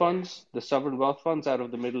sovereign wealth funds out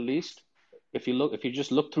of the Middle East, if you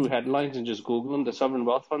just look through headlines and just Google them, the sovereign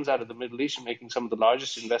wealth funds out of the Middle East are making some of the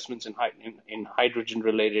largest investments in hydrogen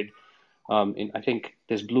related. I think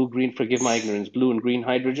there's blue, green. Forgive my ignorance. Blue and green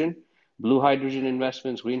hydrogen. Blue hydrogen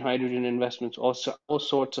investments, green hydrogen investments, also all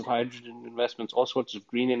sorts of hydrogen investments, all sorts of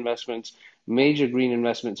green investments. Major green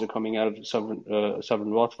investments are coming out of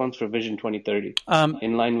sovereign wealth funds for Vision 2030,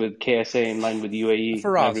 in line with KSA, in line with UAE,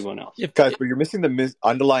 and everyone else. Guys, but you're missing the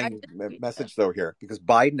underlying message though here, because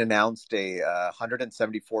Biden announced a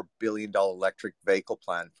 $174 billion electric vehicle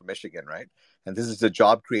plan for Michigan, right? And this is a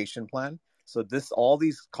job creation plan. So all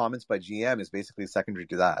these comments by GM is basically secondary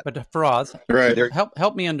to that. But Faraz, right.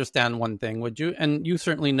 help me understand one thing, would you? And you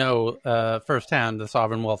certainly know firsthand the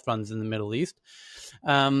sovereign wealth funds in the Middle East.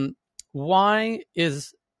 Why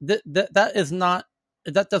is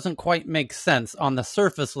that doesn't quite make sense on the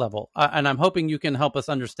surface level. And I'm hoping you can help us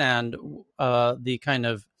understand the kind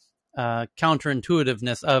of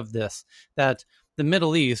counterintuitiveness of this, that the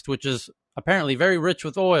Middle East, which is apparently very rich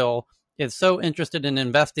with oil, is so interested in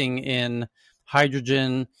investing in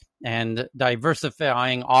hydrogen and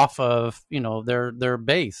diversifying off of, their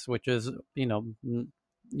base, which is,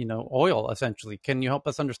 oil essentially. Can you help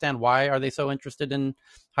us understand why are they so interested in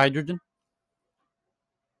hydrogen?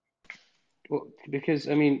 Well, because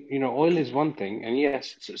oil is one thing, and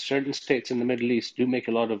yes, certain states in the Middle East do make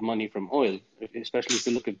a lot of money from oil, especially if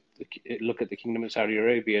you look at the Kingdom of Saudi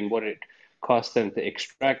Arabia and what it costs them to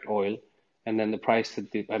extract oil, and then the price that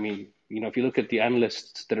if you look at the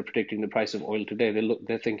analysts that are predicting the price of oil today,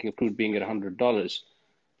 they're thinking of crude being at $100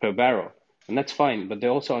 per barrel, and that's fine. But they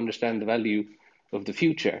also understand the value of the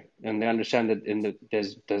future, and they understand that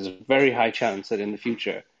there's a very high chance that in the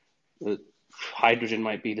future, hydrogen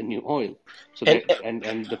might be the new oil. So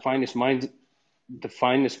and the finest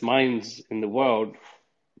minds in the world,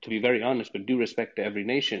 to be very honest, with due respect to every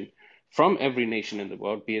nation, from every nation in the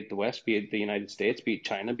world, be it the West, be it the United States, be it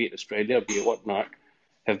China, be it Australia, be it whatnot,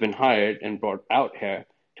 have been hired and brought out here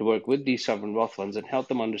to work with these sovereign wealth funds and help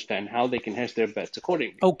them understand how they can hedge their bets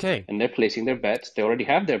accordingly. Okay. And they're placing their bets. They already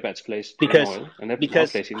have their bets placed in oil, and they're now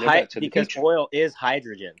placing their bets in the future. Because oil is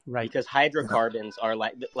hydrogen. Right. Because hydrocarbons are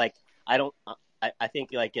I think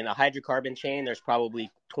like in a hydrocarbon chain, there's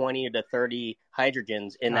probably 20 to 30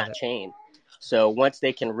 hydrogens in that chain. So once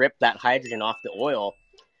they can rip that hydrogen off the oil,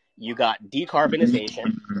 you got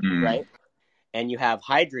decarbonization, right? And you have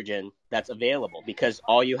hydrogen that's available because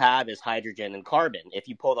all you have is hydrogen and carbon. If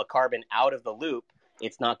you pull the carbon out of the loop,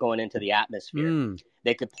 it's not going into the atmosphere.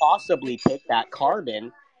 They could possibly take that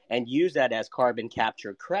carbon and use that as carbon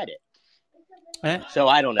capture credit. So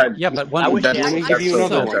I don't know. Yeah, but let me give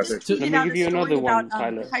you another one,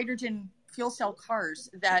 Tyler. Hydrogen fuel cell cars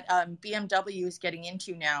that BMW is getting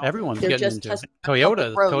into now. Everyone's getting into it.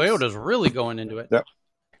 Toyota's really going into it. Yep.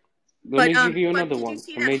 Let me give you another one, did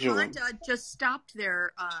you see a major one. Honda just stopped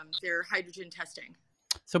their hydrogen testing.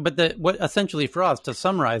 So, but what essentially for us, to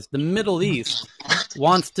summarize, the Middle East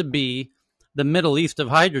wants to be the Middle East of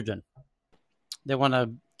hydrogen. They want to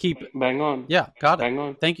keep bang on. Yeah, got it. Bang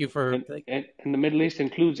on. Thank you for. And the Middle East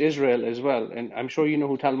includes Israel as well, and I'm sure you know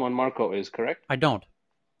who Talman Marco is, correct? I don't.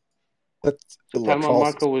 Talman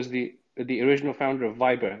Marco was the original founder of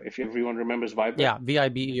Viber. If everyone remembers Viber. Yeah,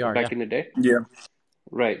 Viber. Back in the day. Yeah.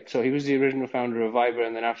 Right. So he was the original founder of Viber,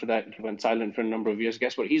 and then after that, he went silent for a number of years.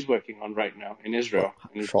 Guess what he's working on right now in Israel?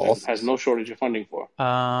 And has no shortage of funding for.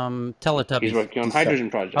 Teletubbies. He's working on hydrogen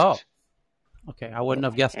projects. Oh. Okay, I wouldn't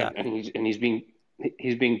have guessed that. And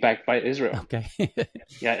he's being backed by Israel. Okay.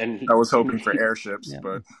 Yeah, and I was hoping for airships,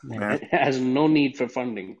 but it has no need for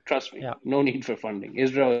funding. Trust me. Yeah. No need for funding.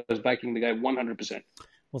 Israel is backing the guy 100%.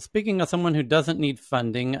 Well, speaking of someone who doesn't need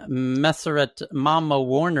funding, Messeret Mama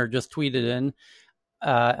Warner just tweeted in.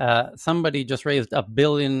 Somebody just raised $1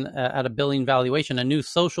 billion at $1 billion valuation, a new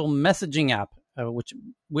social messaging app, which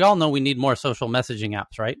we all know we need more social messaging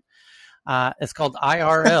apps, right? It's called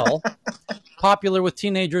IRL. Popular with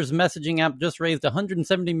teenagers, messaging app just raised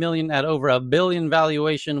 $170 million at over $1 billion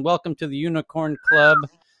valuation. Welcome to the Unicorn Club.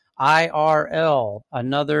 IRL,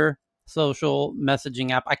 another social messaging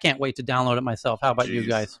app. I can't wait to download it myself. How about you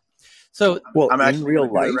guys? So, I'm actually in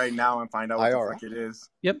real life right now and find out what the fuck it is.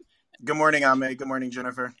 Yep. Good morning, Ame. Good morning,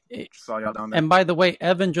 Jennifer. Saw y'all down there. And by the way,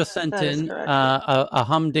 Evan just sent in a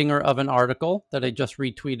humdinger of an article that I just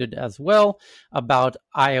retweeted as well about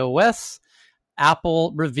iOS.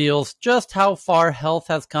 Apple reveals just how far health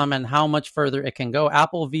has come and how much further it can go.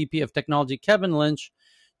 Apple VP of Technology Kevin Lynch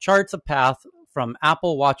charts a path from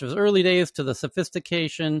Apple Watch's early days to the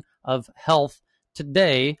sophistication of health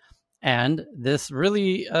today. And this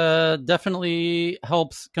really definitely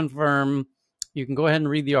helps confirm. You can go ahead and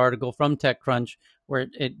read the article from TechCrunch where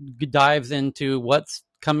it dives into what's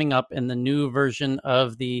coming up in the new version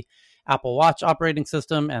of the Apple Watch operating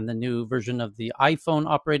system and the new version of the iPhone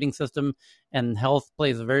operating system. And health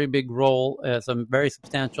plays a very big role as a very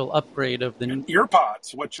substantial upgrade of the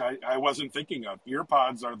EarPods, which I wasn't thinking of.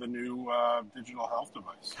 EarPods are the new digital health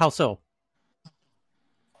device. How so?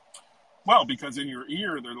 Well, because in your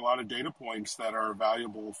ear, there's a lot of data points that are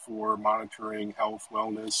valuable for monitoring health,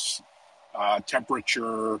 wellness,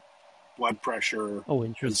 temperature, blood pressure. Oh,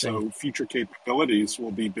 interesting. And so future capabilities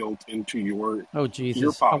will be built into your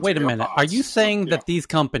Jesus. EarPods. Wait a minute. Are you saying that these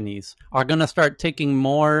companies are going to start putting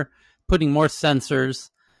more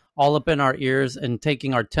sensors all up in our ears and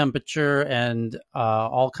taking our temperature and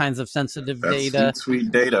all kinds of sensitive data?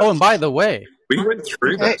 Sweet data. Oh, and by the way, we went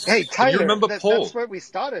through this. Hey, Tyler, you remember Paul? That's where we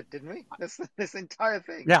started, didn't we? This entire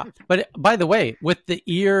thing. Yeah, but by the way, with the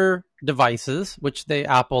ear devices, which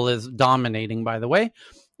Apple is dominating, by the way,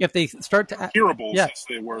 if they start to hearables, yes,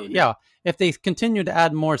 they were. Yeah, if they continue to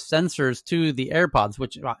add more sensors to the AirPods,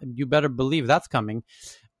 which you better believe that's coming.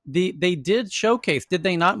 They did showcase, did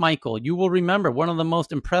they not, Michael? You will remember one of the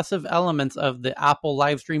most impressive elements of the Apple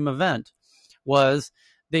livestream event was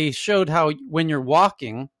they showed how when you're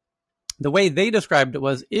walking, the way they described it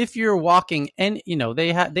was if you're walking and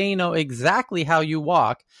they know exactly how you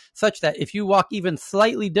walk, such that if you walk even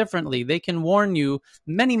slightly differently, they can warn you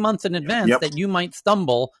many months in advance that you might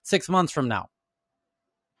stumble 6 months from now.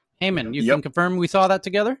 Heyman, you can confirm we saw that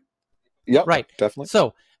together? Yep, right, definitely.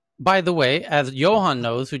 So, by the way, as Johan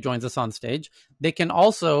knows, who joins us on stage, they can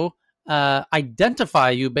also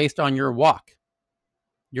identify you based on your walk,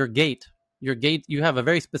 your gait. Your gait, you have a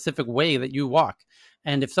very specific way that you walk.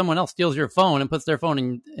 And if someone else steals your phone and puts their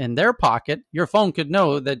phone in their pocket, your phone could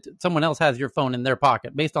know that someone else has your phone in their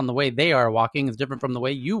pocket based on the way they are walking is different from the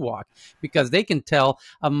way you walk, because they can tell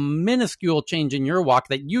a minuscule change in your walk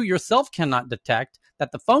that you yourself cannot detect,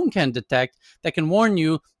 that the phone can detect, that can warn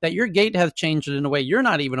you that your gait has changed in a way you're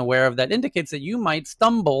not even aware of, that indicates that you might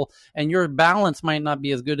stumble and your balance might not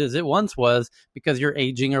be as good as it once was because you're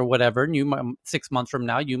aging or whatever. And you might, 6 months from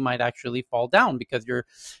now, you might actually fall down because your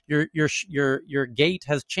gait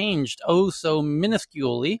has changed so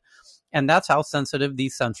minusculely. And that's how sensitive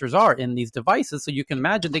these sensors are in these devices. So you can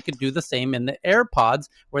imagine they could do the same in the AirPods,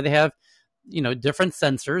 where they have, different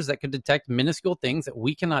sensors that could detect minuscule things that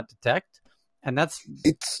we cannot detect. And it's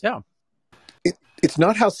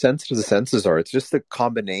not how sensitive the sensors are. It's just the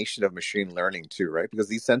combination of machine learning too, right? Because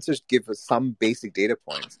these sensors give us some basic data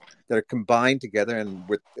points that are combined together and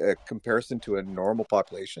with a comparison to a normal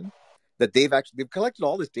population, that they've collected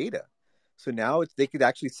all this data. So now they could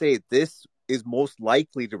actually say this is most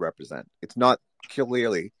likely to represent. It's not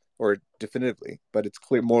clearly or definitively, but it's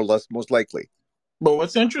clear, more or less, most likely. But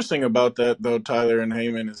what's interesting about that, though, Tyler and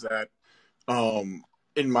Heyman, is that,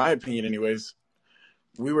 in my opinion, anyways,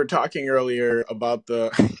 we were talking earlier about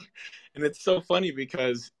and it's so funny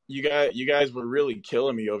because you guys were really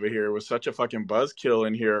killing me over here. It was such a fucking buzzkill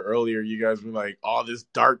in here earlier. You guys were like, all this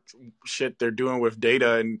dark shit they're doing with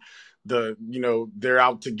data and they're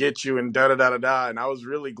out to get you and da-da-da-da-da. And I was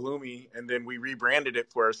really gloomy. And then we rebranded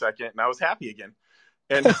it for a second and I was happy again.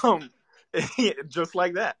 And just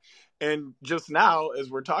like that. And just now, as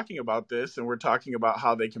we're talking about this and we're talking about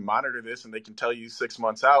how they can monitor this and they can tell you 6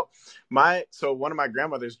 months out, one of my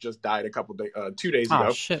grandmothers just died 2 days ago.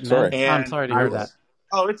 Oh shit, man! I'm sorry to hear that.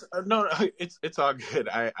 Oh, it's all good.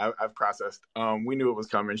 I've processed. We knew it was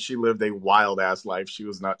coming. She lived a wild ass life. She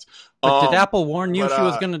was nuts. But did Apple warn you she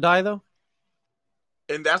was going to die though?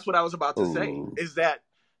 And that's what I was about to say. Is that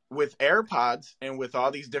with AirPods and with all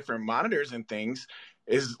these different monitors and things,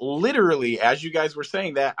 is literally, as you guys were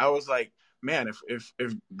saying that, I was like, man, if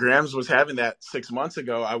Grams was having that 6 months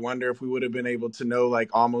ago, I wonder if we would have been able to know like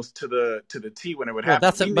almost to the T when it would happen.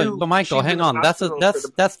 That's it. But Michael, hang on. That's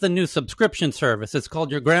the new subscription service. It's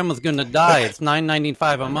called Your Grandma's Gonna Die. It's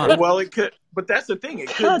 $9.95 a month. Well, it could. But that's the thing. It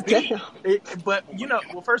could be. But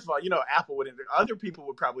first of all, Apple wouldn't. Other people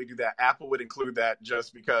would probably do that. Apple would include that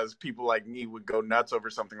just because people like me would go nuts over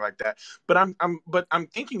something like that. But I'm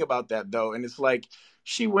thinking about that though, and it's like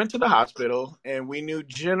she went to the hospital, and we knew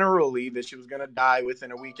generally that she was going to die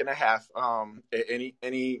within a week and a half. Any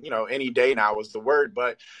day now was the word,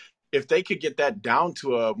 but if they could get that down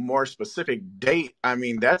to a more specific date, I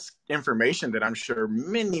mean, that's information that I'm sure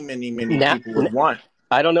many people would want.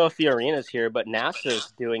 I don't know if Fiorena's here, but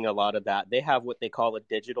NASA's doing a lot of that. They have what they call a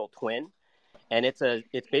digital twin, and it's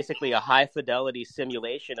basically a high fidelity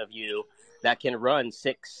simulation of you that can run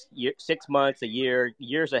 6 months, a year,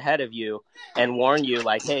 years ahead of you, and warn you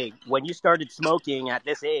like, hey, when you started smoking at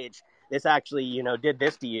this age, this actually, did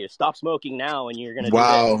this to you. Stop smoking now, and you're gonna do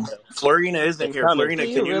Wow. this. So Florina is in it's here. coming. Florina, Do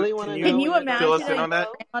you really want to know Can you when you're fill imagine us in a on that?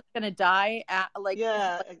 grandma's gonna die app like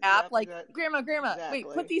Yep, grandma, exactly.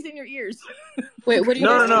 wait, put these in your ears. Wait, what do you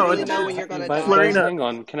No, guys no, no. Really know when you're gonna die. Guys, Florina. hang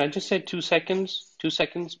on. Can I just say 2 seconds? 2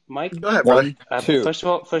 seconds, Mike? Go ahead, brother. 1, 2. First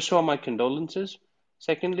of all, my condolences.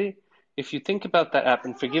 Secondly, if you think about that app,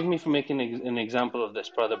 and forgive me for making an example of this,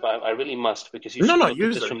 brother, but I really must, because you should look at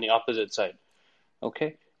this from the opposite side.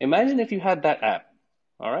 Okay? Imagine if you had that app,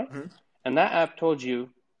 all right? Mm-hmm. And that app told you,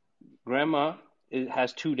 Grandma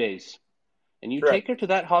has 2 days. And you take her to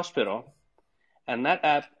that hospital, and that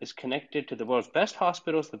app is connected to the world's best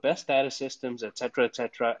hospitals, the best data systems, et cetera,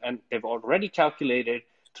 and they've already calculated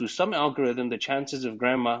through some algorithm the chances of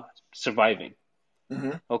Grandma surviving.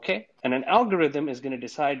 Mm-hmm. Okay? And an algorithm is going to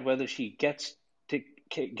decide whether she gets to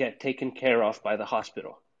get taken care of by the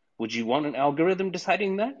hospital. Would you want an algorithm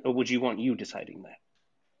deciding that, or would you want you deciding that?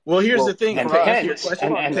 Well, here's the thing. And To answer your hence,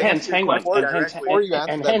 question, and to hence, answer your hang question on, directly. Before you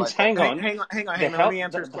answer and that, hence, Michael. hang on. Hang on. Let me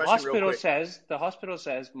answer his question real quick. The hospital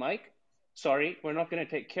says, Mike, sorry, we're not going to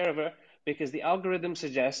take care of her because the algorithm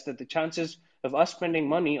suggests that the chances of us spending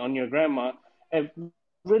money on your grandma are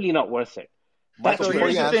really not worth it. Michael, So before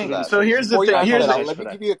here's you the answer thing. that, So here's the before you thing. answer that, let me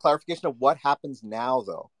give you a clarification of what happens now,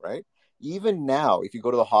 though, right? Even now, if you go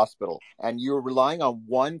to the hospital and you're relying on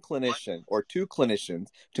one clinician or 2 clinicians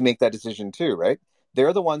to make that decision too, right?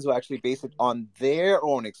 They're the ones who actually base it on their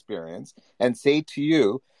own experience and say to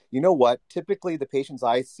you, you know what? Typically, the patients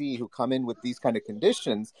I see who come in with these kind of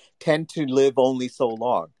conditions tend to live only so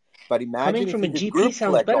long. But imagine coming from a if you GP group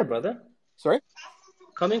sounds collect better, all... brother. Sorry?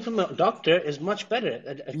 Coming from a doctor is much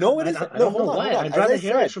better. No, it isn't. I don't know why. Hold on. I'd rather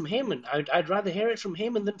hear it from Heyman. I'd rather hear it from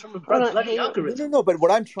Heyman than from a bloody algorithm. No. But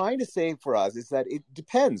what I'm trying to say for us is that it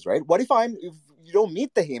depends, right? What if you don't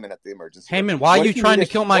meet the Heyman at the emergency room? Heyman, why are you trying to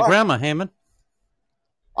kill my grandma, Heyman?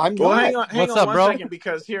 I'm well, not. hang on one second,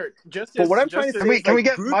 because here, but what I'm trying to say can we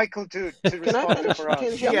get Michael to respond to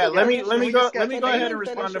Faraz? Yeah, let me go ahead and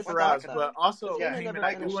respond to Faraz. But also, Heyman,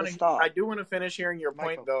 I do want to finish hearing your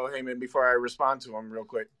point, though, Heyman, before I respond to him real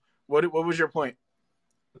quick. What was your point?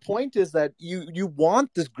 The point is that you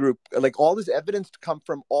want this group, like all this evidence, to come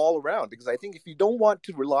from all around, because I think if you don't want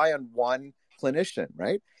to rely on one clinician,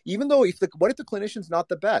 right? Even though what if the clinician's not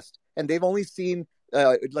the best and they've only seen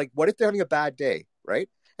what if they're having a bad day, right?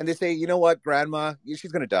 And they say, you know what, grandma,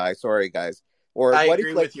 she's going to die. Sorry, guys. Or I what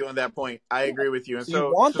agree if, with you on that point. I agree with you. And so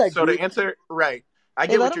you want that so group... to answer, right. I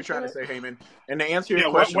get what you're trying to say, Heyman. And to answer your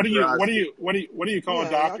question, what do you call a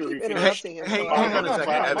doctor who hang on a second,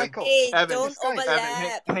 Evan. Hey, Evan, don't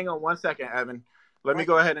overlap. hang on one second, Evan. Let me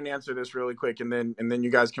go ahead and answer this really quick, and then you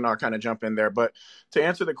guys can all kind of jump in there. But to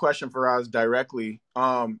answer the question for us directly,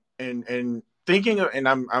 and thinking of, and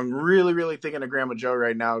I'm really, really thinking of Grandma Joe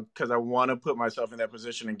right now, because I want to put myself in that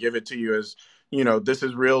position and give it to you as, this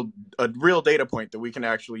is a real data point that we can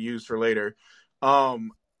actually use for later.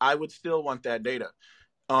 I would still want that data.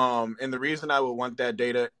 And the reason I would want that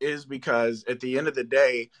data is because at the end of the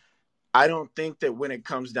day, I don't think that when it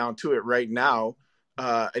comes down to it right now,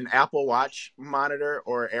 an Apple Watch monitor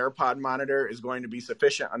or AirPod monitor is going to be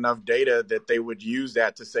sufficient enough data that they would use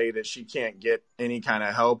that to say that she can't get any kind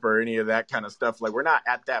of help or any of that kind of stuff. Like, we're not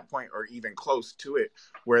at that point or even close to it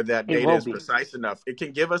where that data is precise enough. It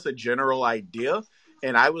can give us a general idea.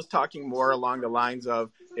 And I was talking more along the lines of,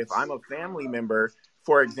 if I'm a family member,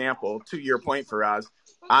 for example, to your point, Faraz,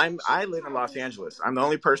 I live in Los Angeles. I'm the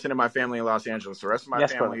only person in my family in Los Angeles. The rest of my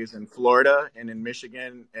family is in Florida and in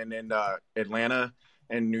Michigan and in Atlanta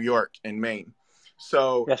and New York and Maine.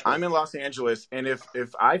 So I'm in Los Angeles, and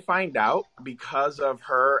if I find out because of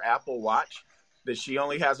her Apple Watch that she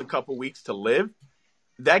only has a couple weeks to live,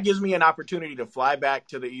 that gives me an opportunity to fly back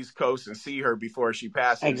to the East Coast and see her before she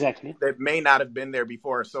passes. Exactly. That may not have been there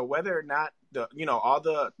before. So whether or not all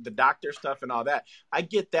the doctor stuff and all that, I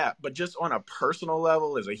get that. But just on a personal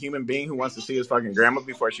level, as a human being who wants to see his fucking grandma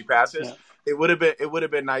before she passes, it would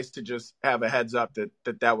have been nice to just have a heads up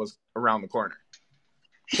that was around the corner.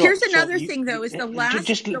 Here's another thing, though, is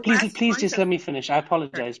please just let me finish. I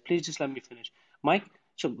apologize. Please just let me finish. Mike,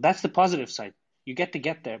 so that's the positive side. You get to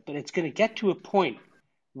get there, but it's going to get to a point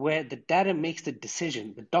where the data makes the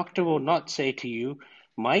decision. The doctor will not say to you,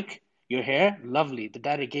 Mike, you're here, lovely. The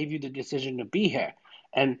data gave you the decision to be here.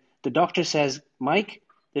 And the doctor says, Mike,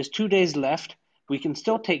 there's 2 days left. We can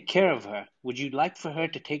still take care of her. Would you like for her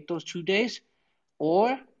to take those 2 days?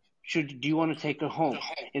 Or do you want to take her home?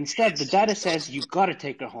 Instead, the data says you got to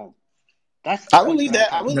take her home. I will leave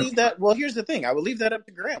that. I will leave that. Well, here's the thing. I will leave that up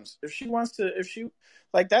to Grams. If she wants to,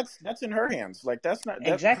 like, that's in her hands. Like, that's not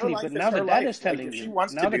exactly. Her but life now is the her data life. is telling Like, if you. she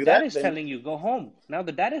wants Now to the do data that, is then. telling you go home. Now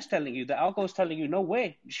the data is telling you. The algo is telling you no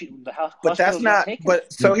way. The But that's hospital's not not. taking But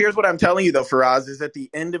it. so here's what I'm telling you though, Faraz, is at the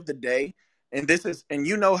end of the day, and this is, and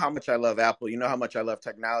you know how much I love Apple. You know how much I love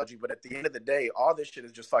technology. But at the end of the day, all this shit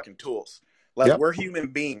is just fucking tools. Like, we're human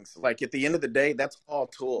beings. Like, at the end of the day, that's all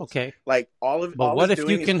tools. Okay. Like, all But what it's if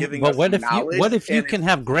you doing is can? giving But us what if you? knowledge. What if you and can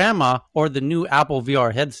have Grandma or the new Apple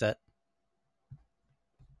VR headset?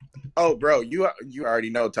 Oh, bro, you already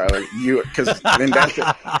know, Tyler. Because then that's it.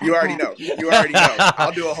 You already know.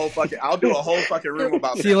 I'll do a whole fucking room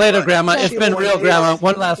about. See you later, Grandma. It's been real, Grandma.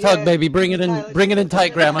 One last hug, baby. Bring it in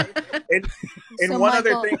tight, Grandma. And one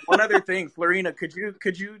other thing, Florina, could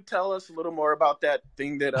you tell us a little more about that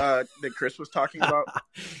thing that that Chris was talking about?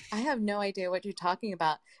 I have no idea what you're talking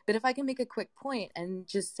about, but if I can make a quick point and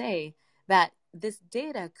just say that this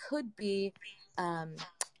data could be,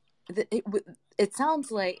 it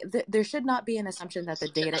sounds like there should not be an assumption that the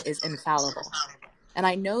data is infallible. And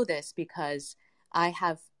I know this because I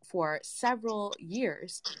have for several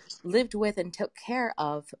years lived with and took care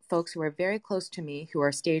of folks who are very close to me who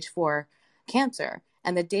are stage 4 cancer.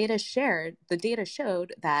 And the data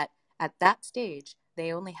showed that at that stage,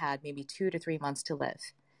 they only had maybe 2 to 3 months to live.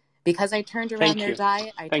 Because I turned around their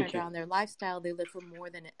diet, I turned around their lifestyle, they lived for more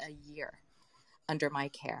than a year under my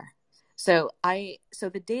care. So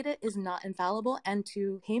the data is not infallible. And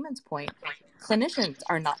to Heyman's point, clinicians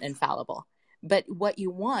are not infallible. But what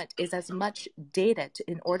you want is as much data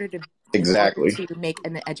in order to make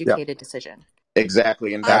an educated decision.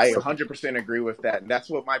 Exactly. And I 100% agree with that. And that's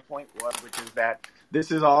what my point was, which is that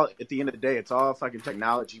this is all, at the end of the day, it's all fucking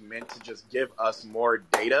technology meant to just give us more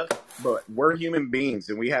data. But we're human beings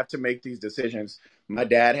and we have to make these decisions. My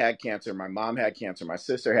dad had cancer. My mom had cancer. My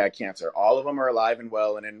sister had cancer. All of them are alive and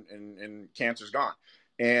well, and cancer's gone.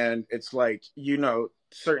 And it's like,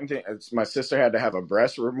 certain things. My sister had to have a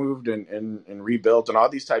breast removed and rebuilt and all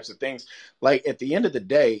these types of things. Like, at the end of the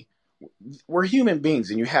day, we're human beings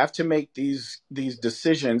and you have to make these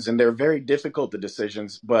decisions, and they're very difficult, the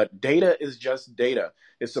decisions, but data is just data.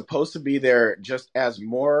 It's supposed to be there just as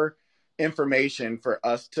more information for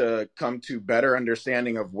us to come to better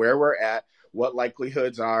understanding of where we're at, what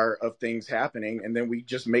likelihoods are of things happening, and then we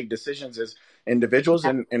just make decisions as individuals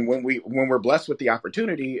and when we're blessed with the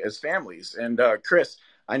opportunity as families. And Chris,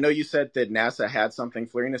 I know you said that NASA had something.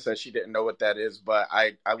 Florina said she didn't know what that is, but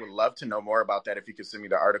I would love to know more about that if you could send me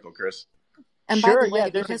the article, Chris. And sure,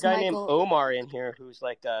 there's a guy named Omar in here who's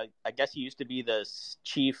like, I guess he used to be the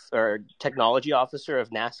chief or technology officer of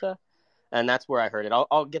NASA. And that's where I heard it.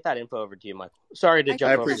 I'll get that info over to you, Michael. Sorry to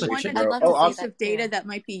jump over. One piece of data that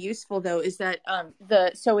might be useful, though, is that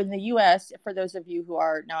so in the U.S., for those of you who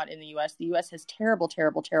are not in the U.S. has terrible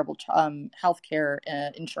healthcare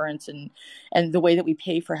insurance, and the way that we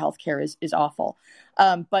pay for healthcare is awful.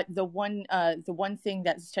 But the one thing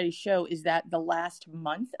that studies show is that the last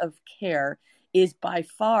month of care is by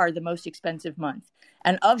far the most expensive month,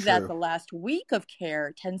 and of that, the last week of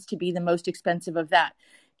care tends to be the most expensive of that.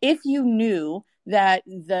 If you knew that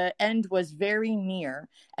the end was very near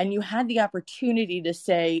and you had the opportunity to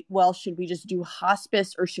say, well, should we just do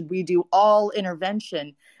hospice or should we do all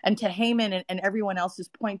intervention? And to Heyman and everyone else's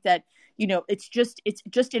point that, it's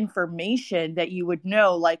just information that you would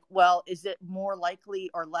know, like, well, is it more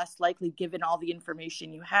likely or less likely, given all the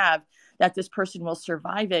information you have, that this person will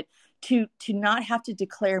survive it? To not have to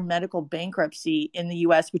declare medical bankruptcy in the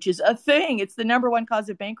U.S., which is a thing, it's the number one cause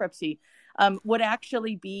of bankruptcy, would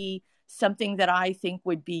actually be something that I think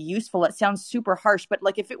would be useful. It sounds super harsh, but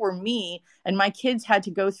like if it were me and my kids had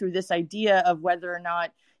to go through this idea of whether or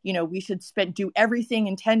not, we should do everything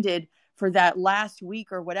intended for that last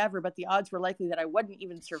week or whatever, but the odds were likely that I wouldn't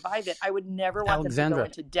even survive it, I would never want them to go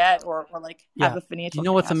into debt or have a financial You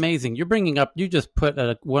know what's amazing? You just put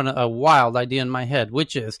a wild idea in my head,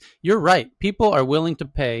 which is, you're right. People are willing to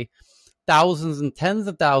pay thousands and tens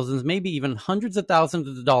of thousands, maybe even hundreds of thousands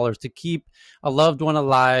of dollars to keep a loved one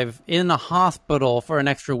alive in a hospital for an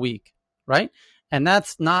extra week, right? And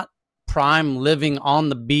that's not prime living on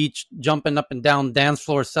the beach, jumping up and down dance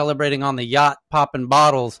floors, celebrating on the yacht, popping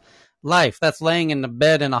bottles life. That's laying in the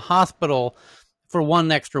bed in a hospital for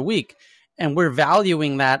one extra week. And we're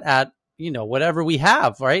valuing that at, whatever we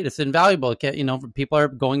have, right? It's invaluable. People are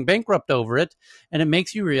going bankrupt over it. And it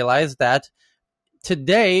makes you realize that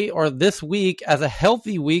today or this week, as a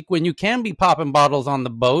healthy week when you can be popping bottles on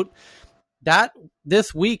the boat, that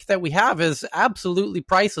this week that we have is absolutely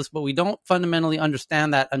priceless, but we don't fundamentally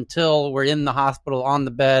understand that until we're in the hospital on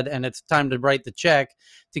the bed and it's time to write the check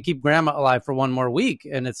to keep grandma alive for one more week.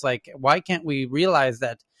 And it's like, why can't we realize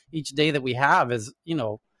that each day that we have is,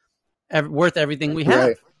 worth everything we have?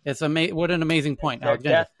 Right. It's what an amazing point. Their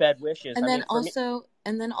deathbed wishes. And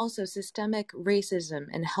then also systemic racism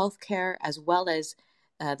in healthcare, as well as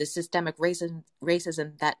the systemic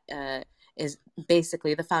racism that is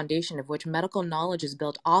basically the foundation of which medical knowledge is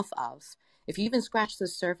built off of. If you even scratch the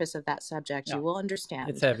surface of that subject, you will understand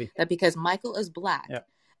it's heavy. That because Michael is Black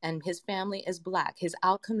and his family is Black, the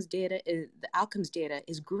outcomes data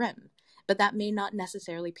is grim. But that may not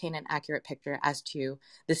necessarily paint an accurate picture as to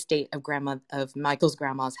the state of Michael's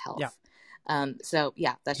grandma's health. Yeah.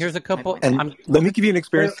 Here's a couple. And let me give you an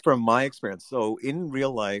experience from my experience. So in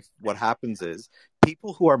real life, what happens is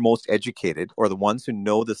people who are most educated or the ones who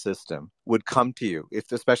know the system would come to you,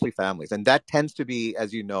 especially families. And that tends to be,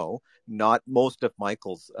 as you know, not most of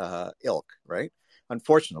Michael's ilk, right?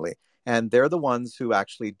 Unfortunately. And they're the ones who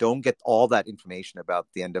actually don't get all that information about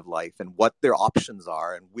the end of life and what their options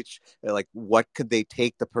are and what could they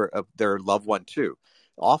take their loved one to.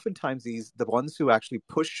 Oftentimes, the ones who actually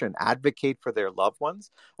push and advocate for their loved ones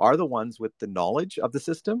are the ones with the knowledge of the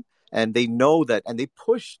system. And they know that, and they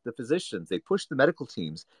push the physicians, they push the medical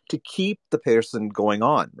teams to keep the person going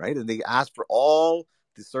on, right? And they ask for all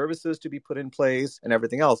the services to be put in place and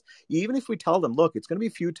everything else. Even if we tell them, look, it's going to be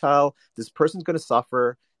futile, this person's going to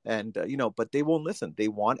suffer, and but they won't listen. They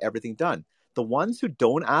want everything done. The ones who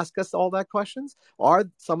don't ask us all that questions are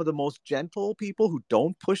some of the most gentle people who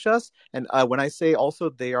don't push us. And when I say also,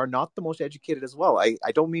 they are not the most educated as well. I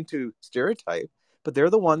don't mean to stereotype, but they're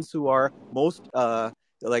the ones who are most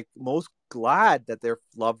glad that their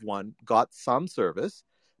loved one got some service.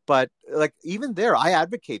 But even there, I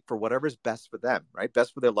advocate for whatever's best for them, right?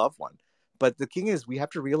 Best for their loved one. But the thing is, we have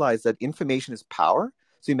to realize that information is power.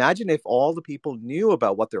 So imagine if all the people knew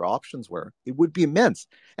about what their options were, it would be immense.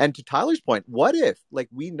 And to Tyler's point, what if,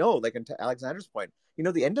 we know, and to Alexander's point,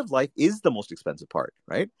 the end of life is the most expensive part,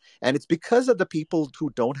 right? And it's because of the people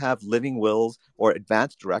who don't have living wills or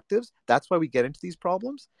advanced directives. That's why we get into these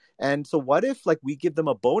problems. And so what if we give them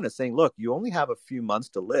a bonus saying, look, you only have a few months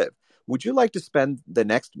to live. Would you like to spend the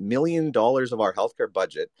next $1 million of our healthcare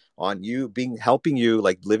budget on helping you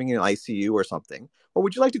living in ICU or something? Or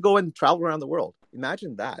would you like to go and travel around the world?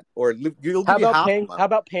 Imagine that. Or how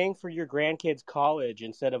about paying for your grandkids' college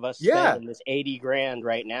instead of us spending this $80,000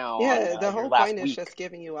 right now? Yeah, the whole point is just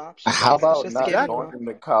giving you options. How about not going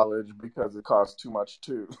to college because it costs too much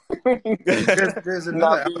too? There's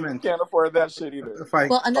another element. Can't afford that shit either.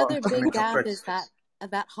 Well, another big gap is that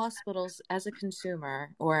hospitals, as a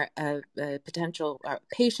consumer or a potential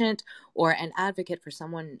patient or an advocate for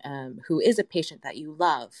someone who is a patient that you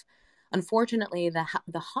love, unfortunately,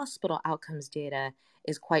 the hospital outcomes data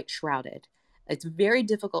is quite shrouded. It's very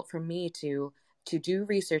difficult for me to do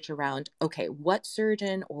research around, okay, what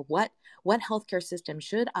surgeon or what healthcare system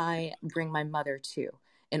should I bring my mother to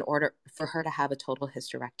in order for her to have a total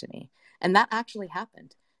hysterectomy? And that actually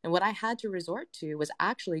happened. And what I had to resort to was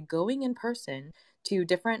actually going in person to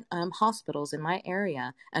different hospitals in my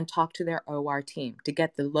area and talk to their OR team to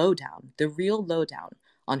get the lowdown, the real lowdown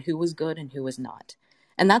on who was good and who was not.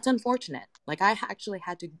 And that's unfortunate. I actually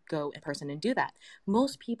had to go in person and do that.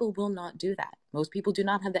 Most people will not do that. Most people do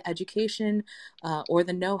not have the education or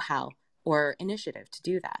the know-how or initiative to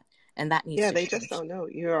do that. And that needs to they change. just don't know.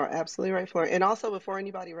 You are absolutely right, Flora. And also, before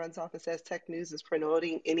anybody runs off and says Tech News is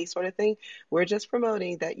promoting any sort of thing, we're just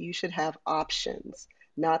promoting that you should have options,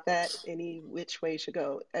 not that any which way should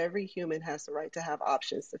go. Every human has the right to have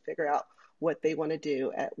options to figure out what they want to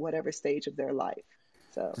do at whatever stage of their life.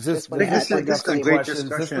 So this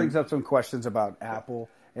brings up some questions about Apple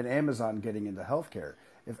and Amazon getting into healthcare.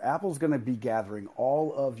 If Apple's going to be gathering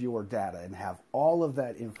all of your data and have all of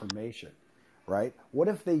that information, right? What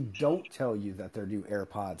if they don't tell you that their new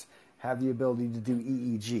AirPods have the ability to do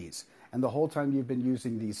EEGs? And the whole time you've been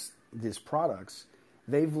using these products,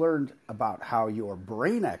 they've learned about how your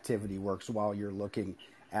brain activity works while you're looking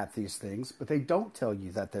at these things, but they don't tell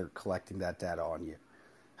you that they're collecting that data on you.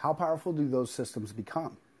 How powerful do those systems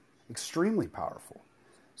become? Extremely powerful.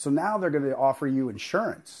 So now they're going to offer you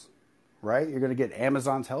insurance, right? You're going to get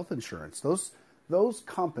Amazon's health insurance. Those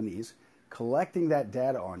companies collecting that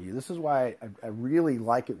data on you. This is why I really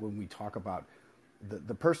like it when we talk about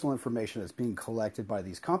the personal information that's being collected by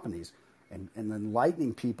these companies and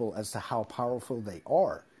enlightening people as to how powerful they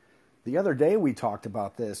are. The other day we talked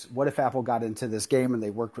about this. What if Apple got into this game and they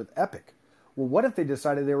worked with Epic? Well, what if they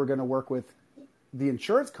decided they were going to work with the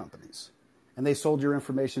insurance companies and they sold your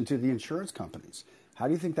information to the insurance companies? How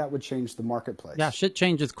do you think that would change the marketplace? Yeah, shit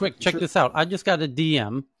changes quick. Check this out. I just got a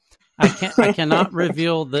DM. I cannot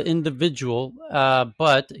reveal the individual,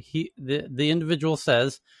 but the individual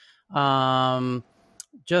says,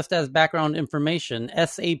 just as background information,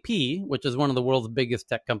 SAP, which is one of the world's biggest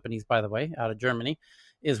tech companies, by the way, out of Germany,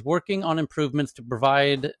 is working on improvements to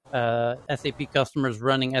provide SAP customers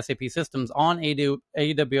running SAP systems on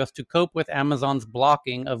AWS to cope with Amazon's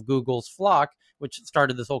blocking of Google's FLoC, which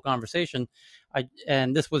started this whole conversation.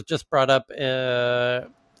 And this was just brought up in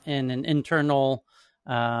an internal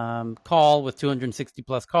call with 260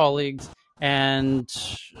 plus colleagues. And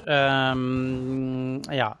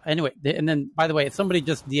anyway, and then, by the way, somebody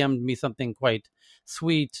just DM'd me something quite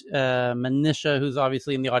sweet. Manisha, who's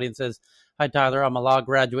obviously in the audience, says, "Hi, Tyler. I'm a law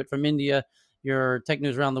graduate from India. Your Tech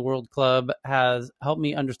News Around the World Club has helped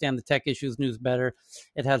me understand the tech issues news better.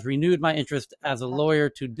 It has renewed my interest as a lawyer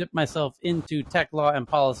to dip myself into tech law and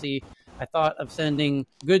policy. I thought of sending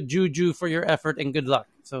good juju for your effort and good luck."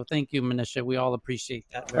 So thank you, Manisha. We all appreciate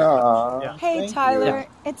that very much. Yeah. Hey, Tyler.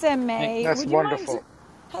 It's May. That's wonderful.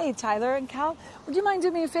 Hey, Tyler and Cal, would you mind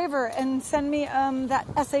doing me a favor and send me that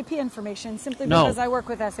SAP information simply because I work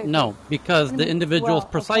with SAP? No, because the individual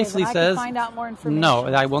precisely says, I can find out more information. No,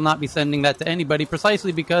 I will not be sending that to anybody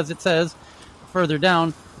precisely because it says further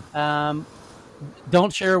down,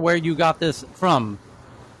 don't share where you got this from.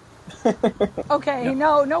 Okay,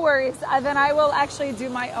 no worries. Then I will actually do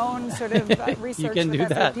my own sort of research with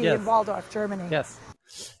SAP in Waldorf, Germany. Yes.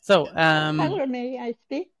 So, Tyler, may I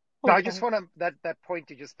speak? No, I just want to that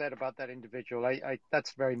point you just said about that individual. I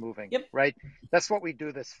that's very moving. Yep. Right. That's what we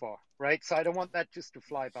do this for. Right. So I don't want that just to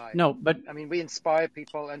fly by. No, but I mean, we inspire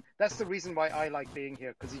people, and that's the reason why I like being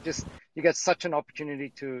here, because you get such an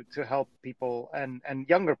opportunity to help people and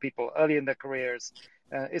younger people early in their careers.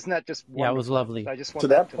 Isn't that just wonderful? Yeah, it was lovely. I just want to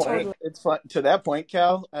that point. It's fun. To that point,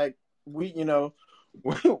 Cal. When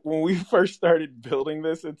we first started building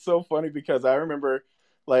this, it's so funny because I remember,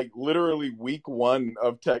 like, literally week 1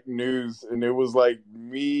 of Tech News, and it was like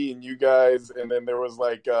me and you guys, and then there was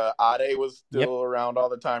like Ade was still around all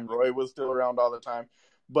the time, Roy was still around all the time,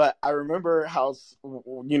 but I remember how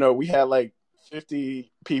we had like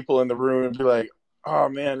 50 people in the room and be like, oh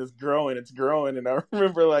man, it's growing, and I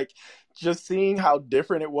remember like just seeing how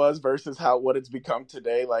different it was versus what it's become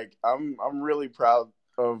today. Like I'm really proud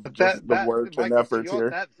of just the work and efforts here.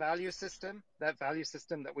 That value system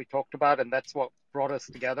that we talked about, and that's what brought us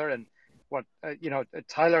together. And what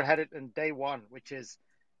Tyler had it in day one, which is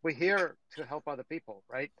we're here to help other people,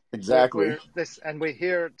 right? Exactly. We're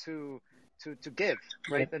here to give,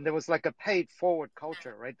 right? And there was like a paid forward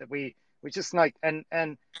culture, right? That we just like and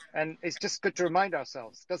it's just good to remind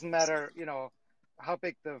ourselves. Doesn't matter, how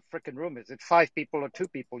big the frickin' room is. It's 5 people or 2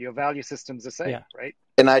 people. Your value system's the same, right?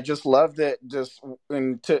 And I just love that.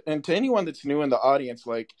 And to anyone that's new in the audience,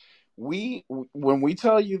 like when we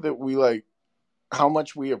tell you that we like how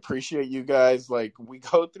much we appreciate you guys, like we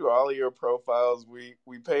go through all of your profiles, we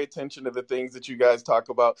pay attention to the things that you guys talk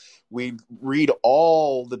about. We read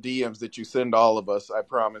all the DMs that you send all of us. I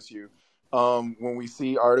promise you. When we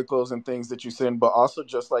see articles and things that you send, but also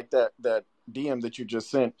just like that DM that you just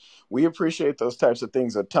sent, we appreciate those types of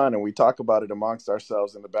things a ton, and we talk about it amongst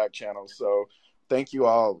ourselves in the back channel. So thank you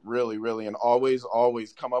all, really, really, and always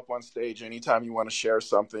come up on stage anytime you want to share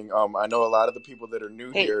something. I know a lot of the people that are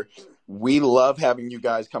new here, we love having you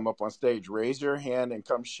guys come up on stage. Raise your hand and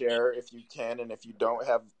come share if you can, and if you don't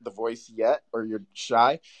have the voice yet or you're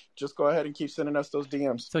shy, just go ahead and keep sending us those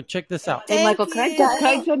DMs. So check this out. Hey, Michael, can I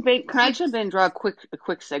jump in? Can I jump in and draw a quick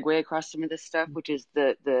segue across some of this stuff, which is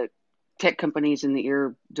the tech companies and the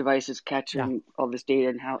ear devices capturing all this data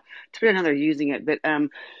and how they're using it. But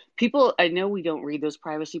people, I know we don't read those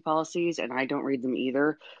privacy policies, and I don't read them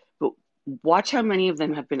either. But watch how many of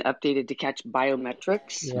them have been updated to catch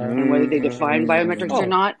biometrics and whether they define biometrics or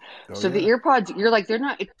not. So the earpods, you're like,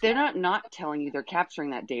 they're not telling you they're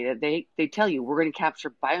capturing that data. They tell you we're going to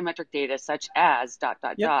capture biometric data such as ...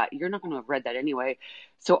 You're not going to have read that anyway.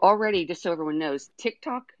 So already, just so everyone knows,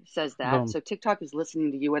 TikTok says that. Boom. So TikTok is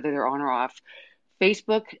listening to you whether they're on or off.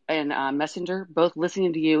 Facebook and Messenger, both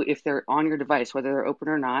listening to you if they're on your device, whether they're open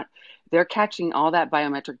or not. They're catching all that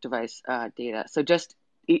biometric device data. So just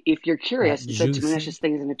if you're curious, to Manish's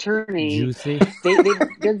thing as an attorney,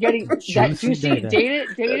 they're getting that juicy data.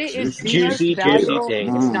 Data is the most valuable.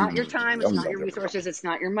 It's not your time, it's not your resources, it's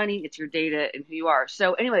not your money, it's your data and who you are.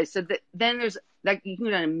 So anyway, then there's like you can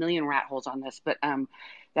go down a million rat holes on this, but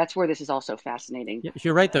that's where this is also fascinating. Yeah,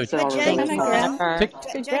 you're right, though. Can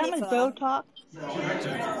Grandma Joe talk?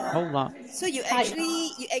 Hold on. So you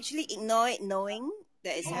actually ignore it knowing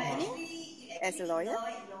that it's happening as a lawyer?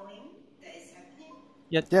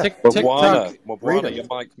 Yeah, Mobuana, your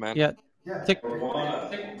mic, man. Yeah,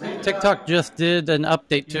 TikTok just did an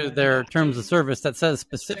update to their terms of service that says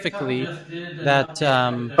specifically that.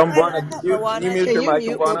 Can you mute your mic,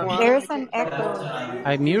 Mobuana? There's an echo.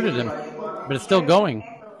 I muted him, but it's still going.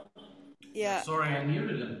 Yeah. Sorry, I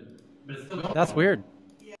muted him, but it's still going. That's weird.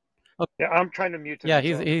 Okay. Yeah, I'm trying to mute him. Yeah,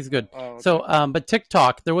 he's good. Oh, okay. So, but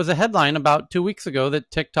TikTok, there was a headline about 2 weeks ago that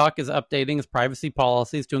TikTok is updating its privacy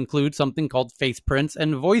policies to include something called face prints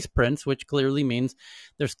and voice prints, which clearly means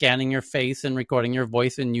they're scanning your face and recording your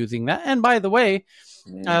voice and using that. And by the way,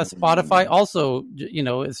 Spotify also,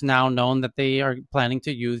 is now known that they are planning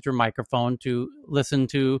to use your microphone to listen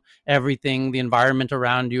to everything, the environment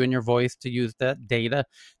around you and your voice, to use that data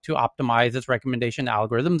to optimize its recommendation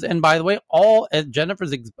algorithms. And by the way,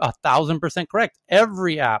 Jennifer's 1,000% correct.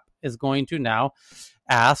 Every app is going to now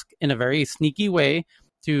ask in a very sneaky way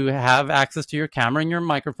to have access to your camera and your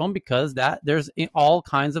microphone, because there's all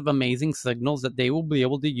kinds of amazing signals that they will be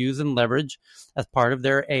able to use and leverage as part of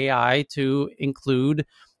their AI to include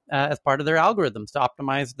as part of their algorithms to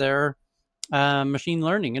optimize their machine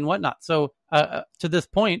learning and whatnot. So to this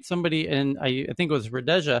point, somebody I think it was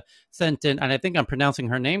Radeja sent in, and I think I'm pronouncing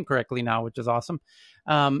her name correctly now, which is awesome.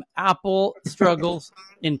 Apple struggles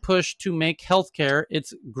in push to make healthcare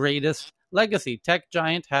its greatest legacy. Tech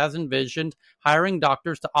giant has envisioned hiring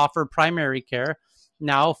doctors to offer primary care,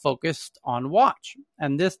 now focused on watch.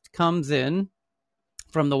 And this comes in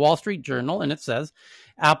from the Wall Street Journal, and it says,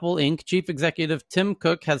 Apple Inc. Chief Executive Tim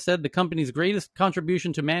Cook has said the company's greatest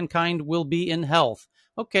contribution to mankind will be in health.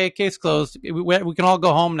 Okay, case closed. We can all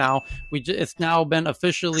go home now. It's now been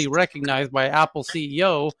officially recognized by Apple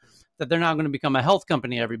CEO that they're now going to become a health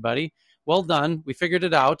company, everybody. Well done. We figured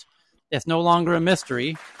it out. It's no longer a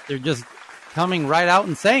mystery. They're just coming right out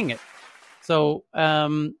and saying it. So,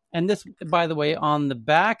 and this, by the way, on the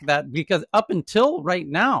back, because up until right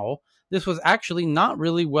now, this was actually not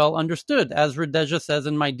really well understood. As Radeja says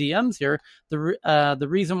in my DMs here, the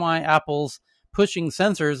reason why Apple's pushing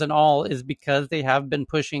sensors and all is because they have been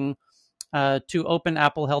pushing to open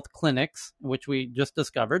Apple Health clinics, which we just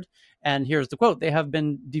discovered. And here's the quote. They have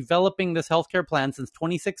been developing this healthcare plan since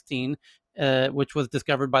 2016, which was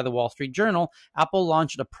discovered by the Wall Street Journal. Apple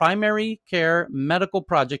launched a primary care medical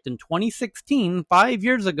project in 2016, 5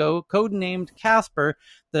 years ago, codenamed Casper,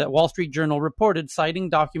 the Wall Street Journal reported, citing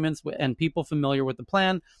documents and people familiar with the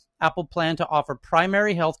plan. Apple planned to offer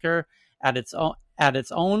primary healthcare at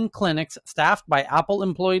its own clinics, staffed by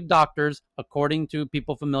Apple-employed doctors, according to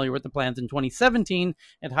people familiar with the plans. In 2017,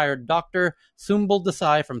 it hired Dr. Sumbul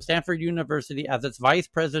Desai from Stanford University as its vice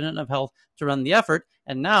president of health to run the effort.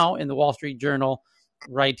 And now, in the Wall Street Journal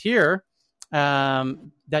right here,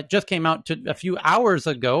 that just came out a few hours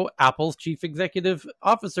ago, Apple's chief executive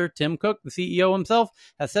officer, Tim Cook, the CEO himself,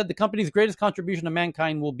 has said the company's greatest contribution to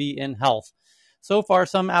mankind will be in health. So far,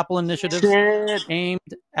 some Apple initiatives aimed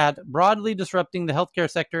at broadly disrupting the healthcare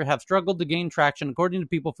sector have struggled to gain traction, according to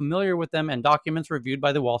people familiar with them and documents reviewed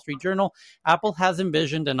by the Wall Street Journal. Apple has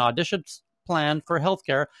envisioned an audacious plan for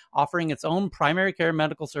healthcare, offering its own primary care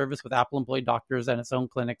medical service with Apple-employed doctors and its own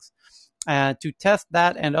clinics. To test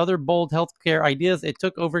that and other bold healthcare ideas, it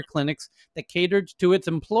took over clinics that catered to its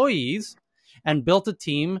employees and built a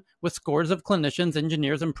team with scores of clinicians,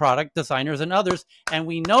 engineers, and product designers and others. And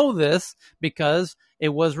we know this because it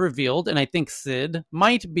was revealed, and I think Sid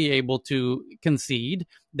might be able to concede,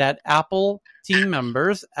 that Apple team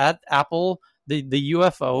members at Apple, the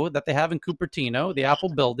UFO that they have in Cupertino, the Apple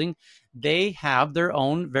building, they have their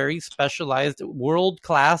own very specialized,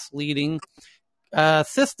 world-class leading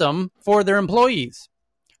system for their employees,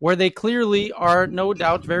 where they clearly are no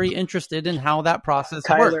doubt very interested in how that process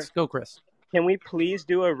works. Go, Chris. Can we please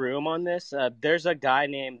do a room on this? There's a guy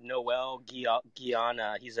named Noel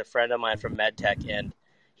Guiana. He's a friend of mine from MedTech, and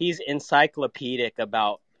he's encyclopedic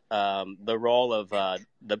about the role of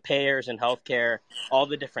the payers in healthcare, all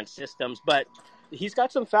the different systems. But he's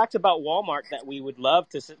got some facts about Walmart that we would love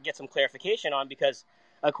to get some clarification on, because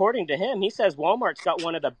according to him, he says Walmart's got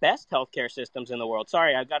one of the best healthcare systems in the world.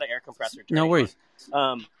 Sorry, I've got an air compressor. No worries.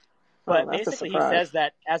 But basically, he says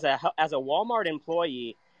that as a Walmart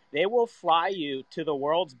employee, they will fly you to the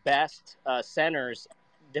world's best centers,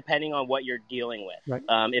 depending on what you're dealing with.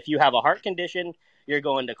 Right. If you have a heart condition, you're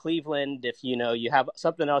going to Cleveland. If you have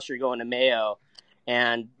something else, you're going to Mayo.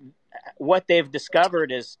 And what they've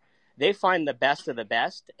discovered is they find the best of the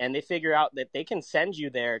best, and they figure out that they can send you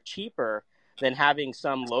there cheaper than having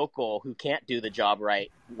some local who can't do the job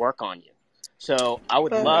right work on you. So I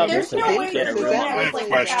would love to get a room on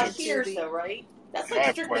like cashiers, though, right? That's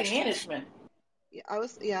like strictly management. I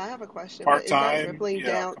have a question. Part-time, rippling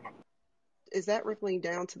down? is that rippling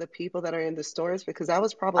down to the people that are in the stores? Because that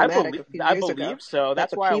was problematic a few years ago. I believe so.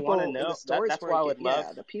 That's why I want to know. That's why I would love.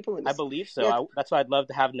 Yeah, the people in the I believe so. That's why I'd love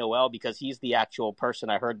to have Noel, because he's the actual person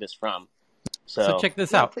I heard this from. So check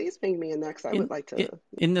this out. Please ping me in next. I would like to.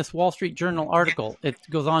 In this Wall Street Journal article, it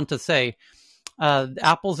goes on to say,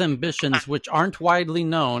 Apple's ambitions, which aren't widely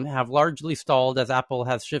known, have largely stalled as Apple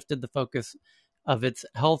has shifted the focus of its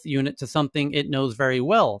health unit to something it knows very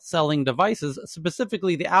well, selling devices,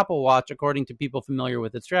 specifically the Apple Watch, according to people familiar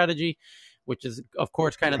with its strategy, which is, of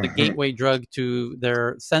course, kind of the gateway drug to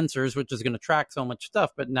their sensors, which is going to track so much stuff.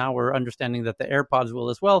 But now we're understanding that the AirPods will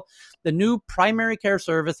as well. The new primary care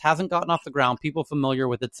service hasn't gotten off the ground. People familiar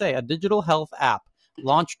with it say a digital health app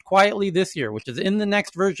launched quietly this year, which is in the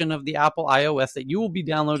next version of the Apple iOS that you will be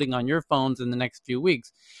downloading on your phones in the next few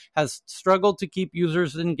weeks, has struggled to keep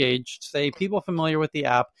users engaged, say people familiar with the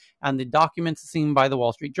app and the documents seen by the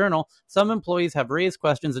Wall Street Journal. Some employees have raised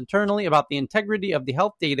questions internally about the integrity of the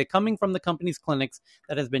health data coming from the company's clinics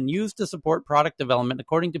that has been used to support product development,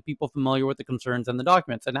 according to people familiar with the concerns and the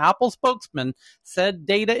documents. An Apple spokesman said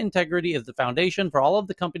data integrity is the foundation for all of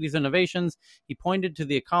the company's innovations. He pointed to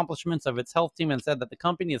the accomplishments of its health team and said that the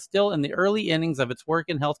company is still in the early innings of its work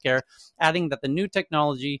in healthcare, adding that the new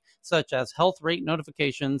technology, such as heart rate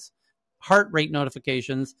notifications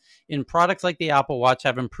in products like the Apple Watch,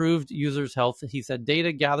 have improved users' health. He said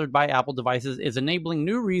data gathered by Apple devices is enabling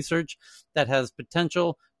new research that has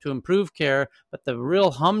potential to improve care. But the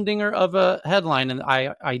real humdinger of a headline, and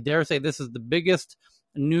I dare say this is the biggest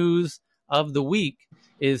news of the week,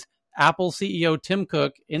 is Apple CEO Tim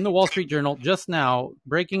Cook in the Wall Street Journal just now,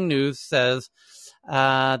 breaking news, says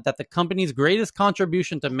that the company's greatest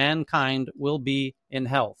contribution to mankind will be in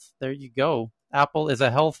health. There you go. Apple is a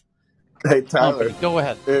health Hey, Tyler, company. Go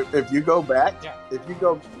ahead. If you go back,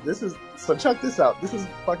 so check this out. This is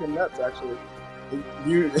fucking nuts, actually. I'm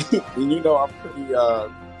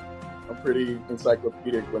pretty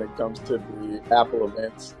encyclopedic when it comes to the Apple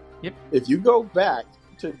events. Yep. If you go back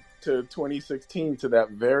to 2016, to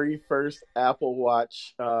that very first Apple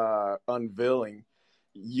Watch unveiling,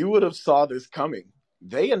 you would have saw this coming.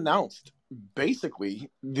 They announced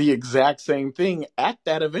basically the exact same thing at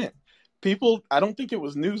that event. People, I don't think it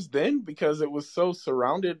was news then because it was so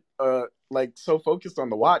surrounded, so focused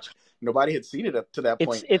on the watch. Nobody had seen it up to that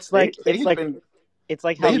point. It's like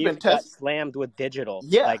how you got slammed with digital.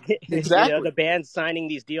 Yeah, like, exactly. The band signing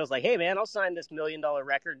these deals, like, hey man, I'll sign this $1 million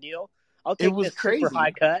record deal. I'll take this crazy. Super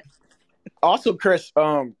high cut. Also, Chris,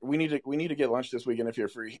 we need to get lunch this weekend if you're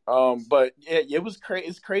free. But yeah,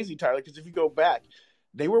 it's crazy, Tyler, because if you go back,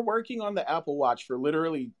 they were working on the Apple Watch for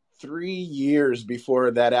literally 3 years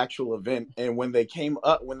before that actual event. And when they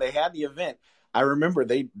had the event, I remember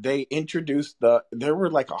they introduced there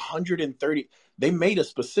were like 130. They made a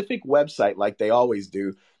specific website like they always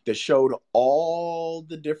do that showed all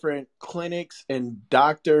the different clinics and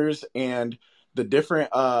doctors and the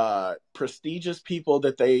different prestigious people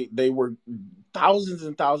that they were, thousands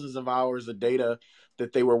and thousands of hours of data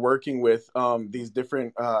that they were working with these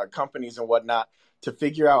different companies and whatnot to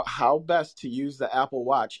figure out how best to use the Apple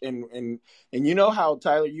Watch. And you know how,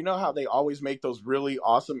 Tyler, they always make those really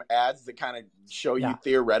awesome ads that kind of show you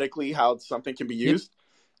theoretically how something can be used. Yep.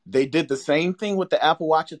 They did the same thing with the Apple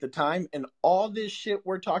Watch at the time. And all this shit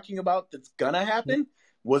we're talking about that's going to happen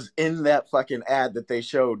was in that fucking ad that they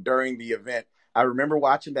showed during the event. I remember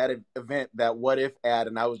watching that event, that What If ad,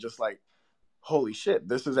 and I was just like, holy shit,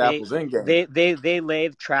 this is Apple's endgame. They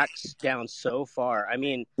laid tracks down so far. I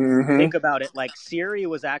mean, think about it. Like Siri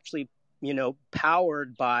was actually,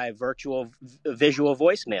 powered by visual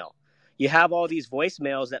voicemail. You have all these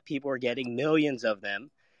voicemails that people are getting, millions of them,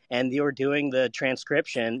 and they were doing the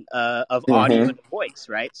transcription of audio and voice,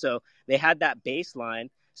 right? So they had that baseline.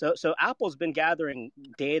 So Apple's been gathering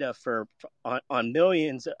data on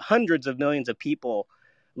millions, hundreds of millions of people,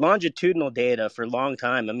 longitudinal data for a long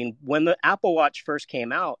time. I mean, when the Apple Watch first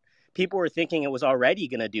came out, people were thinking it was already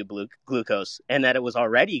going to do glucose and that it was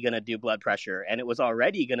already going to do blood pressure and it was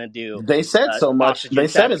already going to do. They said so much. They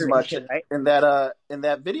said as much, right? in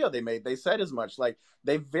that video they made. They said as much. Like,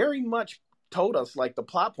 they very much told us like the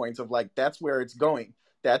plot points of like, that's where it's going.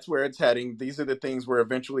 That's where it's heading. These are the things we're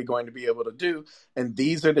eventually going to be able to do. And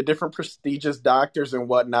these are the different prestigious doctors and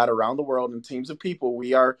whatnot around the world and teams of people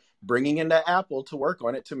we are bringing into Apple to work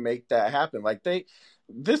on it to make that happen. Like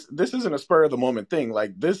this isn't a spur of the moment thing.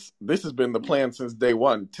 Like this has been the plan since day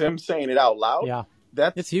one. Tim saying it out loud. Yeah.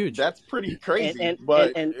 It's huge. That's pretty crazy. And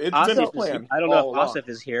it's Asif been a plan. I don't know if Asif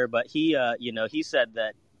is here, but he, he said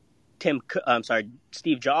that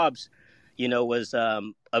Steve Jobs, was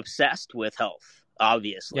obsessed with health.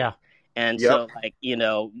 Obviously. Yeah. And so,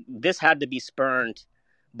 this had to be spurned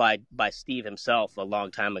by Steve himself a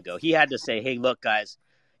long time ago. He had to say, "Hey, look, guys,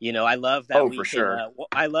 I love that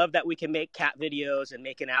I love that we can make cat videos and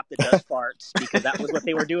make an app that does farts because that was what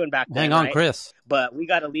they were doing back then." Hang on, right? Chris. But we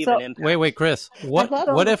got to leave an impact. Wait, Chris.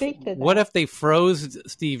 What if they froze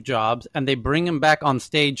Steve Jobs and they bring him back on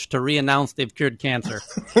stage to re-announce they've cured cancer?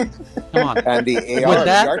 Come on. And the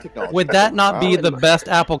AR technology. Would that not be the best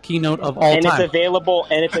Apple keynote of all time?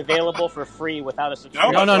 It's available for free without a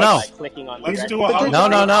subscription. No. By clicking on Let's do a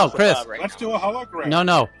hologram. No, Chris. Let's do a hologram.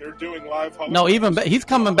 No. They're doing live hologram. No, he's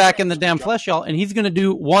coming back in the damn flesh, y'all, and he's going to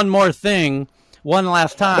do one more thing, one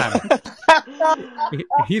last time.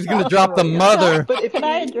 He's going to drop the mother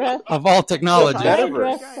of all technology. If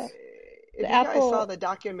you guys saw the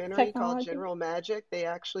documentary called General Magic, they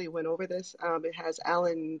actually went over this. It has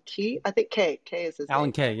Alan Kay. I think Kay is his name.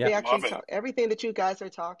 Alan Kay, yeah. They actually everything that you guys are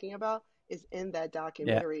talking about is in that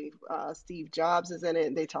documentary. Yeah. Steve Jobs is in it,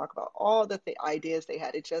 and they talk about all the ideas they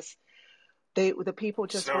had. It just the people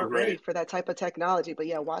just weren't ready for that type of technology. But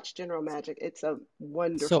yeah, watch General Magic. It's a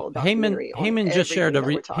wonderful documentary. Heyman just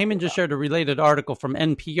shared a related article from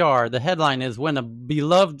NPR. The headline is "When a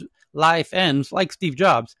Beloved Life Ends, Like Steve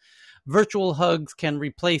Jobs, Virtual Hugs Can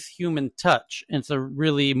Replace Human Touch." It's a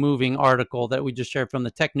really moving article that we just shared from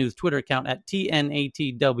the Tech News Twitter account at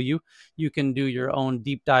TNATW. You can do your own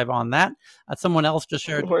deep dive on that. Someone else just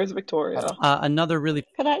shared. Where's Victoria? Another really.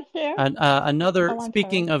 Could I share?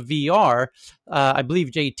 Speaking of VR, I believe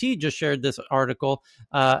JT just shared this article.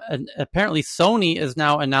 And apparently, Sony is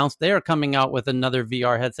now announced they are coming out with another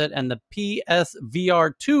VR headset, and the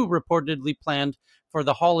PSVR 2 reportedly planned for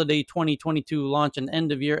the holiday 2022 launch and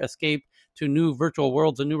end-of-year escape to new virtual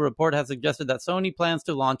worlds. A new report has suggested that Sony plans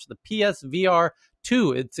to launch the PSVR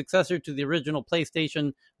 2, its successor to the original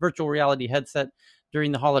PlayStation virtual reality headset,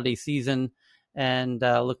 during the holiday season. And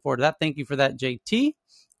look forward to that. Thank you for that, JT.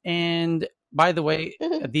 And by the way,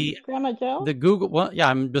 the Google, well, yeah,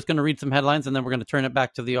 I'm just going to read some headlines and then we're going to turn it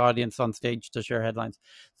back to the audience on stage to share headlines.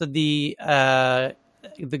 So the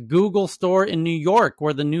Google store in New York,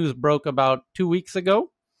 where the news broke about 2 weeks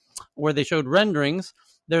ago, where they showed renderings,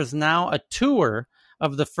 there's now a tour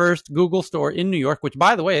of the first Google store in New York, which,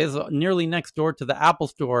 by the way, is nearly next door to the Apple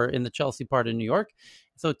store in the Chelsea part of New York.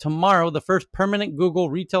 So tomorrow, the first permanent Google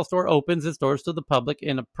retail store opens its doors to the public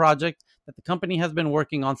in a project that the company has been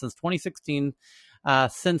working on since 2016.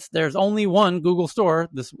 Since there's only one Google store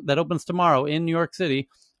that opens tomorrow in New York City,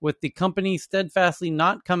 with the company steadfastly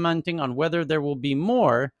not commenting on whether there will be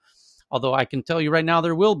more, although I can tell you right now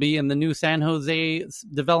there will be in the new San Jose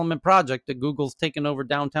development project that Google's taken over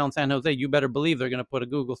downtown San Jose. You better believe they're going to put a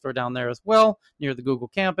Google store down there as well, near the Google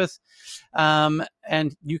campus.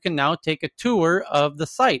 And you can now take a tour of the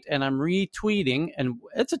site, and I'm retweeting, and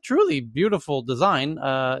it's a truly beautiful design.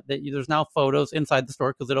 There's now photos inside the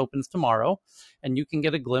store because it opens tomorrow, and you can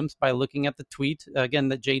get a glimpse by looking at the tweet, again,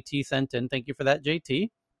 that JT sent in. Thank you for that, JT.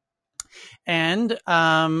 And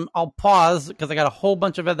I'll pause because I got a whole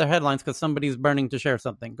bunch of other headlines because somebody's burning to share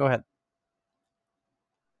something. Go ahead.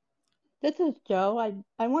 This is Joe.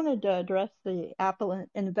 I wanted to address the Apple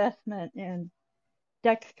investment in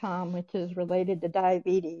Dexcom, which is related to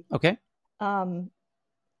diabetes. Okay. I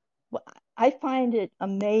find it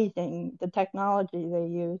amazing, the technology they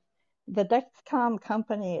use. The Dexcom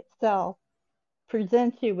company itself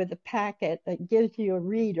presents you with a packet that gives you a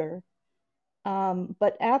reader.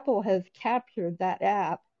 But Apple has captured that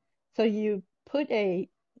app. So you put it's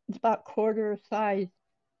about quarter size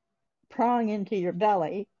prong into your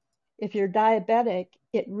belly. If you're diabetic,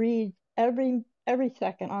 it reads every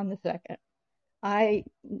second on the second. I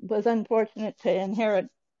was unfortunate to inherit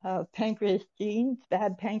pancreas genes,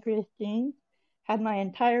 bad pancreas genes, had my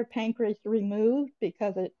entire pancreas removed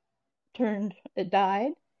because it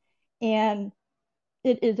died. And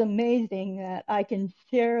it is amazing that I can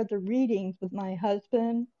share the readings with my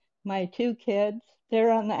husband, my 2 kids. They're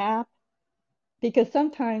on the app. Because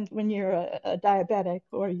sometimes when you're a diabetic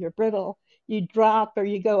or you're brittle, you drop or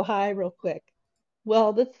you go high real quick.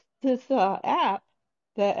 Well, this app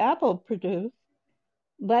that Apple produced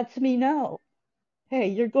lets me know, hey,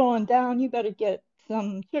 you're going down, you better get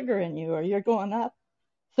some sugar in you, or you're going up.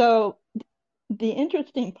 So the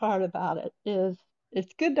interesting part about it is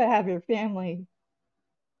it's good to have your family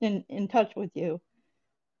in touch with you,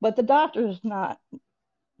 but the doctor's not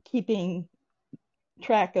keeping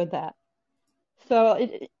track of that. So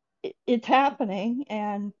it's happening,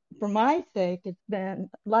 and for my sake, it's been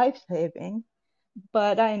life-saving,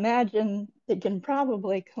 but I imagine it can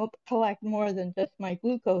probably collect more than just my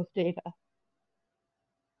glucose data.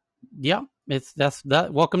 Yeah, that's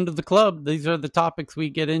that. Welcome to the club. These are the topics we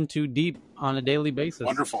get into deep on a daily basis.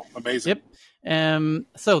 Wonderful, amazing. Yep.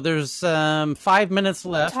 So there's 5 minutes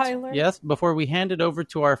left. Tyler? Yes, before we hand it over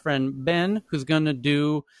to our friend Ben, who's going to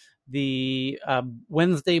do the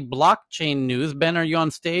Wednesday blockchain news. Ben, are you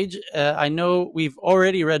on stage? I know we've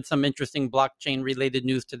already read some interesting blockchain related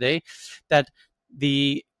news today, that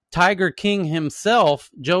the Tiger King himself,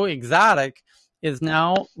 Joe Exotic, is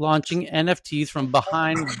now launching NFTs from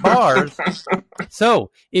behind bars.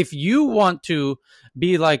 So if you want to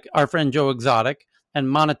be like our friend Joe Exotic and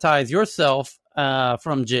monetize yourself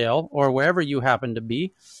from jail or wherever you happen to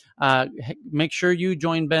be, make sure you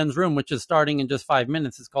join Ben's room, which is starting in just 5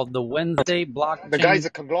 minutes. It's called the Wednesday Blockchain The guy's a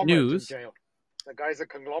conglomerate News. in jail. The guy's a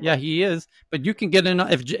conglomerate. Yeah, he is. But you can get in.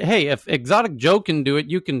 If Exotic Joe can do it,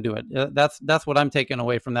 you can do it. That's what I'm taking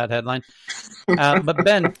away from that headline. But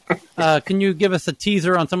Ben, can you give us a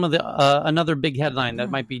teaser on some of the another big headline that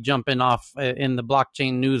might be jumping off in the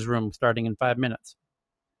blockchain newsroom starting in 5 minutes?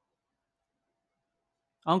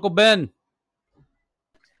 Uncle Ben.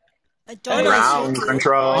 Ground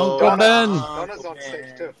control. Uncle Ben. Donna's on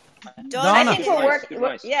stage too. Donna. I think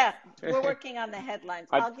we're working on the headlines.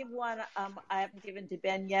 I'll give one I haven't given to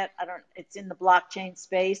Ben yet. It's in the blockchain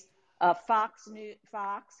space. Fox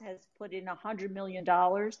has put in $100 million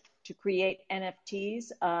to create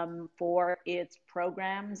NFTs for its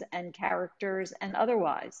programs and characters and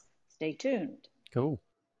otherwise. Stay tuned. Cool.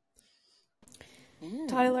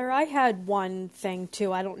 Tyler, I had one thing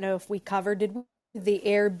too. I don't know if we covered it. The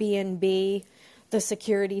Airbnb, the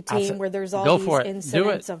security team, where there's all these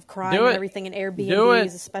incidents of crime and everything in Airbnbs,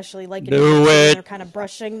 especially like in they're kind of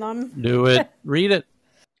brushing them. Do it. Read it.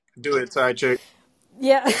 Do it, side chick.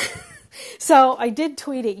 Yeah. So I did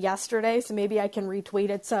tweet it yesterday, so maybe I can retweet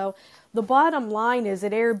it. So the bottom line is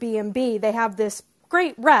at Airbnb, they have this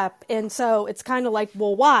great rep, and so it's kind of like,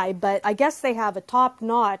 well, why? But I guess they have a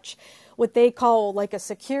top-notch, what they call like a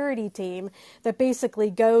security team that basically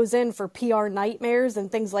goes in for PR nightmares and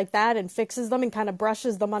things like that and fixes them and kind of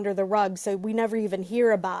brushes them under the rug, so we never even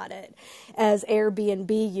hear about it as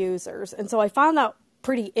Airbnb users. And so I found that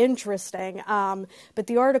pretty interesting, but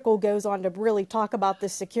the article goes on to really talk about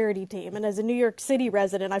this security team. And as a New York City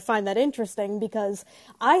resident, I find that interesting because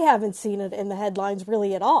I haven't seen it in the headlines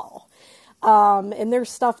really at all. And there's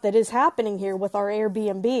stuff that is happening here with our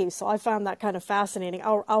Airbnb, so I found that kind of fascinating.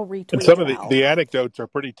 I'll retweet and some it of the anecdotes are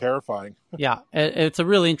pretty terrifying. Yeah, it's a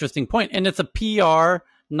really interesting point, and it's a PR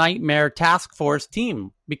nightmare task force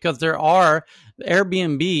team because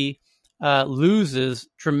Airbnb loses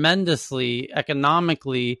tremendously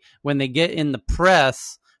economically when they get in the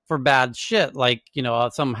press for bad shit, like,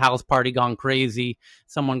 some house party gone crazy,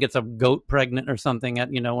 someone gets a goat pregnant or something at,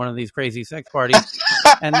 one of these crazy sex parties,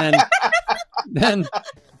 and then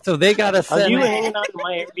so they gotta send. Are you hanging out in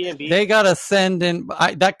my Airbnb? They gotta send in.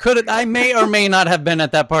 I may or may not have been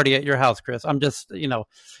at that party at your house, Chris. I'm just,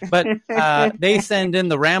 but they send in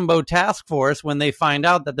the Rambo task force when they find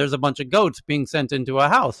out that there's a bunch of goats being sent into a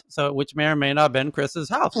house, so which may or may not have been Chris's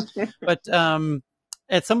house. But and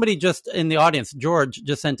somebody just in the audience, George,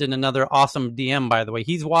 just sent in another awesome DM, by the way.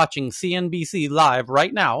 He's watching CNBC live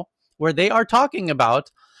right now, where they are talking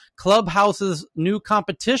about Clubhouse's new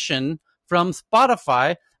competition from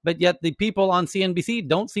Spotify, but yet the people on CNBC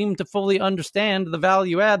don't seem to fully understand the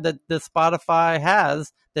value add that the Spotify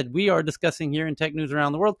has that we are discussing here in Tech News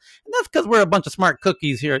Around the World. And that's because we're a bunch of smart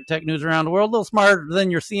cookies here at Tech News Around the World, a little smarter than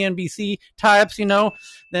your CNBC types,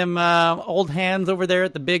 them old hands over there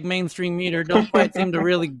at the big mainstream meter don't quite seem to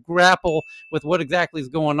really grapple with what exactly is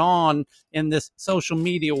going on in this social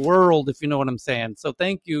media world, if you know what I'm saying. So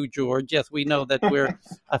thank you, George. Yes, we know that we're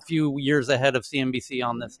a few years ahead of CNBC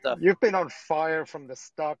on this stuff. You've been on fire from the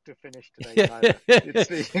start to finish today, Tyler.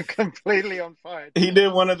 It's completely on fire. He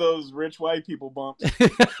did one of those rich white people bumps.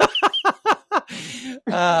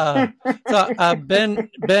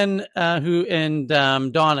 Ben, who and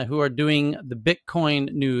Donna, who are doing the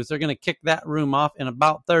Bitcoin news, they're going to kick that room off in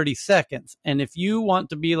about 30 seconds. And if you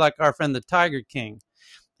want to be like our friend the Tiger King,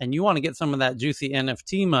 and you want to get some of that juicy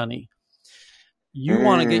NFT money, you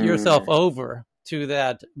want to get yourself over to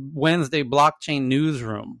that Wednesday blockchain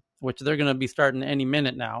newsroom, which they're going to be starting any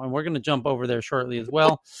minute now, and we're going to jump over there shortly as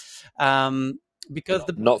well. Because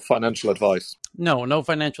not financial advice. No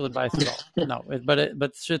financial advice at all. No,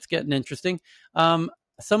 but shit's getting interesting.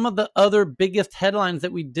 Some of the other biggest headlines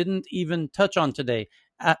that we didn't even touch on today.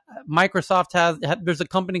 Microsoft there's a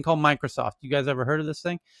company called Microsoft. You guys ever heard of this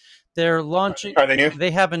thing? They're launching. Are they new?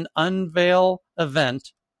 They have an unveil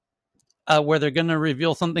event where they're going to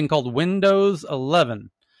reveal something called Windows 11.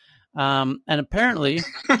 And apparently,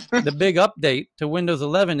 the big update to Windows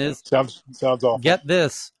 11 is sounds awful. Get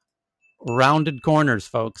this. rounded corners,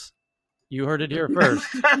 folks. You heard it here first.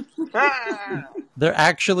 They're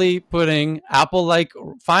actually putting Apple, like,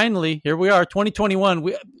 finally, here we are,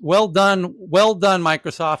 2021. Well done,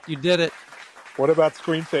 Microsoft. You did it. What about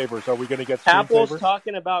screensavers? Are we going to get screensavers? Apple's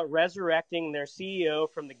talking about resurrecting their CEO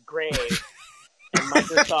from the grave, and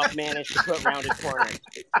Microsoft managed to put rounded corners.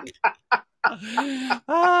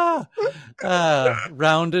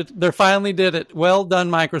 Rounded. They finally did it. Well done,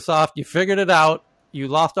 Microsoft. You figured it out. You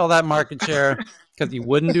lost all that market share because you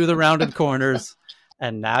wouldn't do the rounded corners,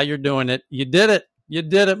 and now you're doing it. You did it. You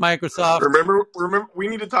did it, Microsoft. Remember, we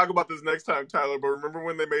need to talk about this next time, Tyler, but remember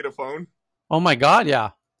when they made a phone? Oh, my God,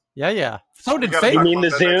 yeah. Yeah. So did Facebook. You mean the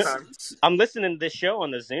Zune? I'm listening to this show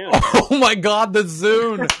on the Zune. Oh, my God, the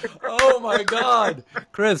Zune. Oh, my God.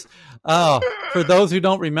 Chris, for those who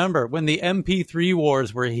don't remember, when the MP3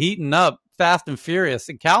 wars were heating up fast and furious,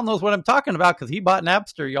 and Cal knows what I'm talking about because he bought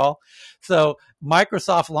Napster, y'all. So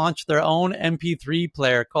Microsoft launched their own MP3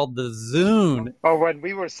 player called the Zune. Oh, when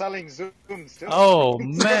we were selling Zooms too. Oh,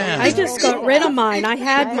 man. I just got rid of mine. I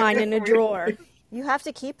had mine in a drawer. You have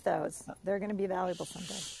to keep those. They're going to be valuable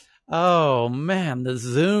someday. Oh, man, the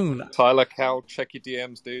Zune. Tyler, Cal, check your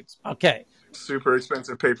DMs, dudes. Okay. Super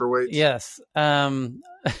expensive paperweights. Yes.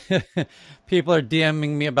 People are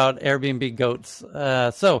DMing me about Airbnb goats.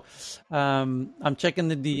 So I'm checking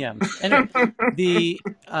the DM. Anyway,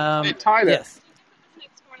 hey, Tyler. Yes.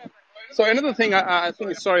 So another thing, I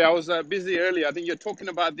think, sorry, I was busy earlier. I think you're talking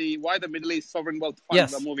about why the Middle East sovereign wealth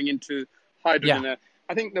funds are moving into hydrogen. Yeah.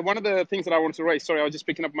 I think that one of the things that I wanted to raise, sorry, I was just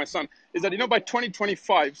picking up my son, is that, by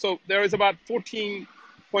 2025, so there is about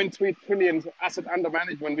 14.3 trillion asset under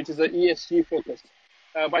management, which is an ESG focus.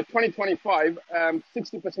 By 2025,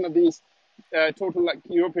 60% of these total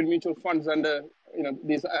European mutual funds under,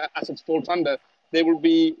 these assets falls under, they will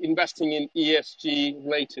be investing in ESG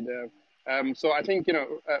related. So I think,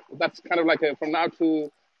 that's kind of like from now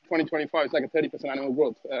to 2025, it's like a 30% annual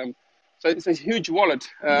growth. So it's a huge wallet.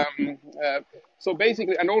 So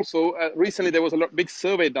basically, and also recently there was a big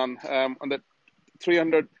survey done on the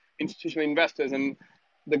 300 institutional investors, and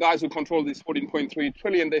the guys who control these 14.3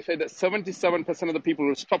 trillion, they say that 77% of the people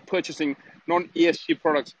will stop purchasing non-ESG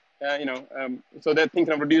products. So they're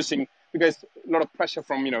thinking of reducing because a lot of pressure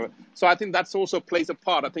from, So I think that's also plays a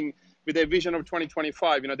part. I think with their vision of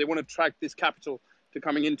 2025, they want to attract this capital to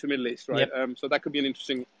coming into Middle East, right? Yep. So that could be an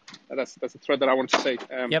interesting. That's a thread that I wanted to say.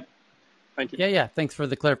 Yep. Thank you. Yeah. Thanks for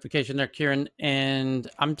the clarification there, Kieran. And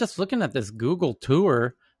I'm just looking at this Google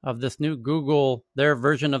tour of this new Google, their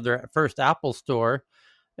version of their first Apple store.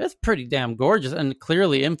 It's pretty damn gorgeous and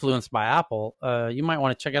clearly influenced by Apple. You might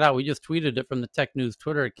want to check it out. We just tweeted it from the Tech News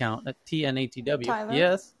Twitter account at TNATW. Tyler?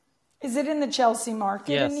 Yes. Is it in the Chelsea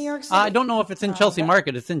market in New York City? I don't know if it's in Chelsea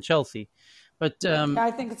market. It's in Chelsea. But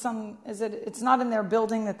I think it's on. It's not in their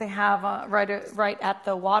building that they have right at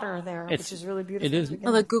the water there, which is really beautiful. It is.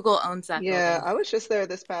 Well, the Google owns that. Yeah, building. I was just there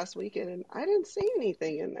this past weekend, and I didn't see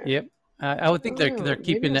anything in there. Yep. I would think they're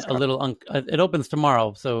keeping it a little. It opens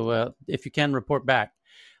tomorrow, so if you can report back.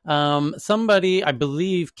 Somebody, I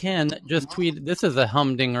believe, Ken just tweeted. This is a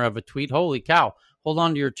humdinger of a tweet. Holy cow! Hold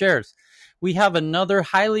on to your chairs. We have another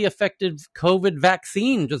highly effective COVID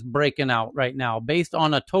vaccine just breaking out right now based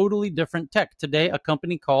on a totally different tech. Today, a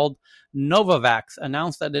company called Novavax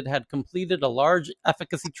announced that it had completed a large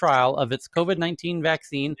efficacy trial of its COVID-19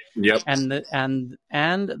 vaccine. Yep. And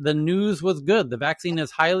the news was good. The vaccine is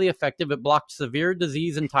highly effective. It blocked severe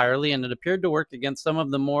disease entirely, and it appeared to work against some of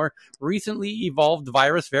the more recently evolved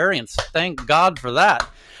virus variants. Thank God for that.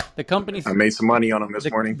 The company I made some money on them this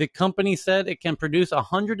morning. The company said it can produce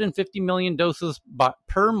 150 million doses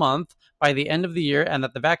per month by the end of the year, and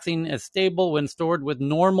that the vaccine is stable when stored with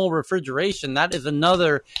normal refrigeration. That is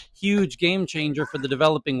another huge game changer for the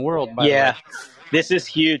developing world. By the way. This is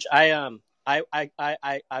huge. I've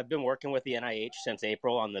been working with the NIH since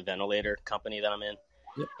April on the ventilator company that I'm in.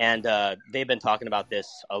 Yep. And they've been talking about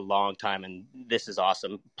this a long time, and this is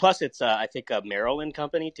awesome. Plus, it's I think a Maryland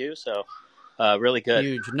company too, so really good.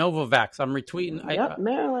 Huge. Novavax. I'm retweeting. Yep,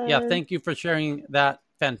 Maryland. Yeah, thank you for sharing that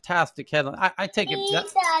fantastic headline. I take it.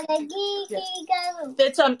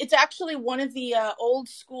 It's actually one of the old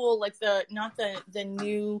school, like the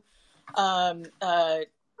new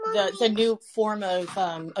the new form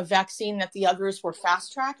of vaccine that the others were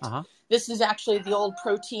fast tracked. Uh-huh. This is actually the old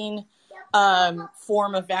protein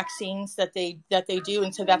form of vaccines that they do,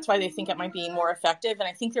 and so that's why they think it might be more effective. And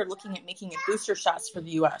I think they're looking at making it booster shots for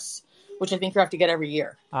the U.S., which I think you have to get every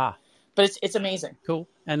year. But it's amazing. Cool.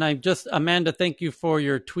 And Amanda, thank you for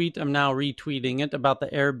your tweet. I'm now retweeting it about the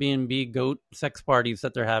Airbnb goat sex parties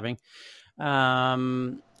that they're having.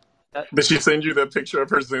 Did she send you the picture of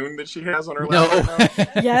her Zune that she has on her No. laptop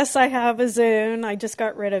now? Yes, I have a Zune. I just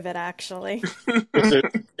got rid of it, actually.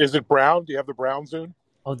 Is it brown? Do you have the brown Zune?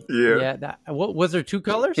 Oh, yeah. What was there 2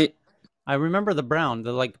 colors? I remember the brown,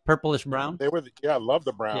 the like purplish brown. They were, I love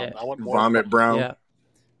the brown. Yeah. I want more. Vomit brown. Yeah.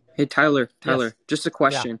 Hey, Tyler, Yes. just a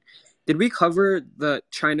question. Did we cover the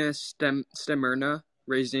China Stemmerna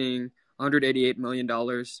raising $188 million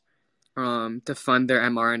to fund their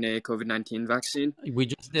mRNA COVID-19 vaccine? We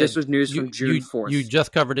just did. This was news from June 4th. You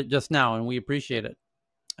just covered it just now, and we appreciate it.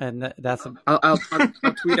 And that's I'll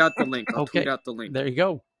tweet out the link. I'll okay. tweet out the link. There you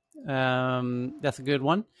go. That's a good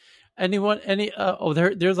one.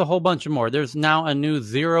 There's a whole bunch of more. There's now a new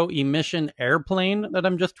zero emission airplane that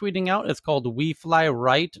I'm just tweeting out. It's called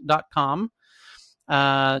WeFlyRight.com.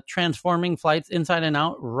 Transforming flights inside and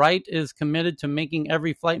out. Wright is committed to making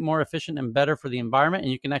every flight more efficient and better for the environment.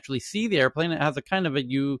 And you can actually see the airplane. It has a kind of a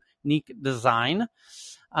unique design.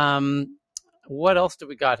 What else do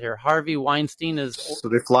we got here? Harvey Weinstein is... So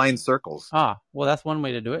they fly in circles. Well, that's one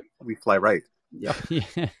way to do it. We fly right. Yeah.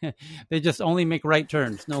 They just only make right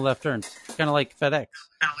turns, no left turns. Kind of like FedEx.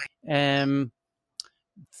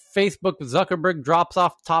 Facebook Zuckerberg drops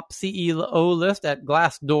off top CEO list at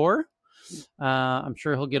Glassdoor. I'm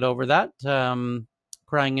sure he'll get over that,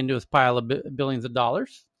 crying into his pile of billions of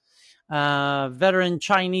dollars. Veteran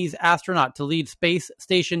Chinese astronaut to lead space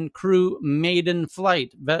station crew maiden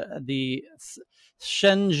flight. The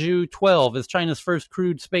Shenzhou 12 is China's first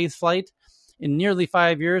crewed space flight in nearly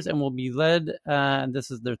 5 years and will be led, and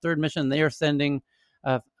this is their third mission. They are sending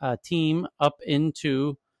a team up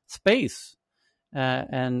into space.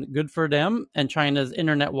 And good for them. And China's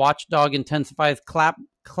internet watchdog intensifies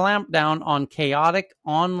clamp down on chaotic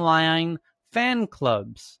online fan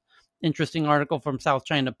clubs. Interesting article from South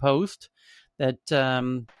China Post that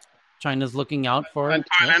China's looking out for. And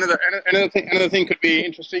another thing could be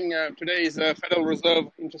interesting. Today is the Federal Reserve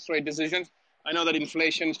interest rate decision. I know that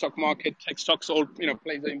inflation, stock market, tech stocks all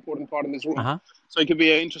plays an important part in this room. So it could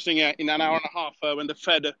be interesting in an hour and a half when the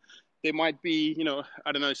Fed. They might be,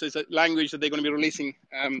 I don't know, so it's a language that they're going to be releasing.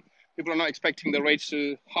 People are not expecting the rates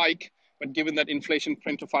to hike, but given that inflation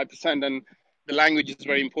print to 5%, and the language is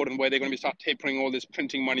very important where they're going to start tapering all this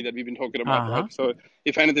printing money that we've been talking about, right? So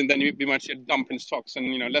if anything, then we might see a dump in stocks.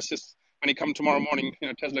 And, let's just, when it comes tomorrow morning,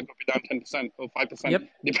 Tesla could be down 10% or 5%.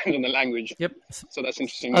 Depends on the language. So that's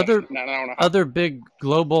interesting. Other big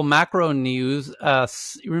global macro news.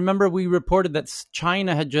 Remember we reported that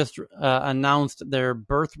China had just announced their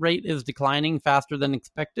birth rate is declining faster than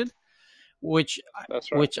expected, which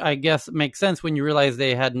I guess makes sense when you realize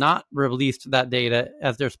they had not released that data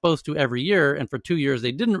as they're supposed to every year. And for 2 years,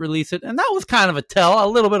 they didn't release it. And that was kind of a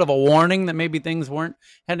little bit of a warning that maybe things weren't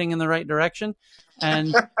heading in the right direction.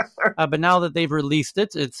 And but now that they've released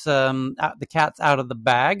it, it's the cat's out of the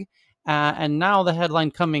bag. And now the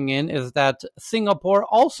headline coming in is that Singapore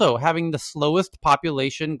also having the slowest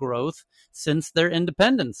population growth since their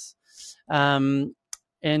independence.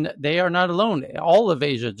 And they are not alone. All of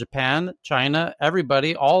Asia, Japan, China,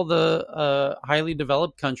 everybody, all the highly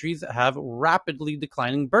developed countries have rapidly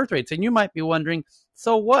declining birth rates. And you might be wondering,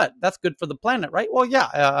 so what? That's good for the planet, right? Well, yeah.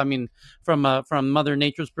 I mean, from Mother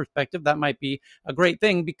Nature's perspective, that might be a great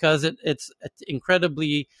thing because it's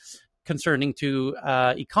incredibly concerning to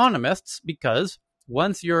economists because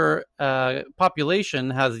once your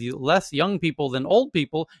population has less young people than old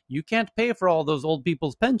people, you can't pay for all those old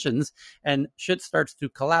people's pensions, and shit starts to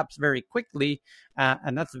collapse very quickly.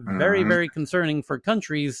 And that's very, very concerning for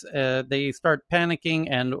countries. They start panicking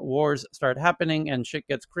and wars start happening and shit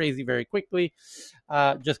gets crazy very quickly.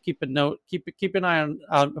 Just keep an eye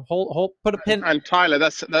on, put a pin. And Tyler,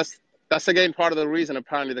 that's again part of the reason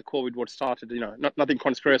apparently the COVID was started, nothing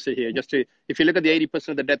conspiracy here. If you look at the 80%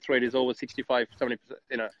 of the death rate is over 65, 70%,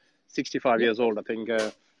 65 years old, I think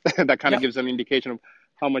that kind of gives an indication of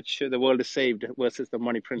how much the world is saved versus the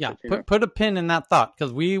money printed. Put a pin in that thought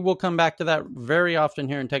because we will come back to that very often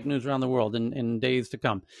here in Tech News Around the World in days to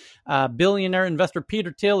come. Billionaire investor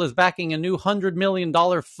Peter Thiel is backing a new $100 million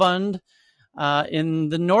fund in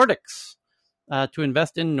the Nordics. To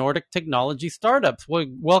invest in Nordic technology startups. Well,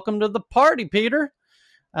 welcome to the party, Peter.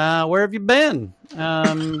 Where have you been?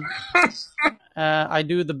 I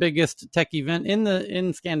do the biggest tech event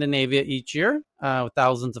in Scandinavia each year with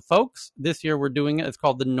thousands of folks. This year we're doing it. It's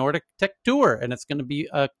called the Nordic Tech Tour, and it's going to be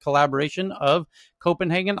a collaboration of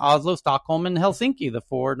Copenhagen, Oslo, Stockholm, and Helsinki, the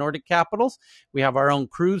 4 Nordic capitals. We have our own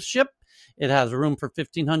cruise ship. It has room for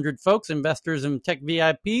 1,500 folks, investors and tech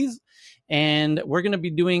VIPs, and we're going to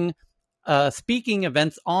be doing speaking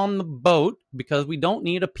events on the boat because we don't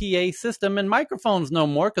need a PA system and microphones no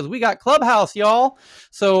more because we got Clubhouse, y'all.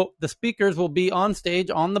 So the speakers will be on stage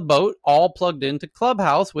on the boat, all plugged into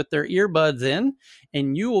Clubhouse with their earbuds in,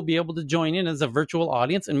 and you will be able to join in as a virtual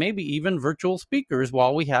audience and maybe even virtual speakers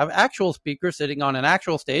while we have actual speakers sitting on an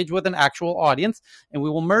actual stage with an actual audience, and we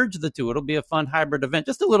will merge the two. It'll be a fun hybrid event.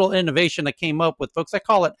 Just a little innovation I came up with, folks. I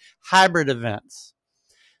call it hybrid events.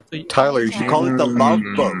 So Tyler, you should call it the Love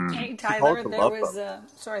Boat. Hey, Tyler,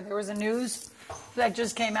 there was a news that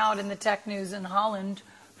just came out in the tech news in Holland.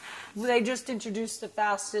 They just introduced the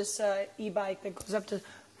fastest e-bike that goes up to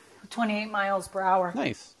 28 miles per hour.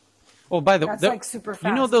 Nice. Oh, by the way, like super fast.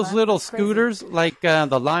 You know those little scooters, like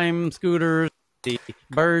the Lime scooters, the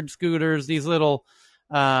Bird scooters, these little,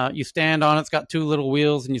 you stand on it, it's got two little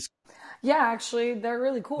wheels, and you... Yeah, actually, they're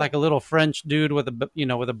really cool. Like a little French dude with a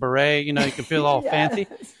beret, you can feel all fancy.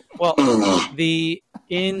 Well,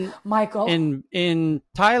 Michael in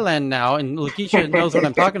Thailand now, and Lakeisha knows what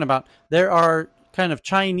I'm talking about. There are kind of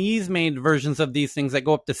Chinese-made versions of these things that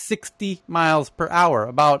go up to 60 miles per hour,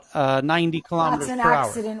 about 90 kilometers per hour. That's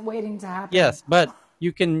an accident waiting to happen. Yes, but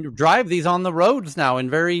you can drive these on the roads now in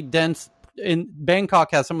very dense. In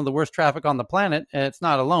Bangkok has some of the worst traffic on the planet, and it's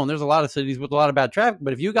not alone. There's a lot of cities with a lot of bad traffic,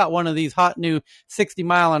 but if you got one of these hot new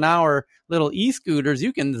 60-mile-an-hour little e-scooters,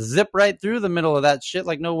 you can zip right through the middle of that shit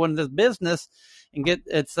like no one's business and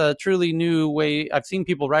it's a truly new way. I've seen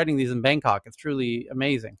people riding these in Bangkok. It's truly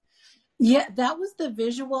amazing. Yeah, that was the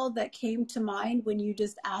visual that came to mind when you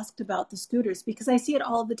just asked about the scooters, because I see it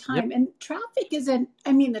all the time. Yep. And traffic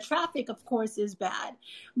the traffic, of course, is bad,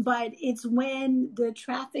 but it's when the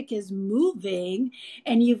traffic is moving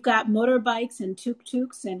and you've got motorbikes and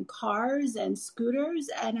tuk-tuks and cars and scooters.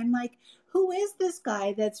 And I'm like, who is this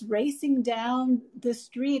guy that's racing down the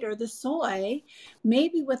street or the soy,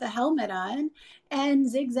 maybe with a helmet on and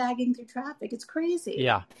zigzagging through traffic? It's crazy.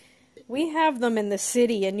 Yeah. We have them in the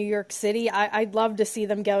city, in New York City. I'd love to see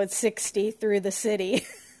them go at 60 through the city.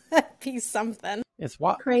 That'd be something. It's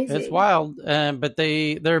crazy. It's wild, but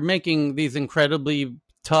they're making these incredibly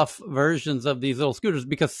tough versions of these little scooters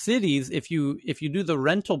because cities, if you do the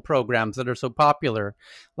rental programs that are so popular,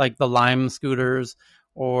 like the Lime scooters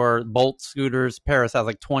or Bolt scooters, Paris has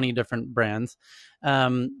like 20 different brands.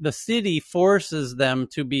 The city forces them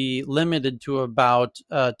to be limited to about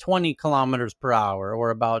 20 kilometers per hour or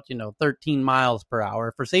about 13 miles per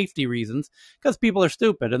hour for safety reasons, because people are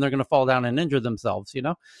stupid and they're going to fall down and injure themselves.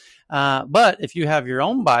 But if you have your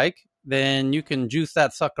own bike, then you can juice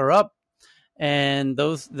that sucker up. And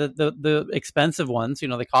those the expensive ones,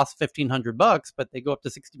 they cost $1,500, but they go up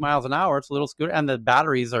to 60 miles an hour. It's a little scooter, and the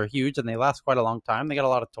batteries are huge and they last quite a long time. They got a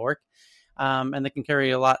lot of torque. And they can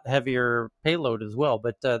carry a lot heavier payload as well.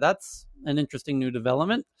 But that's an interesting new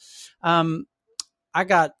development. I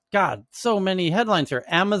got, so many headlines here.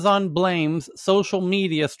 Amazon blames social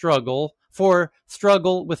media struggle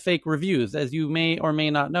with fake reviews. As you may or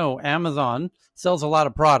may not know, Amazon sells a lot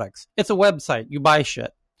of products. It's a website. You buy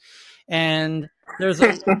shit. And there's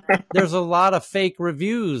a lot of fake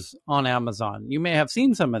reviews on Amazon. You may have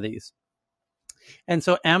seen some of these. And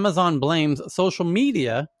so Amazon blames social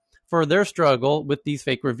media for their struggle with these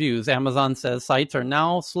fake reviews. Amazon says sites are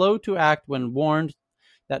now slow to act when warned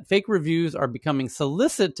that fake reviews are becoming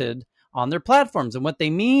solicited on their platforms. And what they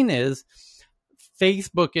mean is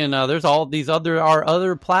Facebook and others, all these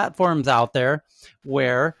other platforms out there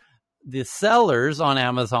where the sellers on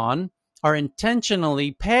Amazon are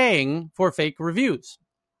intentionally paying for fake reviews,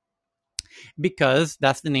 because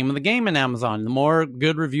that's the name of the game in Amazon. The more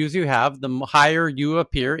good reviews you have, the higher you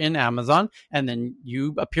appear in Amazon, and then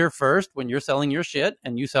you appear first when you're selling your shit,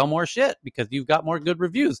 and you sell more shit because you've got more good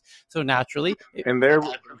reviews. So naturally, and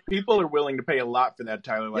people are willing to pay a lot for that,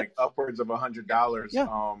 Tyler, like upwards of $100.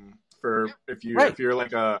 Yeah. If you're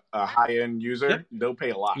like a high-end user, they'll pay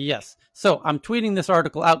a lot. Yes. So I'm tweeting this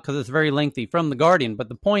article out because it's very lengthy from The Guardian. But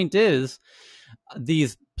the point is,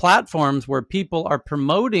 these platforms where people are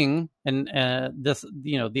promoting and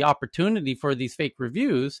the opportunity for these fake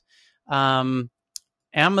reviews, Amazon,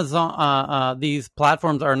 these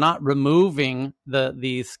platforms are not removing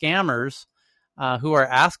the scammers who are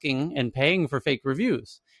asking and paying for fake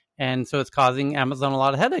reviews. And so it's causing Amazon a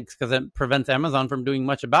lot of headaches because it prevents Amazon from doing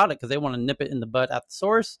much about it because they want to nip it in the butt at the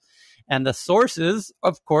source. And the sources,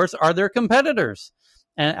 of course, are their competitors.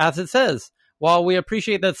 And as it says, while we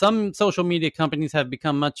appreciate that some social media companies have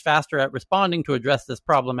become much faster at responding to address this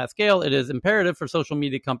problem at scale, it is imperative for social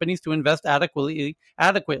media companies to invest adequately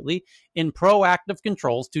in proactive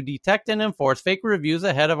controls to detect and enforce fake reviews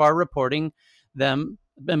ahead of our reporting the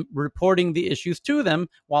issues to them.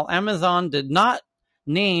 While Amazon did not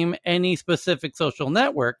name any specific social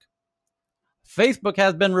network, Facebook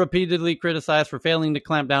has been repeatedly criticized for failing to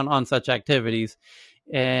clamp down on such activities.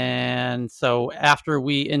 And so after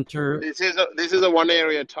we enter... This is a one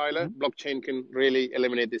area, Tyler. Blockchain can really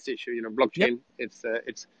eliminate this issue. Blockchain,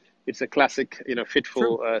 it's a classic,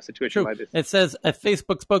 fitful situation like this. It says a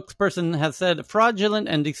Facebook spokesperson has said fraudulent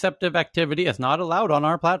and deceptive activity is not allowed on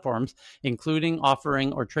our platforms, including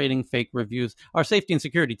offering or trading fake reviews. Our safety and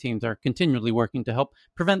security teams are continually working to help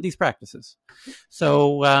prevent these practices.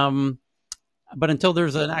 So, but until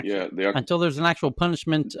there's an actual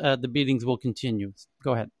punishment, the beatings will continue.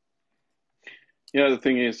 Go ahead. Yeah, the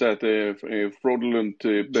thing is that fraudulent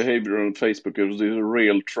behavior on Facebook is a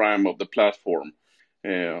real triumph of the platform.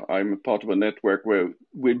 I'm a part of a network where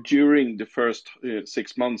we, during the first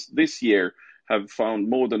 6 months this year, have found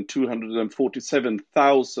more than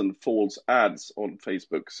 247,000 false ads on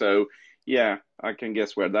Facebook. So, yeah, I can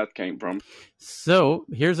guess where that came from. So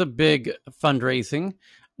here's a big fundraising.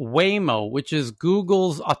 Waymo, which is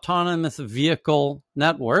Google's autonomous vehicle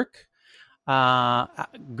network.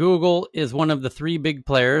 Google is one of the three big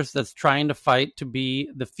players that's trying to fight to be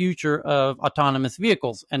the future of autonomous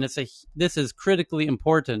vehicles. And this is critically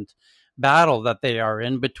important battle that they are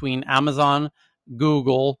in between Amazon,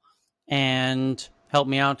 Google, and help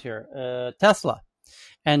me out here, Tesla.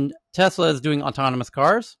 And Tesla is doing autonomous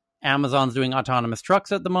cars. Amazon's doing autonomous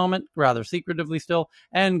trucks at the moment, rather secretively still.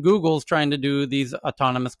 And Google's trying to do these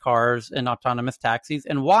autonomous cars and autonomous taxis.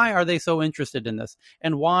 And why are they so interested in this?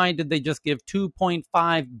 And why did they just give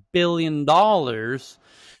 $2.5 billion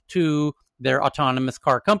to their autonomous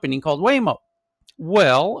car company called Waymo?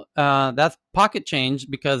 Well, that's pocket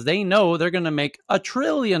change because they know they're going to make $1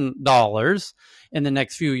 trillion in the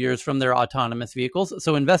next few years from their autonomous vehicles.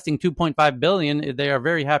 So investing $2.5 billion, they are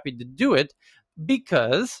very happy to do it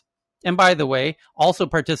because... And by the way, also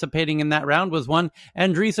participating in that round was one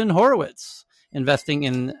Andreessen Horowitz, investing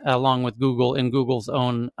in along with Google in Google's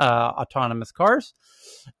own autonomous cars.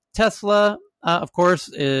 Tesla, of course,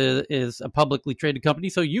 is a publicly traded company,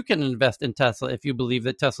 so you can invest in Tesla if you believe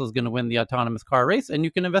that Tesla is going to win the autonomous car race, and you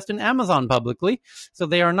can invest in Amazon publicly. So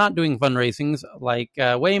they are not doing fundraisings like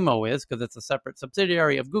Waymo is, because it's a separate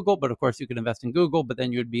subsidiary of Google. But of course, you could invest in Google, but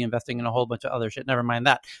then you'd be investing in a whole bunch of other shit. Never mind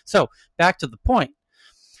that. So back to the point.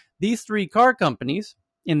 These three car companies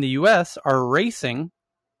in the U.S. are racing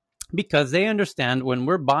because they understand when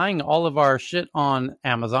we're buying all of our shit on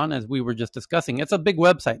Amazon, as we were just discussing, it's a big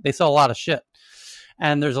website. They sell a lot of shit.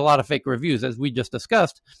 And there's a lot of fake reviews, as we just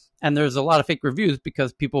discussed. And there's a lot of fake reviews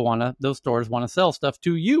because those stores want to sell stuff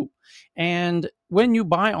to you. And when you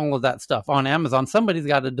buy all of that stuff on Amazon, somebody's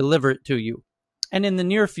got to deliver it to you. And in the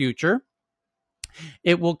near future,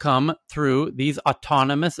 it will come through these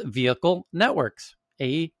autonomous vehicle networks.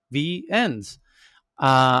 AVNs,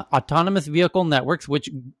 autonomous vehicle networks, which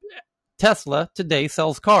Tesla today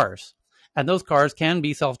sells cars. And those cars can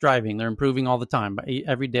be self-driving. They're improving all the time.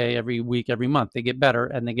 Every day, every week, every month. They get better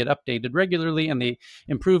and they get updated regularly and they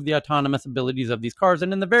improve the autonomous abilities of these cars.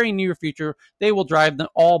 And in the very near future, they will drive them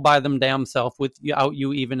all by them damn self without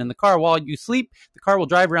you even in the car. While you sleep, the car will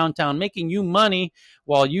drive around town making you money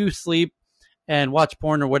while you sleep and watch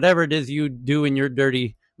porn or whatever it is you do in your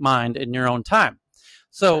dirty mind in your own time.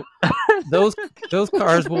 So those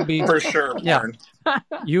cars will be for sure. Yeah,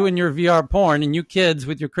 you and your VR porn, and you kids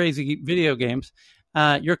with your crazy video games.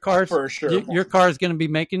 Your cars for sure. Your car is going to be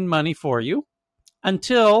making money for you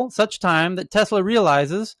until such time that Tesla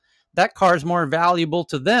realizes that car is more valuable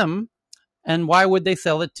to them, and why would they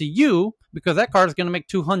sell it to you? Because that car is going to make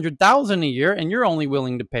 $200,000 a year, and you're only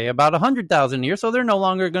willing to pay about $100,000 a year. So they're no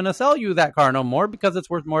longer going to sell you that car no more because it's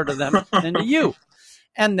worth more to them than to you.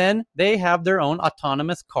 And then they have their own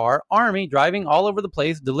autonomous car army driving all over the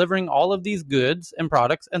place, delivering all of these goods and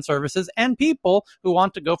products and services and people who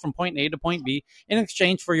want to go from point A to point B in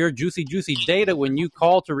exchange for your juicy data when you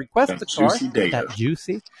call to request the car. That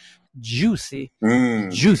juicy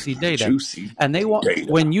data. And they want,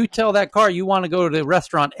 when you tell that car you want to go to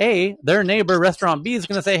restaurant A, their neighbor restaurant B is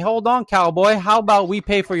going to say, hold on, cowboy, how about we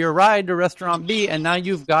pay for your ride to restaurant B? And now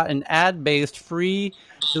you've got an ad-based free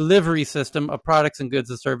delivery system of products and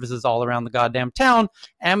goods and services all around the goddamn town.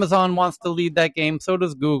 Amazon wants to lead that game. So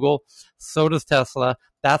does Google. So does Tesla.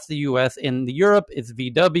 That's the U.S. In Europe, it's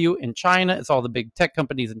VW. In China, it's all the big tech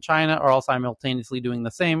companies in China are all simultaneously doing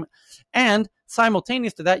the same. And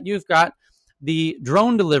simultaneous to that, you've got the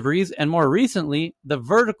drone deliveries and more recently, the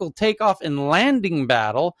vertical takeoff and landing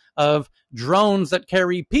battle of drones that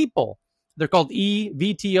carry people. They're called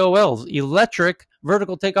eVTOLs, electric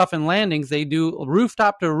vertical takeoff and landings. They do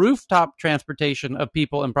rooftop to rooftop transportation of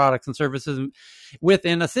people and products and services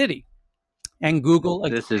within a city. and Google.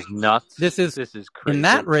 This is nuts. This is crazy. In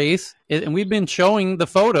that race, and we've been showing the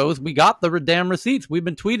photos. We got the damn receipts. We've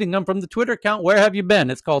been tweeting them from the Twitter account. Where have you been?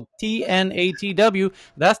 It's called TNATW.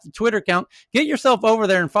 That's the Twitter account. Get yourself over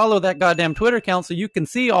there and follow that goddamn Twitter account so you can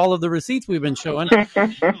see all of the receipts we've been showing.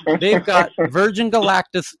 They've got Virgin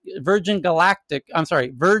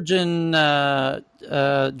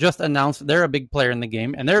just announced they're a big player in the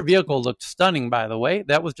game, and their vehicle looked stunning, by the way.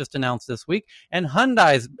 That was just announced this week. And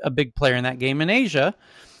Hyundai's a big player in that game in Asia.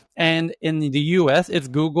 And in the U.S., it's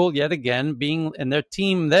Google yet again, and their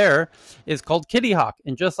team there is called Kitty Hawk.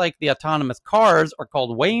 And just like the autonomous cars are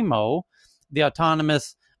called Waymo, the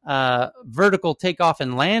autonomous vertical takeoff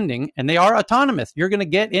and landing, and they are autonomous. You're going to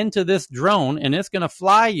get into this drone, and it's going to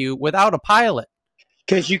fly you without a pilot.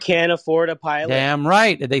 Because you can't afford a pilot. Damn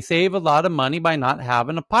right. They save a lot of money by not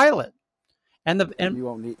having a pilot. And you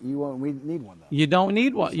won't need one though. You don't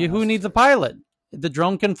need one. Who needs a pilot? The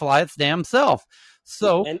drone can fly its damn self.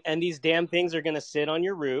 So and these damn things are going to sit on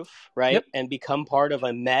your roof, right? Yep. And become part of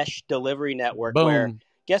a mesh delivery network. Boom. Where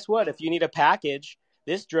guess what? If you need a package,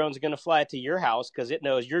 this drone's going to fly it to your house because it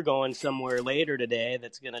knows you're going somewhere later today.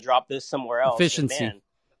 That's going to drop this somewhere else.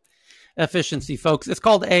 Efficiency, folks. It's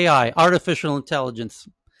called AI, artificial intelligence.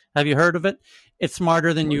 Have you heard of it? It's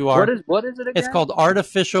smarter than you are. What is it again? It's called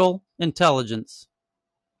artificial intelligence.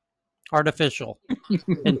 Artificial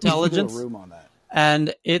intelligence. Room on that.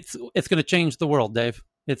 And it's going to change the world, Dave.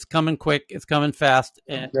 It's coming quick. It's coming fast.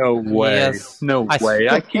 No way. Yes. No way.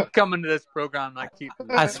 I keep coming to this program.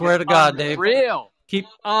 I swear to God, Dave. Unreal.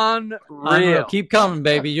 Unreal. Keep coming,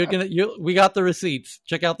 baby. We got the receipts.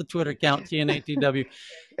 Check out the Twitter account, TNATW.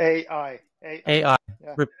 AI. Yeah.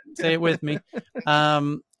 Say it with me.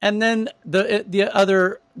 And then the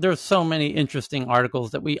other, there's so many interesting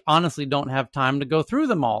articles that we honestly don't have time to go through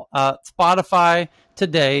them all. Spotify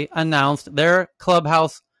today announced their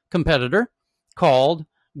Clubhouse competitor called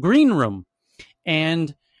Green Room.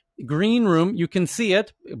 And Green Room, you can see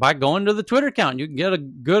it by going to the Twitter account. You can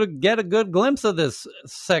get a good glimpse of this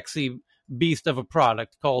sexy beast of a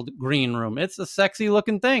product called Green Room. It's a sexy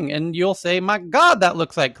looking thing, and you'll say, my God, that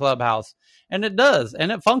looks like Clubhouse. And it does,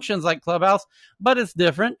 and it functions like Clubhouse, but it's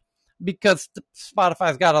different because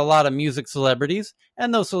Spotify's got a lot of music celebrities,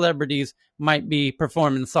 and those celebrities might be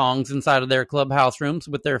performing songs inside of their Clubhouse rooms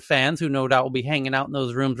with their fans who no doubt will be hanging out in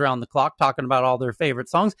those rooms around the clock talking about all their favorite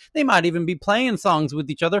songs. They might even be playing songs with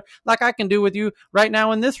each other like I can do with you right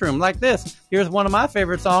now in this room, like this. Here's one of my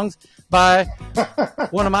favorite songs by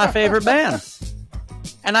one of my favorite bands.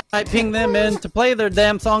 And I might ping them in to play their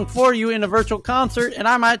damn song for you in a virtual concert, and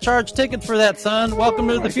I might charge tickets for that, son. Welcome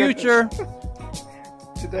to the future.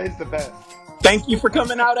 Today's the best. Thank you for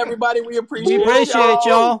coming out, everybody. We appreciate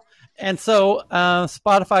y'all. And so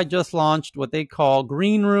Spotify just launched what they call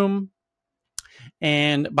Green Room.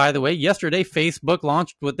 And by the way, yesterday, Facebook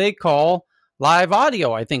launched what they call live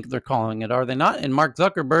audio, I think they're calling it, are they not? And Mark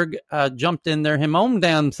Zuckerberg jumped in there him own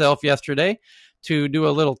damn self yesterday to do a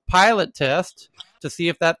little pilot test to see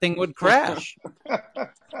if that thing would crash.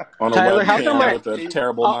 Tyler, how come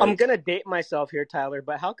I'm gonna date myself here, Tyler?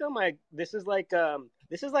 But how come this is like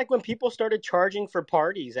when people started charging for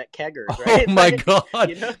parties at keggers, right? Oh my God,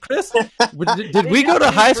 you know? Chris, did we go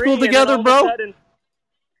to high school together, bro?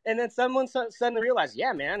 And then someone suddenly realized,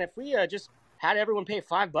 yeah, man, if we just had everyone pay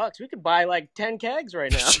 $5, we could buy like 10 kegs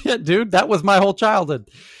right now. Shit, dude, that was my whole childhood.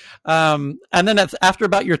 And then that's after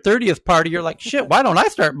about your 30th party, you're like, shit, why don't I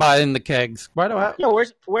start buying the kegs? Why do I? No,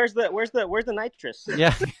 where's the nitrous?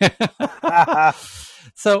 Yeah.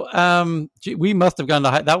 So, we must have gone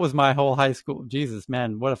to that was my whole high school. Jesus,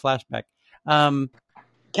 man, what a flashback.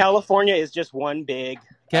 California is just one big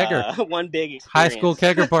kegger, one big experience. High school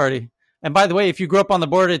kegger party. And by the way, if you grew up on the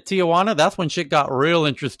border at Tijuana, that's when shit got real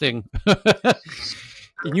interesting.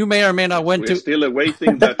 You may or may not We're still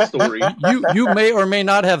awaiting that story. You may or may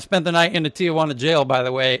not have spent the night in a Tijuana jail, by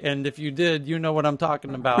the way. And if you did, you know what I'm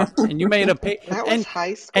talking about. And you may have paid. That was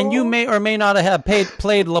high school. And you may or may not have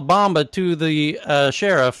played La Bamba to the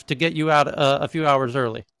sheriff to get you out a few hours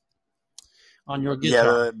early on your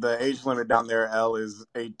guitar. Yeah, the age limit down there, L, is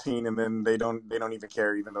 18, and then they don't even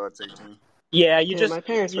care, even though it's 18. Yeah, my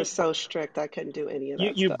parents were so strict I couldn't do any of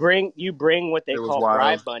that. You bring what they call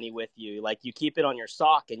bribe money with you. Like you keep it on your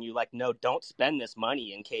sock, and you no, don't spend this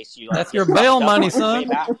money in case you. That's your bail money,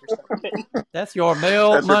 son. That's your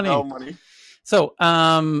bail money. So,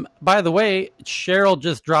 by the way, Cheryl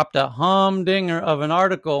just dropped a humdinger of an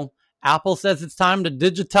article. Apple says it's time to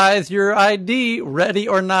digitize your ID, ready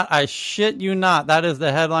or not. I shit you not. That is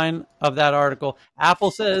the headline of that article. Apple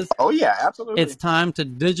says, oh yeah, absolutely, it's time to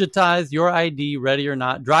digitize your ID, ready or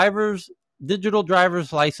not. Digital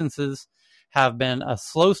driver's licenses have been a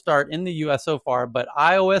slow start in the US so far, but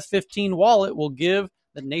iOS 15 wallet will give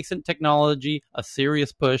the nascent technology a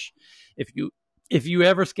serious push. If you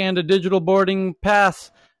ever scanned a digital boarding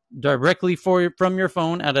pass directly from your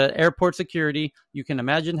phone at an airport security, you can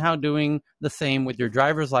imagine how doing the same with your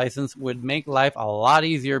driver's license would make life a lot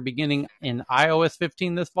easier. Beginning in iOS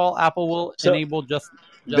 15 this fall, Apple will enable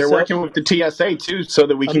they're working with the TSA too, so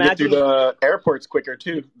that we can get through the airports quicker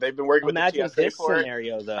too. They've been working with the TSA this for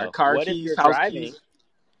scenario, it. Though. Our car what keys, if you're house driving? keys.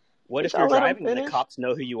 What if you're driving and the cops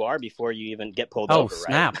know who you are before you even get pulled over?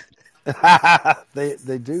 Snap. Right?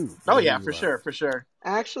 They do. Oh yeah, for sure.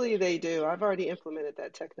 Actually, they do. I've already implemented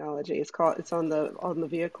that technology. It's on the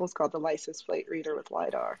vehicle. It's called the license plate reader with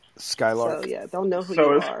LiDAR. Skylark. So yeah, they'll know who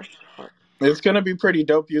you are. It's gonna be pretty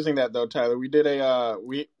dope using that though, Tyler. We did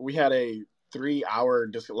we had a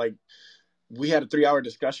 3-hour we had a 3-hour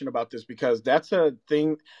discussion about this because that's a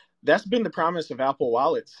thing that's been the promise of Apple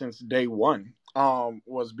Wallet since day one.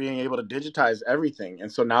 Was being able to digitize everything.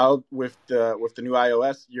 And so now with the new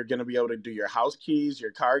iOS, you're going to be able to do your house keys,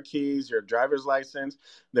 your car keys, your driver's license.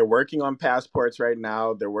 They're working on passports right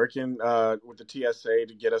now. They're working with the TSA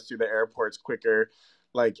to get us through the airports quicker.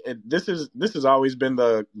 This has always been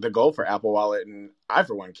the goal for Apple Wallet, and I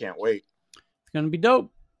for one can't wait. It's going to be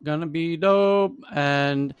dope.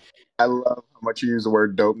 And I love how much you use the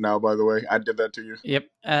word dope now, by the way. I did that to you. Yep.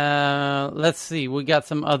 Let's see. We got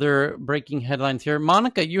some other breaking headlines here.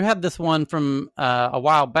 Monica, you had this one from a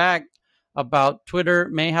while back about Twitter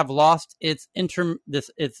may have lost its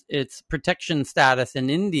protection status in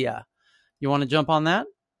India. You want to jump on that?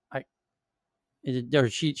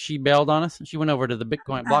 She bailed on us. She went over to the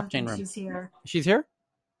Bitcoin blockchain room. She's here. She's here?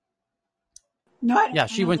 No,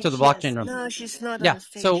 she went to the blockchain room. No, she's not. Yeah, on the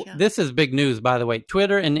stage so yet. this is big news, by the way.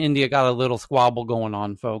 Twitter and India got a little squabble going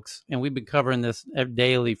on, folks, and we've been covering this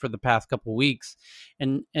daily for the past couple weeks,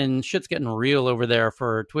 and shit's getting real over there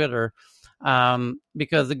for Twitter,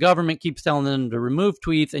 because the government keeps telling them to remove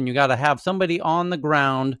tweets, and you got to have somebody on the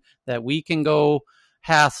ground that we can go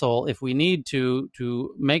hassle if we need to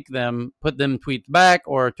make them put them tweets back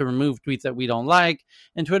or to remove tweets that we don't like.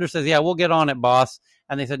 And Twitter says, yeah, we'll get on it, boss.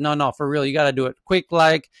 And they said, no, for real, you got to do it quick.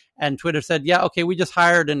 And Twitter said, yeah, okay, we just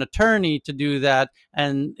hired an attorney to do that.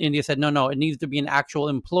 And India said, no, it needs to be an actual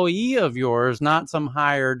employee of yours, not some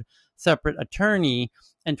hired separate attorney.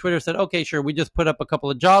 And Twitter said, okay, sure. We just put up a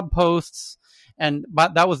couple of job posts.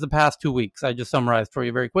 But that was the past 2 weeks. I just summarized for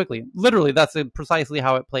you very quickly. Literally, that's precisely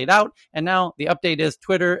how it played out. And now the update is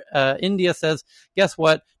Twitter, India says, guess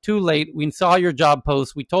what? Too late. We saw your job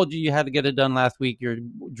post. We told you had to get it done last week. You're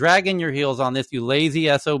dragging your heels on this, you lazy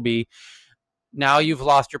SOB. Now you've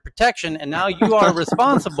lost your protection, and now you are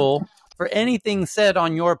responsible for anything said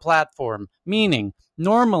on your platform. Meaning,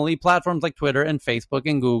 normally platforms like Twitter and Facebook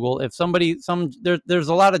and Google, if there's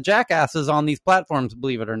a lot of jackasses on these platforms,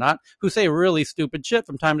 believe it or not, who say really stupid shit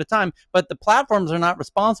from time to time, but the platforms are not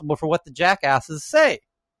responsible for what the jackasses say.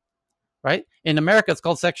 Right? In America, it's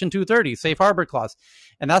called Section 230, Safe Harbor Clause.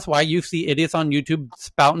 And that's why you see idiots on YouTube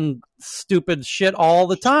spouting stupid shit all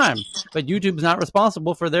the time. But YouTube's not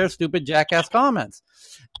responsible for their stupid jackass comments.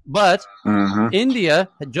 But India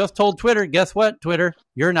had just told Twitter, guess what, Twitter?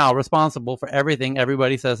 You're now responsible for everything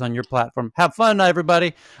everybody says on your platform. Have fun,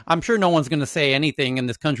 everybody. I'm sure no one's going to say anything in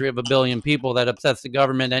this country of 1 billion people that upsets the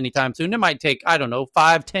government anytime soon. It might take,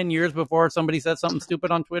 5-10 years before somebody says something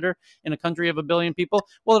stupid on Twitter in a country of 1 billion people.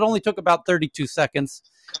 Well, it only took about 32 seconds,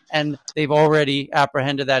 and they've already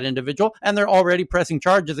apprehended that individual, and they're already pressing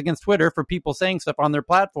charges against Twitter for people saying stuff on their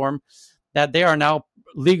platform that they are now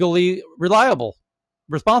legally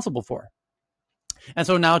responsible for. And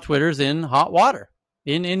so now Twitter's in hot water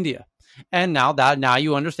in India. And now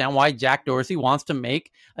you understand why Jack Dorsey wants to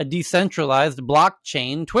make a decentralized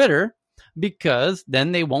blockchain Twitter, because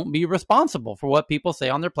then they won't be responsible for what people say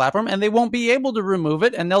on their platform, and they won't be able to remove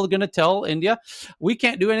it. And they're going to tell India, we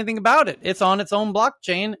can't do anything about it. It's on its own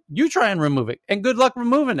blockchain. You try and remove it, and good luck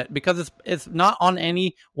removing it, because it's not on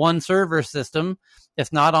any one server system.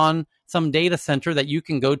 It's not on some data center that you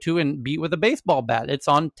can go to and beat with a baseball bat. It's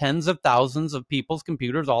on tens of thousands of people's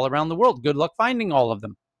computers all around the world. Good luck finding all of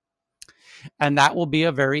them. And that will be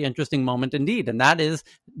a very interesting moment indeed. And that is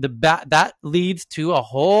that leads to a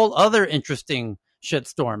whole other interesting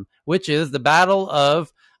shitstorm, which is the battle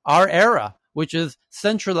of our era, which is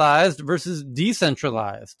centralized versus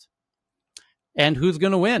decentralized. And who's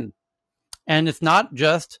going to win? And it's not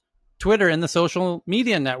just Twitter and the social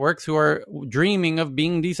media networks who are dreaming of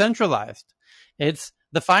being decentralized. It's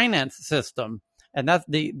the finance system. And that's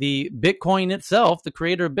the Bitcoin itself. The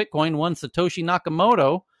creator of Bitcoin, one Satoshi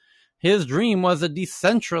Nakamoto, his dream was a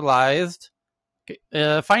decentralized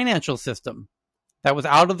financial system. that was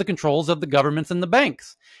out of the controls of the governments and the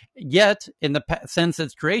banks. Yet, since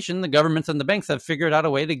its creation, the governments and the banks have figured out a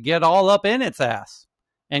way to get all up in its ass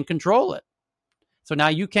and control it. So now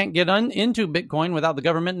you can't get into Bitcoin without the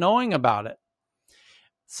government knowing about it.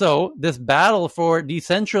 So this battle for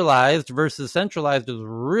decentralized versus centralized is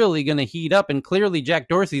really going to heat up. And clearly Jack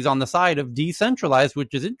Dorsey's on the side of decentralized,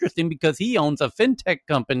 which is interesting because he owns a fintech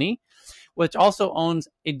company, which also owns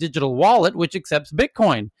a digital wallet, which accepts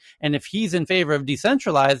Bitcoin. And if he's in favor of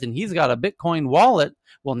decentralized and he's got a Bitcoin wallet,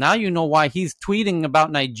 well, now you know why he's tweeting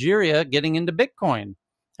about Nigeria getting into Bitcoin.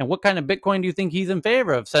 And what kind of Bitcoin do you think he's in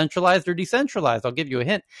favor of, centralized or decentralized? I'll give you a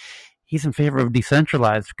hint. He's in favor of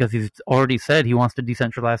decentralized because he's already said he wants to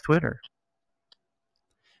decentralize Twitter.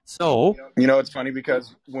 So, it's funny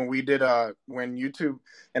because when we did when YouTube,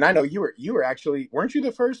 and I know you were actually, weren't you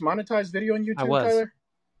the first monetized video on YouTube, I was. Tyler?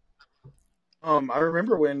 I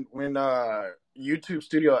remember when YouTube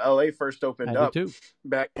Studio LA first opened up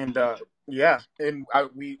back, and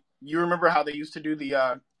you remember how they used to do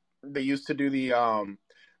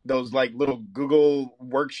those like little Google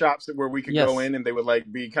workshops where we could go in and they would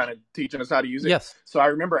like be kind of teaching us how to use it. Yes. So I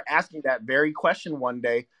remember asking that very question one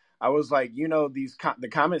day. I was like, the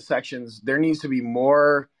comment sections, there needs to be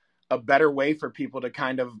a better way for people to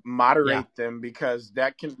kind of moderate them, because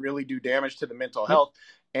that can really do damage to the mental health.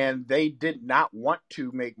 And they didn't want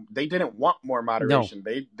more moderation.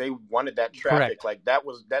 No. They wanted that traffic. Correct. Like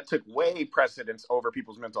that took way precedence over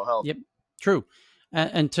people's mental health. Yep. True.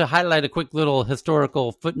 And to highlight a quick little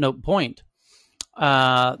historical footnote point,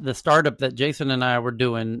 the startup that Jason and I were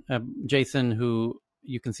doing, Jason, who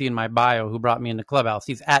you can see in my bio, who brought me into Clubhouse,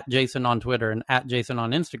 he's at Jason on Twitter and at Jason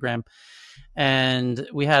on Instagram. And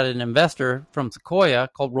we had an investor from Sequoia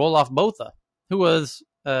called Roelof Botha, who was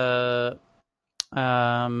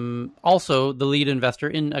also the lead investor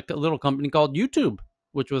in a little company called YouTube,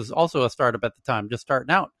 which was also a startup at the time, just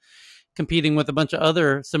starting out, competing with a bunch of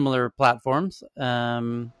other similar platforms,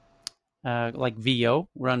 like VO,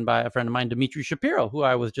 run by a friend of mine, Dimitri Shapiro, who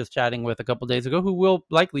I was just chatting with a couple days ago, who will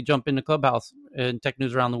likely jump into Clubhouse and Tech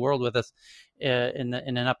News Around the World with us in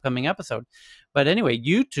an upcoming episode. But anyway,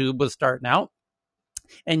 YouTube was starting out,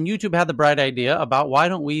 and YouTube had the bright idea about why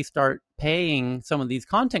don't we start paying some of these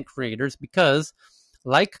content creators, because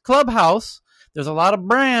like Clubhouse, there's a lot of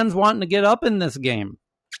brands wanting to get up in this game.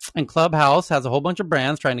 And Clubhouse has a whole bunch of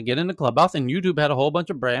brands trying to get into Clubhouse, and YouTube had a whole bunch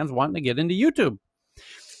of brands wanting to get into YouTube.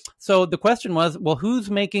 So the question was, well, who's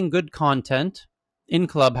making good content in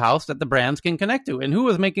Clubhouse that the brands can connect to? And who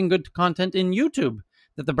was making good content in YouTube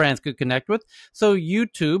that the brands could connect with? So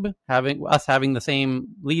YouTube, having the same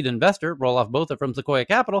lead investor, Roelof Botha from Sequoia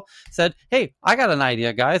Capital, said, hey, I got an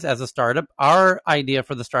idea, guys, as a startup. Our idea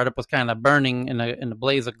for the startup was kind of burning in a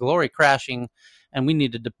blaze of glory, crashing, and we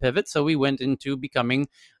needed to pivot. So we went into becoming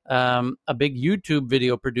a big YouTube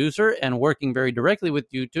video producer and working very directly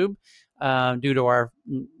with YouTube due to our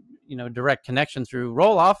direct connection through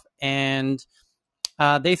Roelof. And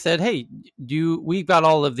they said, hey, we've got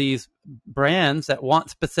all of these brands that want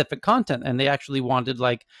specific content. And they actually wanted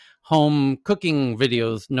like home cooking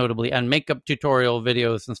videos, notably, and makeup tutorial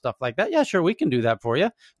videos and stuff like that. Yeah, sure, we can do that for you.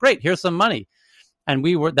 Great, here's some money. And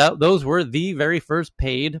those were the very first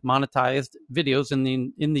paid monetized videos in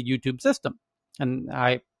the YouTube system. And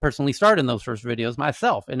I personally starred in those first videos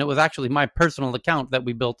myself. And it was actually my personal account that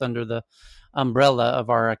we built under the umbrella of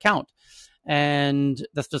our account. And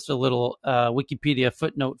that's just a little Wikipedia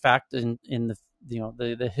footnote fact in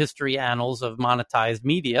the history annals of monetized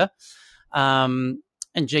media. And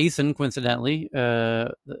Jason, coincidentally,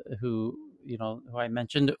 who I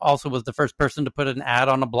mentioned, also was the first person to put an ad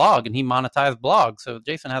on a blog, and he monetized blogs. So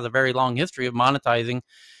Jason has a very long history of monetizing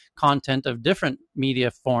content of different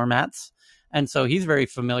media formats. And so he's very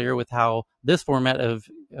familiar with how this format of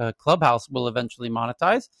Clubhouse will eventually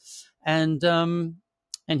monetize. And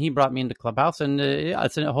he brought me into Clubhouse, and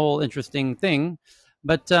it's a whole interesting thing.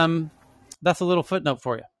 But that's a little footnote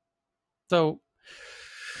for you. So,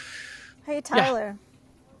 hey, Tyler.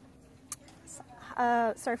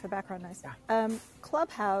 Yeah. Sorry for background noise.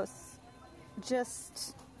 Clubhouse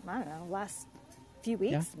just, I don't know, last few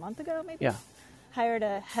weeks, a month ago maybe, hired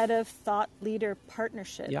a head of thought leader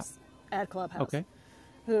partnerships at Clubhouse. Okay.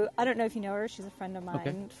 Who, I don't know if you know her, she's a friend of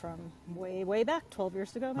mine from way back, 12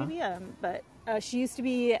 years ago maybe, but she used to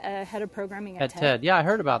be a head of programming at TED. Yeah, I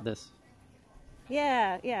heard about this.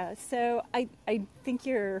 Yeah. So I think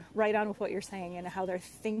you're right on with what you're saying and how they're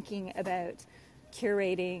thinking about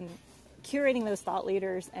curating those thought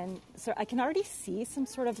leaders. And so I can already see some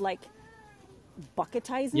sort of like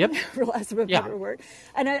bucketizing, for lack of a better word.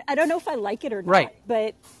 And I don't know if I like it or not,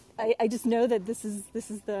 but I just know that this is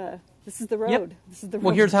the This is the road. Yep. This is the road.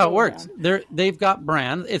 Well, here's how it works. They've got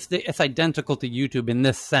brands. It's identical to YouTube in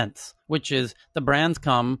this sense, which is the brands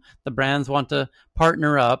come, the brands want to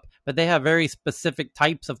partner up, but they have very specific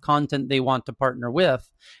types of content they want to partner with.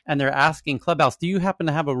 And they're asking Clubhouse, do you happen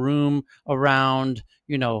to have a room around,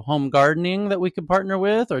 home gardening that we could partner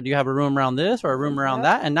with? Or do you have a room around this or a room around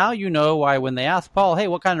that? And now you know why when they ask Paul, hey,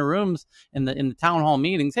 what kind of rooms in the town hall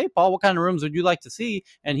meetings? Hey, Paul, what kind of rooms would you like to see?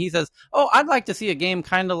 And he says, oh, I'd like to see a game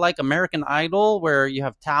kind of like American Idol where you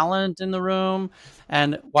have talent in the room.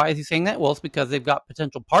 And why is he saying that? Well, it's because they've got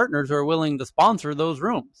potential partners who are willing to sponsor those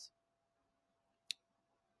rooms.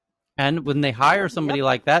 And when they hire somebody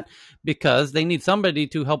like that, because they need somebody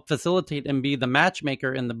to help facilitate and be the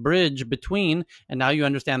matchmaker and the bridge between, and now you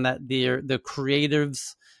understand that the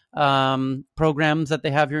creatives programs that they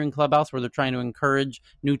have here in Clubhouse where they're trying to encourage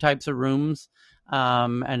new types of rooms,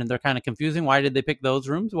 and they're kind of confusing. Why did they pick those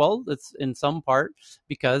rooms? Well, it's in some part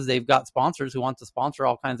because they've got sponsors who want to sponsor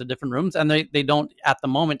all kinds of different rooms, and they don't at the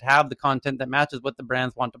moment have the content that matches what the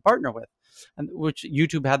brands want to partner with. And which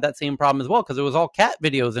YouTube had that same problem as well, because it was all cat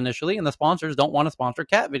videos initially, and the sponsors don't want to sponsor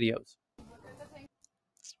cat videos.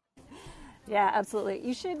 Yeah, absolutely.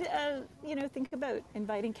 You should, think about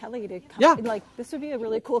inviting Kelly to come. Yeah. Like, this would be a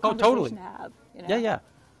really cool conversation totally. to have. Yeah.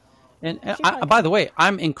 And by the way,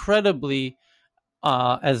 I'm incredibly,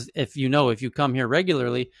 as if you come here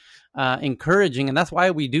regularly, encouraging, and that's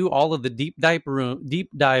why we do all of the deep dive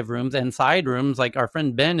rooms and side rooms like our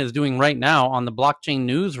friend Ben is doing right now on the blockchain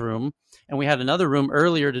newsroom. And we had another room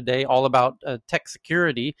earlier today all about tech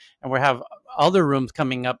security, and we have other rooms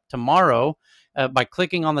coming up tomorrow. By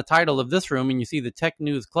clicking on the title of this room and you see the Tech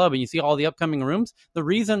News Club and you see all the upcoming rooms, the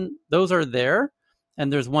reason those are there,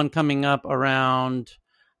 and there's one coming up around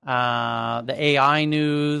the AI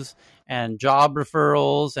news and job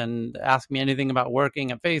referrals and ask me anything about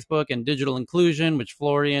working at Facebook and digital inclusion, which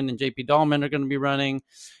Florian and JP Dahlman are going to be running,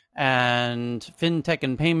 and fintech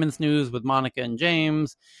and payments news with Monica and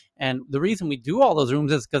James. And the reason we do all those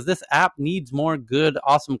rooms is because this app needs more good,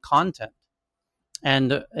 awesome content.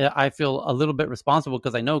 And I feel a little bit responsible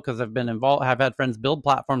because I've been involved, have had friends build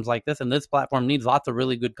platforms like this, and this platform needs lots of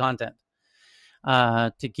really good content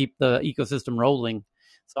to keep the ecosystem rolling.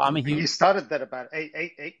 So I'm a huge. You started that about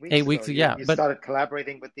eight weeks ago. Yeah. You started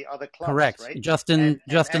collaborating with the other clubs, correct. right?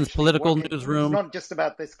 Justin's political newsroom. It's not just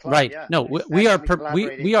about this club. Right. Yeah. No,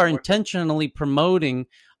 we are intentionally promoting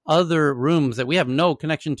other rooms that we have no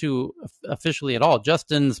connection to officially at all.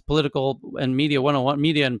 Justin's political and media 101,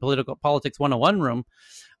 media and politics 101 room.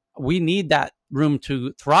 We need that room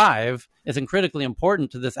to thrive. It's critically important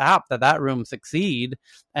to this app that room succeed.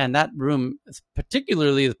 And that room is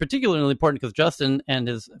particularly important because Justin and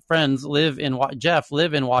his friends live in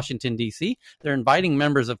Washington, D.C. They're inviting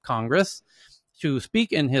members of Congress to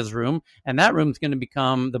speak in his room, and that room is going to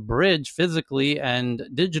become the bridge physically and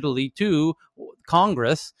digitally to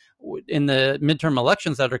Congress in the midterm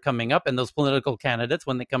elections that are coming up, and those political candidates,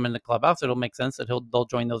 when they come into Clubhouse, it'll make sense that they'll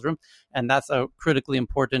join those rooms. And that's a critically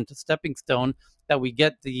important stepping stone, that we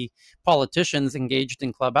get the politicians engaged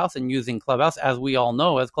in Clubhouse and using Clubhouse, as we all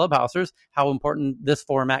know as Clubhousers, how important this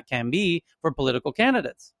format can be for political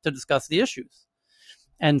candidates to discuss the issues.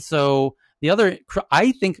 And so the other,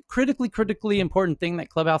 I think, critically important thing that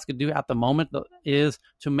Clubhouse could do at the moment is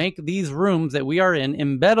to make these rooms that we are in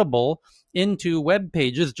embeddable into web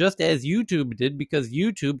pages, just as YouTube did, because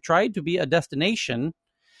YouTube tried to be a destination,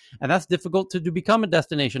 and that's difficult to become a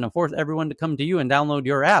destination and force everyone to come to you and download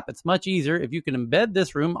your app. It's much easier if you can embed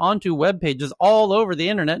this room onto web pages all over the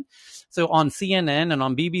internet. So on CNN and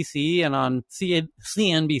on BBC and on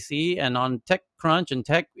CNBC and on TechCrunch and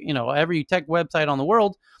every tech website on the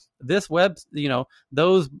world,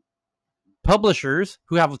 those publishers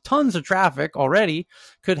who have tons of traffic already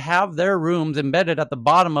could have their rooms embedded at the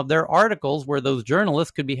bottom of their articles, where those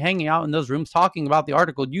journalists could be hanging out in those rooms talking about the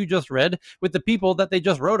article you just read with the people that they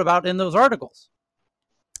just wrote about in those articles.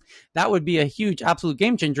 That would be a huge, absolute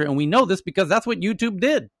game changer. And we know this because that's what YouTube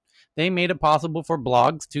did. They made it possible for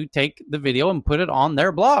blogs to take the video and put it on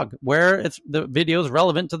their blog where the video is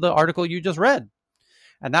relevant to the article you just read.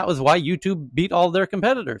 And that was why YouTube beat all their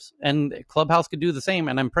competitors. And Clubhouse could do the same.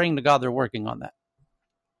 And I'm praying to God they're working on that.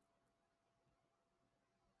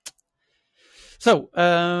 So,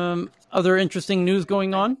 other interesting news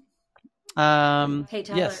going on? Hey,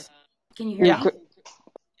 Tyler. Yes. Can you hear me?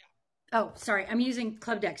 Oh, sorry. I'm using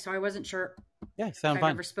Club Deck, so I wasn't sure if I've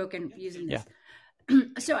ever spoken using this. Yeah.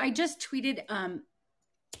 So I just tweeted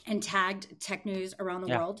and tagged Tech News Around the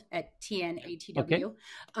World at TNATW. Okay.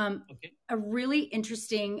 A really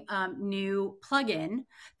interesting new plugin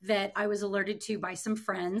that I was alerted to by some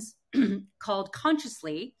friends called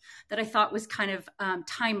Consciously that I thought was kind of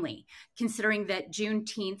timely, considering that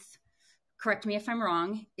Juneteenth, correct me if I'm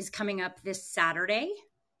wrong, is coming up this Saturday.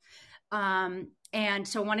 And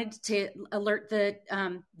so I wanted to alert the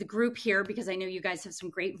group here because I know you guys have some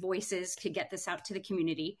great voices to get this out to the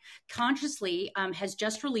community. Consciously has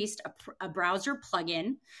just released a browser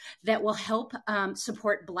plugin that will help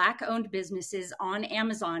support Black-owned businesses on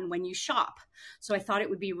Amazon when you shop. So I thought it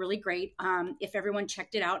would be really great if everyone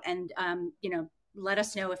checked it out and, let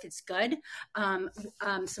us know if it's good.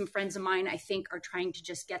 Some friends of mine, I think, are trying to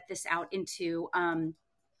just get this out into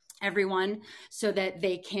everyone so that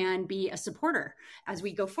they can be a supporter as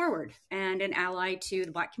we go forward and an ally to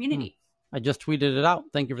the Black community. I just tweeted it out.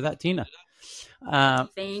 Thank you for that, Tina.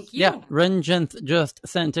 Thank you. Yeah, Renjent just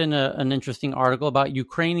sent in an interesting article about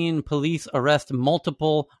Ukrainian police arrest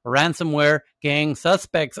multiple ransomware gang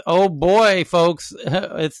suspects. Oh boy, folks,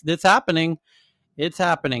 it's happening. It's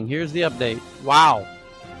happening. Here's the update. Wow.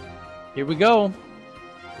 Here we go.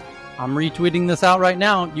 I'm retweeting this out right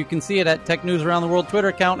now. You can see it at Tech News Around the World Twitter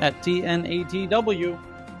account at TNATW.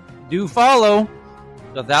 Do follow,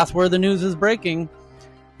 because that's where the news is breaking.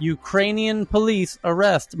 Ukrainian police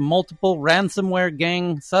arrest multiple ransomware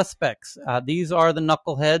gang suspects. These are the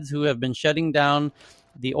knuckleheads who have been shutting down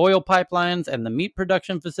the oil pipelines and the meat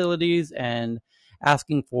production facilities and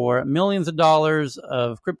asking for millions of dollars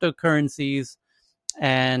of cryptocurrencies.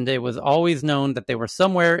 And it was always known that they were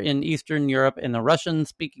somewhere in Eastern Europe, in the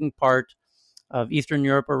Russian-speaking part of Eastern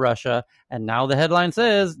Europe or Russia. And now the headline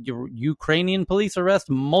says, Ukrainian police arrest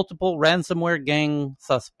multiple ransomware gang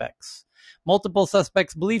suspects. Multiple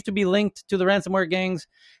suspects believed to be linked to the ransomware gangs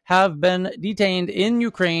have been detained in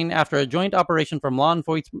Ukraine after a joint operation from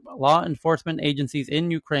law enforcement agencies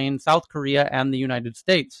in Ukraine, South Korea, and the United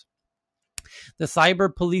States. The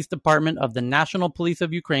Cyber Police Department of the National Police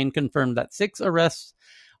of Ukraine confirmed that 6 arrests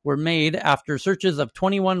were made after searches of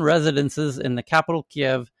 21 residences in the capital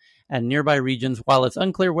Kiev and nearby regions. While it's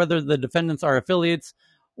unclear whether the defendants are affiliates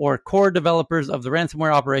or core developers of the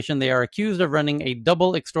ransomware operation, they are accused of running a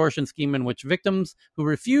double extortion scheme in which victims who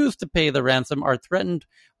refuse to pay the ransom are threatened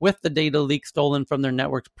with the data leak stolen from their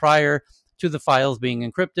networks prior to the files being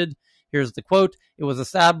encrypted. Here's the quote. It was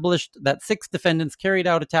established that 6 defendants carried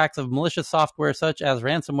out attacks of malicious software such as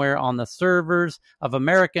ransomware on the servers of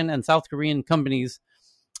American and South Korean companies,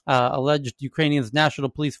 alleged Ukrainian's National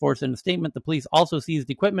Police Force. In a statement, the police also seized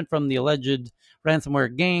equipment from the alleged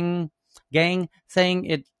ransomware gang, saying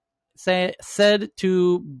it said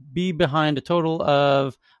to be behind a total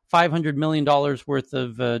of $500 million worth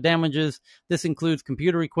of damages. This includes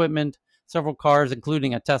computer equipment, several cars,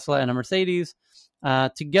 including a Tesla and a Mercedes.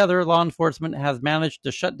 Together, law enforcement has managed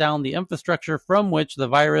to shut down the infrastructure from which the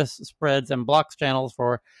virus spreads and blocks channels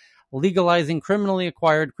for legalizing criminally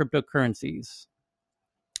acquired cryptocurrencies.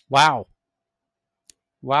 Wow.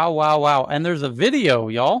 Wow, wow, wow. And there's a video,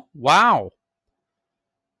 y'all. Wow.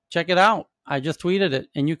 Check it out. I just tweeted it,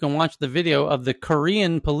 and you can watch the video of the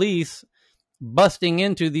Korean police busting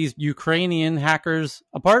into these Ukrainian hackers'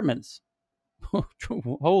 apartments.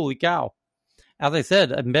 Holy cow. As I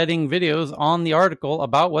said, embedding videos on the article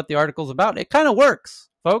about what the article's about. It kind of works,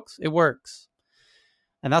 folks. It works.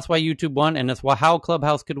 And that's why YouTube won, and it's how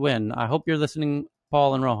Clubhouse could win. I hope you're listening,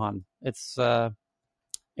 Paul and Rohan. It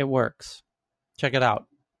works. Check it out.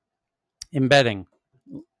 Embedding.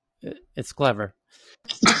 It's clever.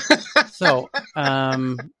 So,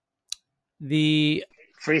 the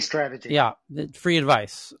free strategy. Yeah, free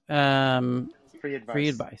advice. Free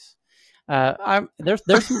advice.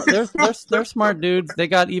 They're smart dudes. They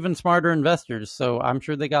got even smarter investors, so I'm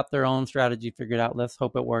sure they got their own strategy figured out. Let's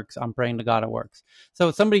hope it works. I'm praying to God it works.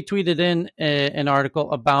 So somebody tweeted in an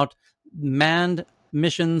article about manned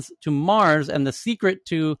missions to Mars, and the secret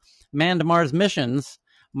to manned Mars missions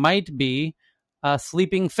might be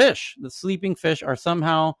sleeping fish. The sleeping fish are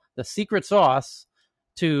somehow the secret sauce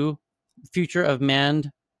to future of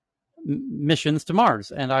manned missions to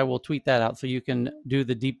Mars, and I will tweet that out so you can do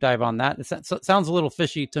the deep dive on that. It sounds a little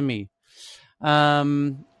fishy to me,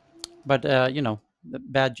 but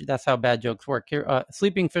that's how bad jokes work. Here,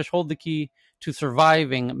 sleeping fish hold the key to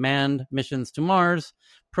surviving manned missions to Mars.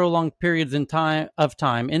 Prolonged periods of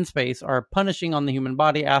time in space are punishing on the human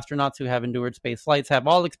body. Astronauts who have endured space flights have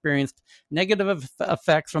all experienced negative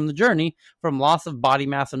effects from the journey, from loss of body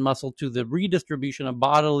mass and muscle to the redistribution of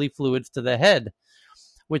bodily fluids to the head,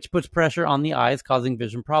 which puts pressure on the eyes, causing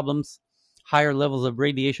vision problems. Higher levels of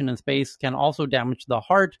radiation in space can also damage the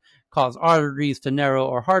heart, cause arteries to narrow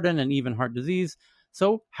or harden, and even heart disease.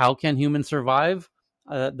 So how can humans survive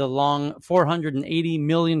the long 480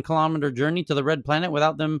 million kilometer journey to the red planet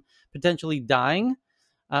without them potentially dying?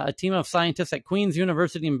 A team of scientists at Queen's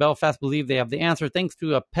University in Belfast believe they have the answer thanks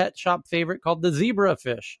to a pet shop favorite called the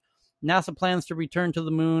zebrafish. NASA plans to return to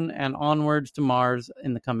the moon and onwards to Mars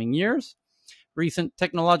in the coming years. Recent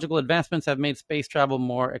technological advancements have made space travel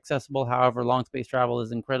more accessible. However, long space travel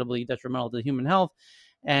is incredibly detrimental to human health.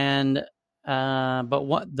 And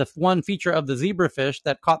the one feature of the zebrafish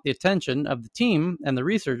that caught the attention of the team and the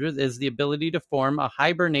researchers is the ability to form a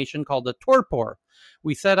hibernation called a torpor.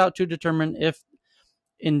 We set out to determine if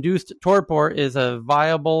induced torpor is a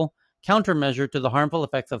viable countermeasure to the harmful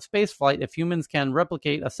effects of spaceflight. If humans can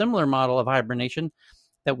replicate a similar model of hibernation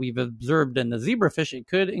that we've observed in the zebrafish, it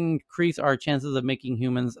could increase our chances of making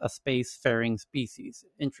humans a spacefaring species.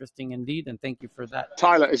 Interesting indeed, and thank you for that.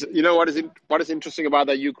 Tyler, what is interesting about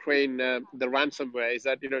the Ukraine, the ransomware, is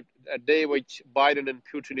that, a day which Biden and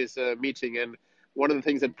Putin is meeting, and one of the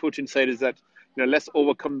things that Putin said is that, let's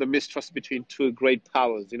overcome the mistrust between two great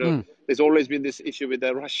powers. There's always been this issue with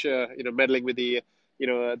Russia, meddling with the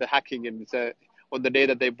hacking, and on the day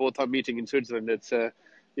that they both are meeting in Switzerland, it's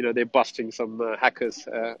they're busting some hackers.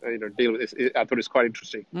 Deal with this. I thought it was quite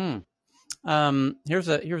interesting.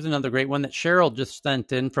 Here's another great one that Cheryl just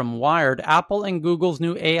sent in from Wired. Apple and Google's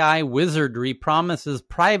new AI wizardry promises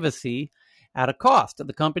privacy at a cost.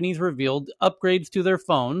 The companies revealed upgrades to their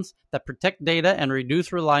phones that protect data and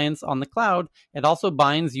reduce reliance on the cloud. It also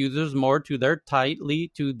binds users more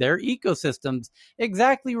tightly to their ecosystems.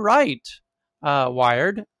 Exactly right,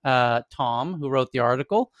 Wired. Tom, who wrote the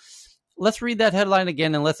article. Let's read that headline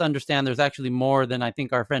again, and let's understand there's actually more than I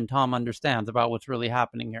think our friend Tom understands about what's really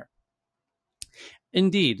happening here.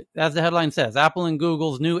 Indeed, as the headline says, Apple and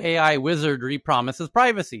Google's new AI wizardry promises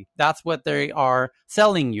privacy. That's what they are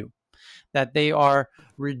selling you, that they are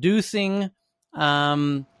reducing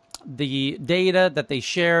the data that they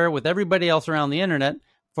share with everybody else around the internet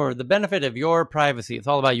for the benefit of your privacy. It's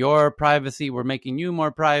all about your privacy. We're making you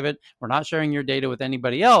more private. We're not sharing your data with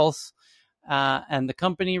anybody else. And the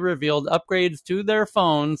company revealed upgrades to their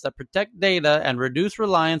phones that protect data and reduce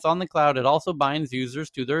reliance on the cloud. It also binds users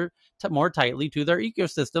to more tightly to their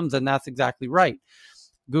ecosystems, and that's exactly right.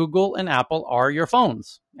 Google and Apple are your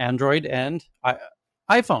phones, Android and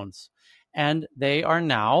iPhones, and they are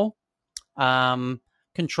now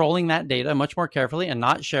controlling that data much more carefully and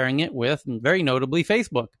not sharing it with, very notably,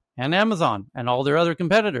 Facebook and Amazon and all their other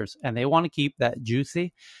competitors. And they want to keep that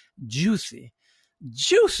juicy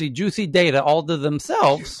data all to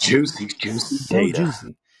themselves. Juicy data.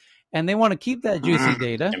 Juicy. And they want to keep that juicy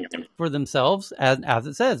data for themselves. As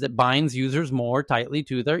it says, it binds users more tightly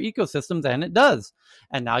to their ecosystems, and it does.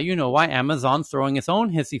 And now you know why Amazon's throwing its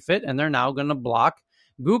own hissy fit, and they're now going to block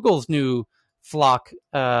Google's new Flock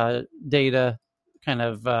data kind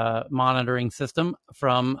of monitoring system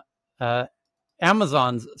from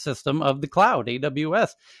Amazon's system of the cloud,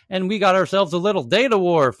 AWS. And we got ourselves a little data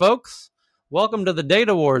war, folks. Welcome to the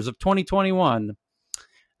data wars of 2021.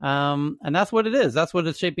 And that's what it is. That's what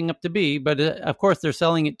it's shaping up to be. But of course, they're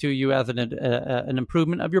selling it to you as an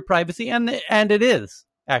improvement of your privacy. And it is,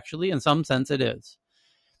 actually, in some sense, it is.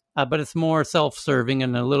 But it's more self-serving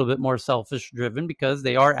and a little bit more selfish-driven because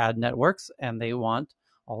they are ad networks and they want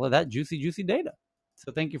all of that juicy data.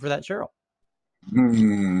 So thank you for that, Cheryl.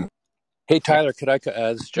 Hey, Tyler, could I,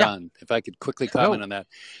 as John, if I could quickly comment on that.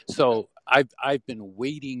 So I've been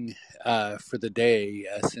waiting for the day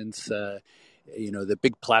since the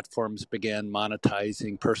big platforms began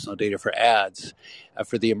monetizing personal data for ads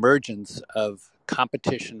for the emergence of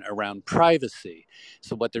competition around privacy.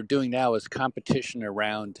 So what they're doing now is competition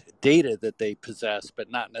around data that they possess,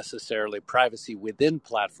 but not necessarily privacy within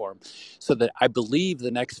platform. So that I believe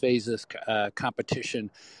the next phase of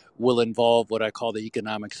competition will involve what I call the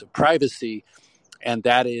economics of privacy. And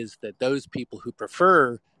that is that those people who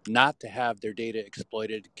prefer not to have their data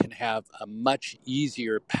exploited can have a much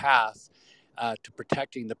easier path to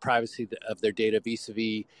protecting the privacy of their data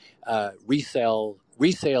vis-a-vis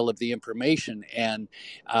resale of the information. And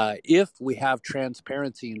if we have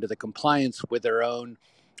transparency into the compliance with their own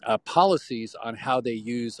policies on how they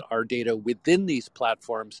use our data within these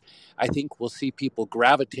platforms, I think we'll see people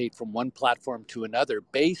gravitate from one platform to another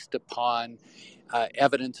based upon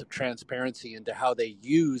evidence of transparency into how they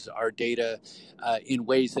use our data in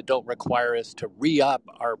ways that don't require us to re-up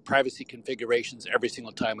our privacy configurations every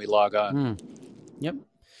single time we log on. Yep.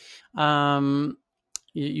 I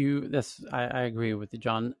agree with you,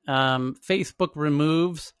 John. Facebook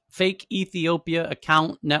removes fake Ethiopia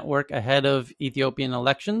account network ahead of Ethiopian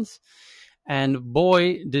elections. And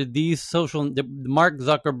boy, did Mark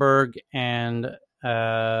Zuckerberg and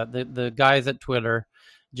the guys at Twitter,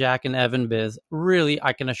 Jack and Evan Biz, really,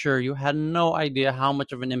 I can assure you, had no idea how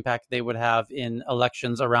much of an impact they would have in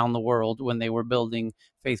elections around the world when they were building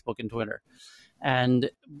Facebook and Twitter. And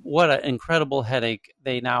what an incredible headache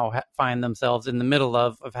they now find themselves in the middle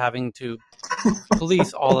of having to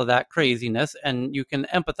police all of that craziness. And you can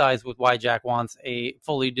empathize with why Jack wants a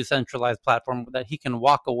fully decentralized platform that he can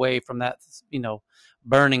walk away from that,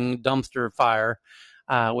 burning dumpster fire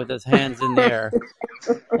with his hands in the air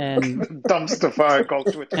and dumpster fire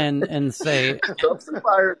called Twitter and say dumpster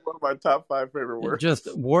fire is one of my top 5 favorite words.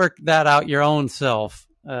 Just work that out your own self.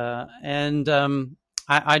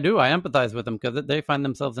 I do. I empathize with them because they find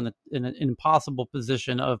themselves in an impossible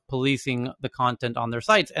position of policing the content on their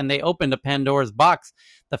sites. And they opened a Pandora's box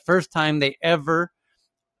the first time they ever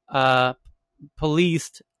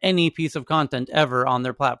policed any piece of content ever on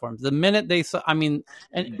their platforms. The minute they saw, do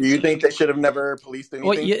you think they should have never policed anything?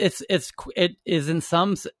 Well, it is in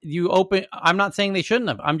some. You open. I'm not saying they shouldn't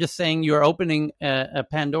have. I'm just saying you're opening a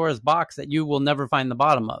Pandora's box that you will never find the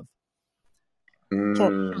bottom of.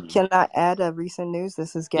 Can I add a recent news?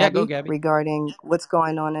 This is Gabby, go, Gabby. Regarding what's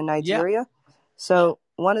going on in Nigeria. Yeah. So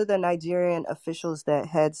one of the Nigerian officials that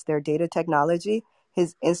heads their data technology,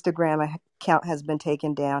 his Instagram account has been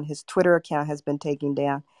taken down. His Twitter account has been taken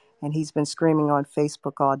down, and he's been screaming on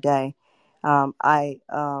Facebook all day. And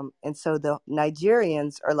so the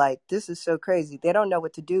Nigerians are like, this is so crazy. They don't know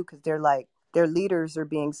what to do because they're like, their leaders are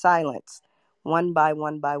being silenced one by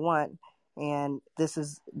one by one. And this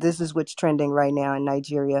is what's trending right now in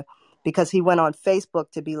Nigeria, because he went on Facebook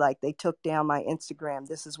to be like, they took down my Instagram.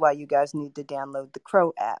 This is why you guys need to download the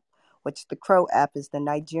Crow app, which the Crow app is the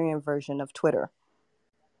Nigerian version of Twitter.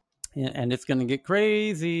 And it's going to get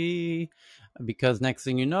crazy because next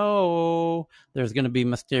thing you know, there's going to be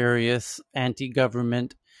mysterious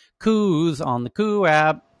anti-government coups on the Coup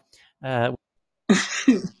app.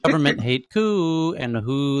 Government hate coup, and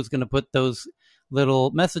who's going to put those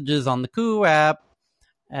little messages on the Coup app,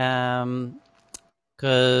 because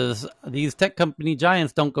these tech company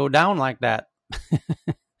giants don't go down like that.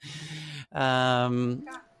 Hi,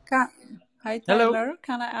 Tyler. Hello.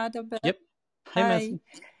 Can I add a bit? Yep. Hi.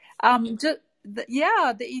 The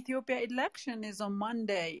Ethiopia election is on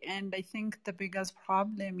Monday, and I think the biggest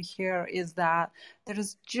problem here is that there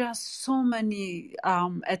is just so many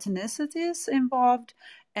ethnicities involved.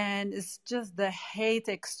 And it's just the hate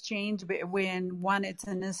exchange between one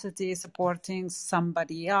ethnicity supporting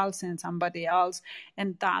somebody else. And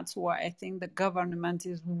that's why I think the government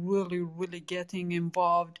is really, really getting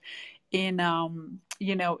involved in,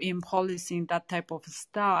 in policing that type of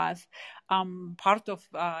stuff. In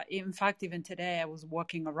fact, even today I was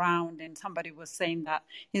walking around and somebody was saying that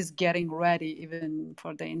he's getting ready even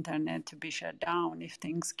for the internet to be shut down if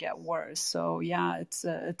things get worse. So yeah, it's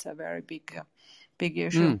a very big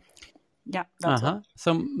issue. Yeah. That's all.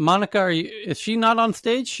 So Monica, is she not on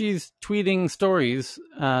stage? She's tweeting stories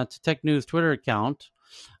to Tech News Twitter account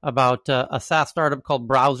about a SaaS startup called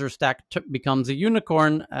BrowserStack becomes a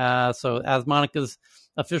unicorn. So as Monica's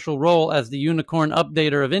official role as the unicorn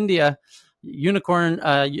updater of India,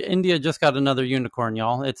 India just got another unicorn,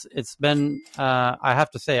 y'all. It's been I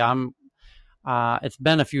have to say it's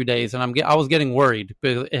been a few days, and I was getting worried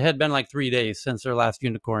because it had been like 3 days since their last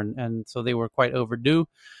unicorn, and so they were quite overdue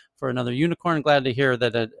for another unicorn. Glad to hear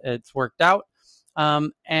that it's worked out.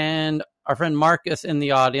 And our friend Marcus in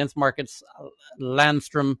the audience, Marcus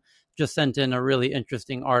Landstrom, just sent in a really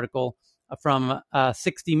interesting article from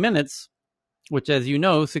 60 Minutes, which, as you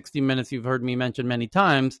know, 60 Minutes, you've heard me mention many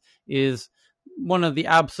times, is one of the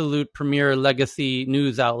absolute premier legacy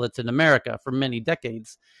news outlets in America for many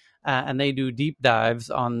decades. And they do deep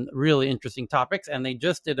dives on really interesting topics. And they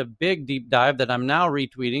just did a big deep dive that I'm now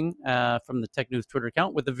retweeting from the Tech News Twitter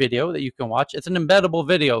account with a video that you can watch. It's an embeddable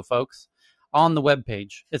video, folks, on the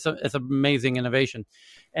webpage. It's an amazing innovation.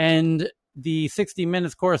 And the 60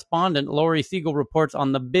 Minutes correspondent, Laurie Siegel, reports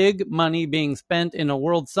on the big money being spent in a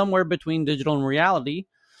world somewhere between digital and reality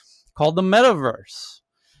called the metaverse,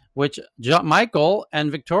 which Michael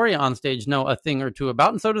and Victoria on stage know a thing or two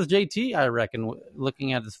about, and so does JT, I reckon,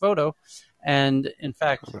 looking at this photo. And in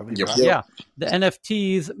fact, the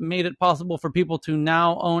NFTs made it possible for people to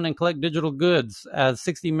now own and collect digital goods. As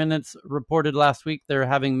 60 Minutes reported last week, they're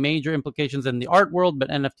having major implications in the art world, but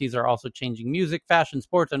NFTs are also changing music, fashion,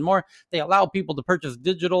 sports, and more. They allow people to purchase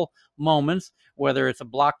digital moments, whether it's a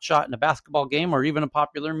blocked shot in a basketball game or even a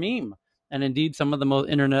popular meme. And indeed, some of the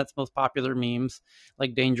internet's most popular memes,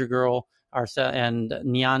 like Danger Girl and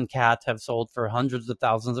Nyan Cat, have sold for hundreds of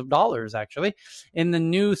thousands of dollars, actually. In the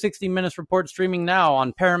new 60 Minutes report streaming now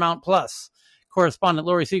on Paramount Plus, correspondent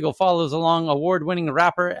Lori Siegel follows along award-winning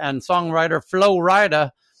rapper and songwriter Flo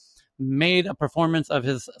Rida made a performance of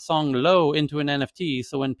his song Low into an NFT.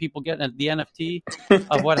 So when people get the NFT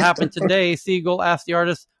of what happened today, Siegel asked the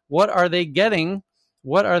artist, what are they getting?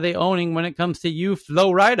 What are they owning when it comes to you,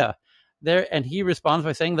 Flo Rida? And he responds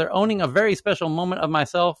by saying, they're owning a very special moment of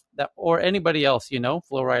myself or anybody else, Flo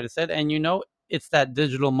Rida said. And it's that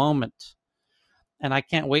digital moment. And I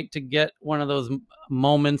can't wait to get one of those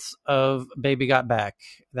moments of Baby Got Back.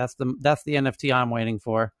 That's the NFT I'm waiting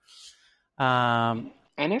for.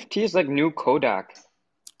 NFT is like new Kodak.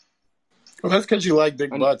 Well, that's because you like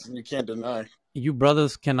big butts and you can't deny. You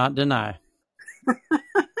brothers cannot deny. When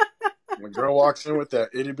a girl walks in with that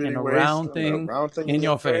itty bitty waist, round thing in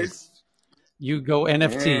your face, you go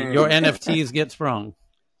NFT. Your NFTs get sprung.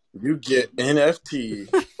 You get NFT.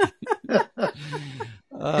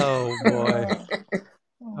 Oh boy.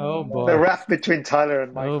 Oh boy. The rap between Tyler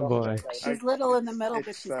and Michael. Oh boy. She's little in the middle,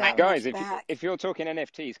 but she's got guys, back. if you're talking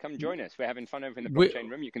NFTs, come join us. We're having fun over in the blockchain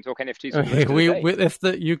room. You can talk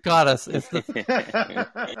NFTs. You got us.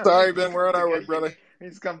 Sorry, Ben, we're on our way, brother.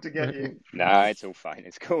 He's come to get you. Nah, it's all fine.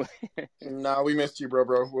 It's cool. Nah, we missed you, bro.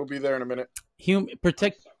 We'll be there in a minute.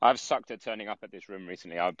 I've sucked at turning up at this room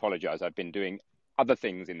recently. I apologize. I've been doing other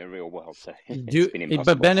things in the real world, so it's been impossible.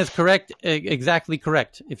 But Ben is correct, exactly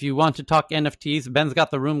correct. If you want to talk NFTs, Ben's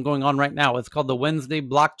got the room going on right now. It's called the Wednesday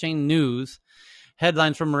Blockchain News,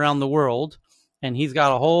 headlines from around the world, and he's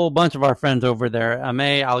got a whole bunch of our friends over there.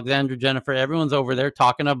 Ame, Alexandra, Jennifer, everyone's over there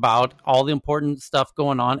talking about all the important stuff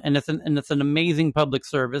going on, and it's an amazing public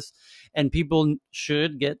service, and people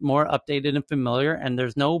should get more updated and familiar, and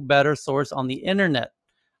there's no better source on the internet,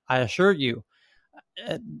 I assure you,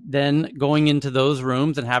 than going into those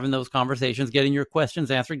rooms and having those conversations, getting your questions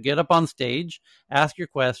answered, get up on stage, ask your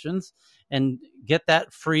questions, and get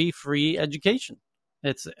that free education.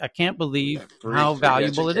 I can't believe how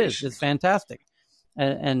valuable it is. It's fantastic.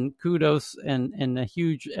 And kudos and a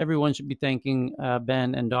huge, everyone should be thanking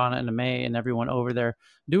Ben and Donna and Ame and everyone over there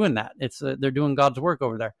doing that. They're doing God's work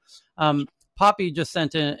over there. Poppy just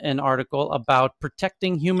sent in an article about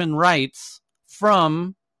protecting human rights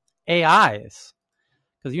from AIs.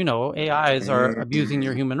 Because, AIs are abusing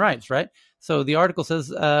your human rights, right? So the article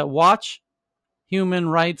says, watch Human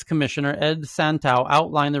Rights Commissioner Ed Santow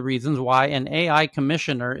outline the reasons why an AI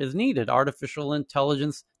commissioner is needed. Artificial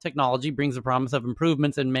intelligence technology brings the promise of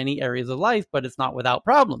improvements in many areas of life, but it's not without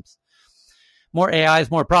problems. More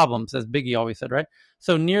AIs, more problems, as Biggie always said, right?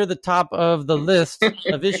 So near the top of the list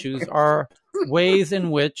of issues are ways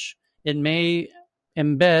in which it may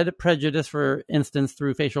embed prejudice, for instance,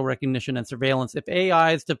 through facial recognition and surveillance. If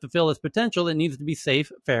AI is to fulfill its potential, it needs to be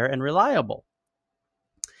safe, fair, and reliable.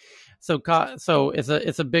 So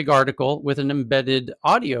it's a big article with an embedded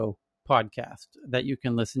audio podcast that you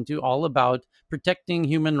can listen to, all about protecting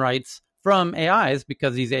human rights from AIs,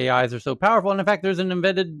 because these AIs are so powerful. And in fact, there's an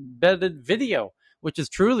embedded video, which is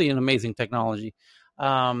truly an amazing technology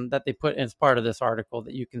that they put as part of this article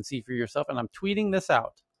that you can see for yourself. And I'm tweeting this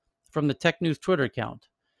out from the Tech News Twitter account,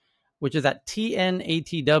 which is at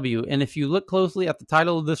TNATW. And if you look closely at the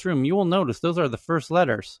title of this room, you will notice those are the first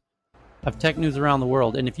letters of tech news around the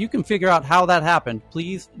world. And if you can figure out how that happened,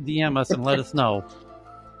 please DM us and let us know.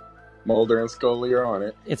 Mulder and Scully are on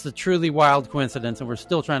it. It's a truly wild coincidence, and we're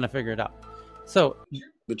still trying to figure it out. So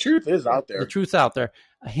the truth is out there. The truth's out there.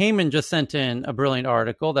 Heyman just sent in a brilliant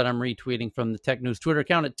article that I'm retweeting from the Tech News Twitter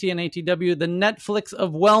account at TNATW, the Netflix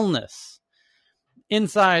of wellness.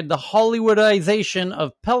 Inside the Hollywoodization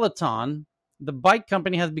of Peloton, the bike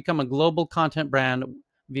company has become a global content brand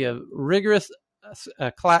via rigorous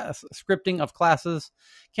scripting of classes,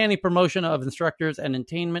 canny promotion of instructors, and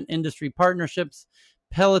entertainment industry partnerships.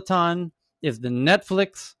 Peloton is the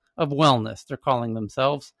Netflix of wellness, they're calling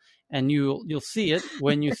themselves. And you'll see it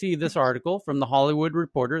when you see this article from the Hollywood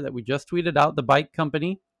Reporter that we just tweeted out. The bike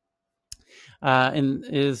company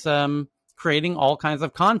is creating all kinds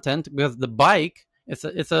of content, because the bike, it's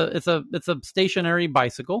a stationary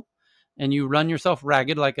bicycle, and you run yourself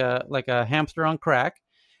ragged like a hamster on crack,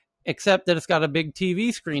 except that it's got a big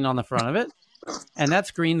TV screen on the front of it, and that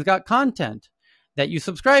screen's got content that you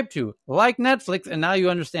subscribe to, like Netflix. And now you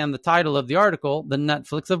understand the title of the article, the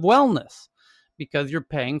Netflix of wellness, because you're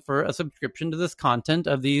paying for a subscription to this content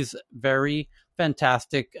of these very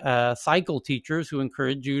fantastic cycle teachers who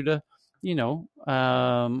encourage you to,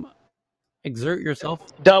 exert yourself.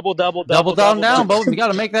 Double down, Bo. You got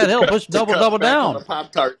to make that hill. Push double down. On the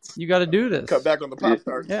Pop-Tarts. You got to do this. Cut back on the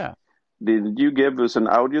Pop-Tarts. Yeah. Did you give us an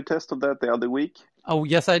audio test of that the other week? Oh,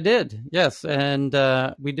 yes, I did. Yes, and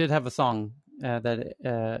we did have a song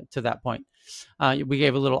to that point. We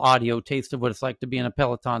gave a little audio taste of what it's like to be in a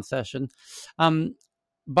Peloton session.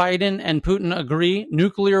 Biden and Putin agree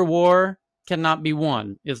nuclear war cannot be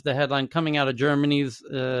won is the headline coming out of Germany's,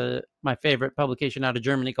 my favorite publication out of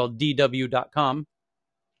Germany called DW.com.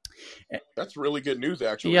 That's really good news,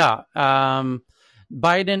 actually. Yeah.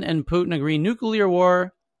 Biden and Putin agree nuclear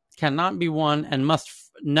war cannot be won and must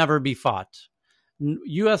never be fought.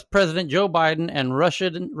 U.S. President Joe Biden and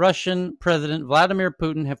Russian President Vladimir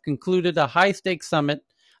Putin have concluded a high-stakes summit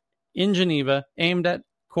in Geneva aimed at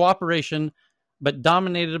cooperation but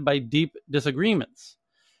dominated by deep disagreements.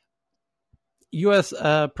 U.S.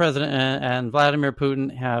 President and Vladimir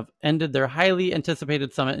Putin have ended their highly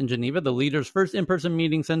anticipated summit in Geneva. The leaders' first in-person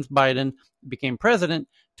meeting since Biden became president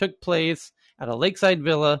took place at a lakeside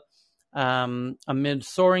villa amid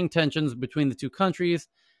soaring tensions between the two countries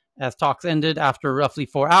as talks ended after roughly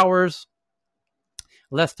 4 hours.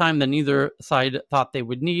 Less time than either side thought they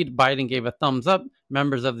would need. Biden gave a thumbs up.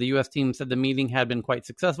 Members of the U.S. team said the meeting had been quite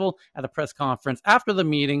successful. At a press conference after the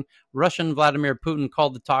meeting, Russian Vladimir Putin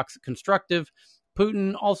called the talks constructive.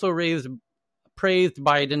 Putin also praised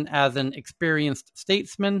Biden as an experienced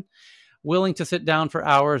statesman, willing to sit down for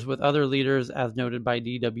hours with other leaders, as noted by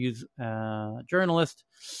DW's journalist.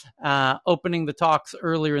 Opening the talks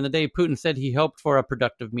earlier in the day, Putin said he hoped for a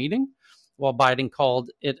productive meeting, while Biden called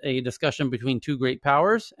it a discussion between two great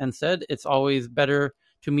powers and said it's always better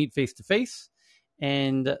to meet face-to-face.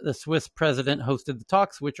 And the Swiss president hosted the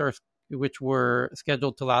talks, which were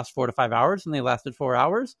scheduled to last 4 to 5 hours, and they lasted 4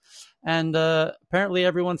 hours. And apparently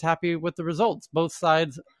everyone's happy with the results. Both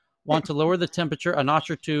sides want to lower the temperature a notch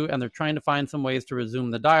or two, and they're trying to find some ways to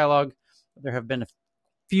resume the dialogue. There have been a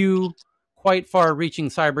few quite far-reaching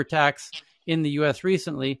cyber attacks in the U.S.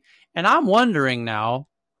 recently, and I'm wondering now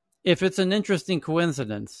if it's an interesting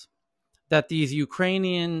coincidence that these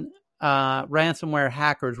Ukrainian ransomware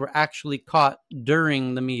hackers were actually caught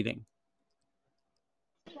during the meeting.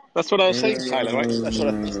 That's what I was saying, Tyler. Right? That's what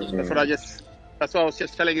I was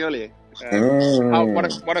just telling you earlier.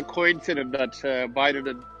 What a coincidence that Biden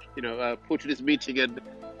and Putin is meeting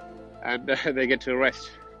and they get to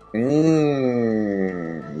arrest.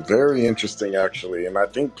 Very interesting, actually, and I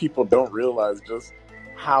think people don't realize just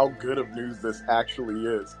how good of news this actually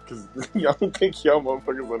is, because I don't think y'all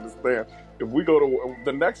motherfuckers understand. If we go to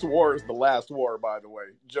the next war is the last war, by the way,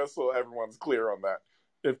 just so everyone's clear on that.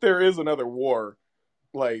 If there is another war,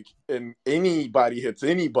 and anybody hits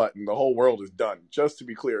any button, the whole world is done, just to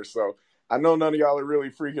be clear. So I know none of y'all are really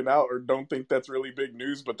freaking out or don't think that's really big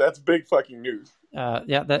news, but that's big fucking news.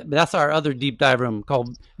 That's our other deep dive room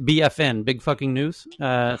called BFN, Big Fucking News.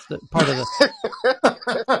 It's part of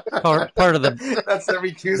the that's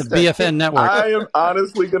every Tuesday. The BFN network. I am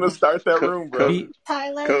honestly going to start that room, bro.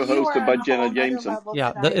 Tyler, co-hosted by Jenna Jameson.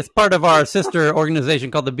 Yeah, it's part of our sister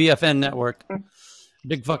organization called the BFN network.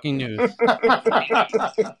 Big Fucking News.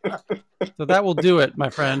 So that will do it, my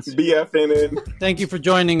friends. BFN. Thank you for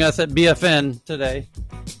joining us at BFN today.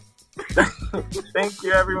 Thank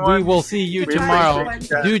you, everyone. We will see you tomorrow.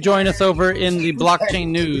 Do join us over in the blockchain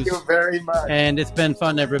news. Thank you very much. And it's been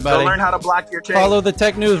fun, everybody. So learn how to block your chain. Follow the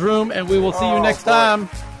Tech News Room, and we will see you next time.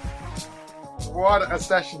 What a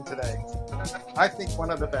session today. I think one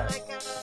of the best.